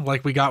nothing,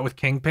 like we got with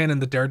Kingpin in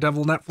the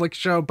Daredevil Netflix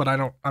show. But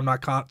I'm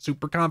not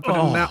super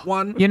confident in that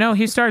one. You know,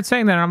 he started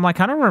saying that, and I'm like,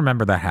 I don't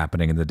remember that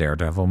happening in the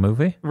Daredevil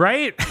movie.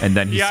 Right? And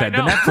then he Yeah, said I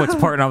the know. Netflix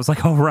part, and I was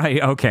like, oh,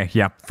 right. Okay.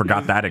 Yeah.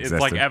 Forgot that It's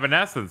existed. like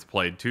Evanescence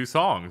played 2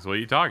 songs. What are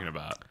you talking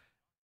about?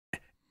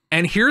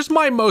 And here's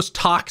my most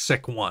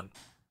toxic one.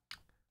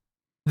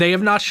 They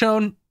have not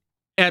shown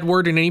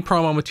Edward in any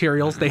promo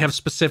materials. They have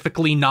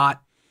specifically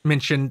not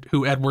mentioned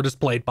who Edward is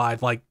played by.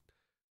 Like,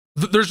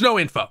 there's no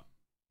info.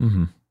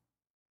 Mm-hmm.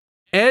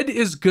 Ed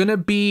is gonna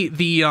be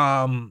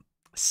the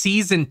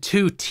season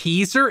 2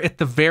 teaser at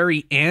the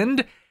very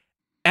end,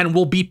 and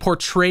will be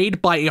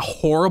portrayed by a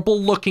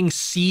horrible looking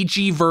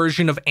CG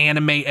version of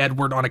anime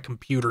Edward on a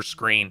computer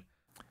screen.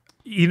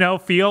 You know,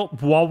 Phil,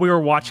 while we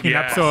were watching an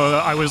Yeah. episode,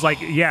 I was like,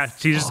 yeah,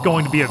 she's just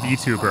going to be a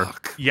VTuber.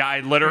 Yeah,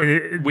 I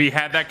literally we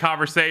had that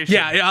conversation.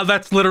 Yeah,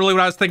 that's literally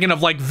what I was thinking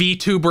of, like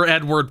VTuber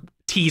Edward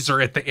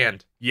teaser at the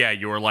end. Yeah,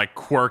 you were like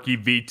quirky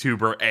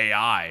VTuber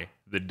AI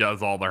that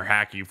does all their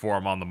hacking for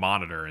them on the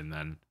monitor, and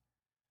then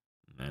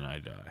I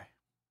die.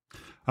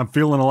 I'm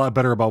feeling a lot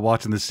better about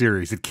watching the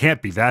series. It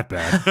can't be that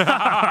bad.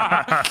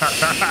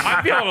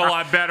 I'm feeling a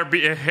lot better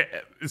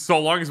so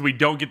long as we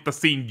don't get the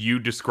scene you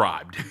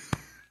described.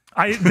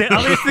 The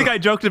other thing I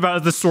joked about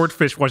is the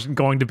swordfish wasn't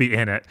going to be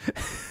in it.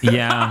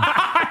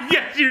 Yeah.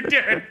 Yes, you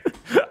did.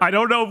 I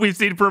don't know if we've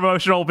seen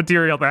promotional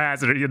material that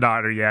has it or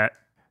not or yet.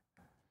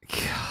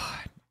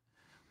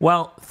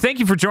 Well, thank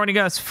you for joining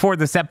us for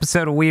this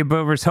episode of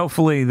WeeaBoomers.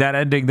 Hopefully that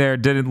ending there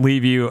didn't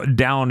leave you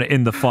down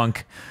in the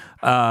funk.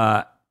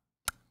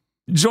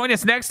 Join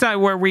us next time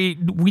where we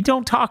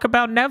don't talk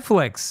about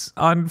Netflix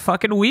on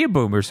fucking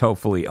WeeaBoomers,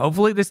 hopefully.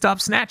 Hopefully they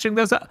stop snatching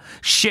those up.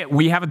 Shit,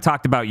 we haven't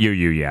talked about you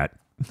yet.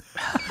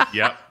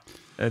 Yep.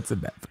 That's a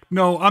bad.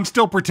 No, I'm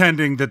still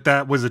pretending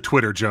that was a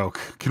Twitter joke.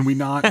 Can we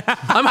not?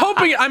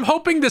 I'm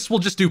hoping this will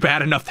just do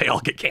bad enough they all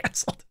get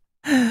canceled.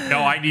 No,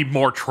 I need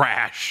more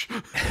trash.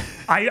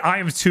 I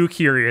am too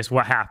curious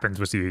what happens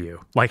with you,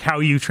 like how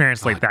you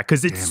translate that,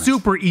 because it's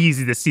super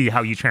easy to see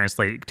how you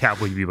translate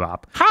Cowboy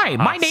Bebop. Hi,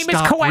 my name is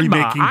stop Koenma.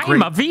 remaking I'm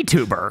great- a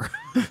VTuber.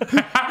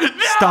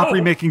 Stop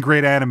remaking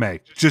great anime.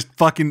 Just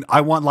fucking,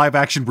 I want live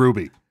action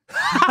Ruby.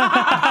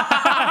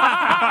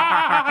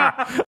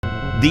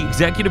 The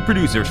executive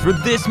producers for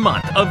this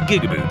month of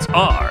GigaBoots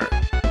are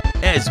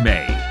Esme,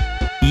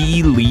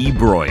 E. Lee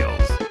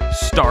Broyles,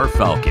 Star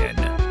Falcon,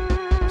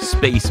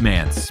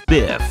 Spaceman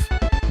Spiff,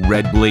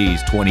 Red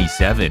Blaze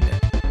 27,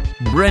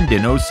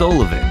 Brendan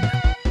O'Sullivan,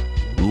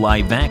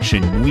 Live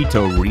Action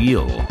Muito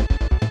Real,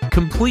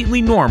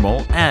 Completely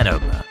Normal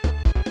Adam,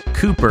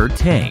 Cooper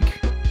Tank,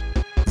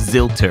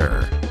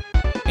 Zilter,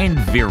 and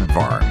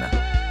Virvarm.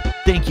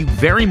 Thank you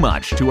very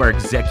much to our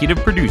executive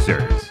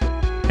producers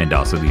and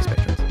also these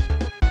patrons.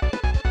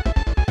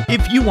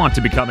 If you want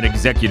to become an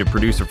executive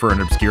producer for an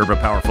obscure but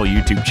powerful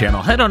YouTube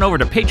channel, head on over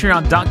to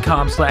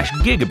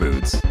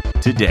patreon.com/gigaboots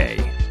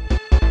today.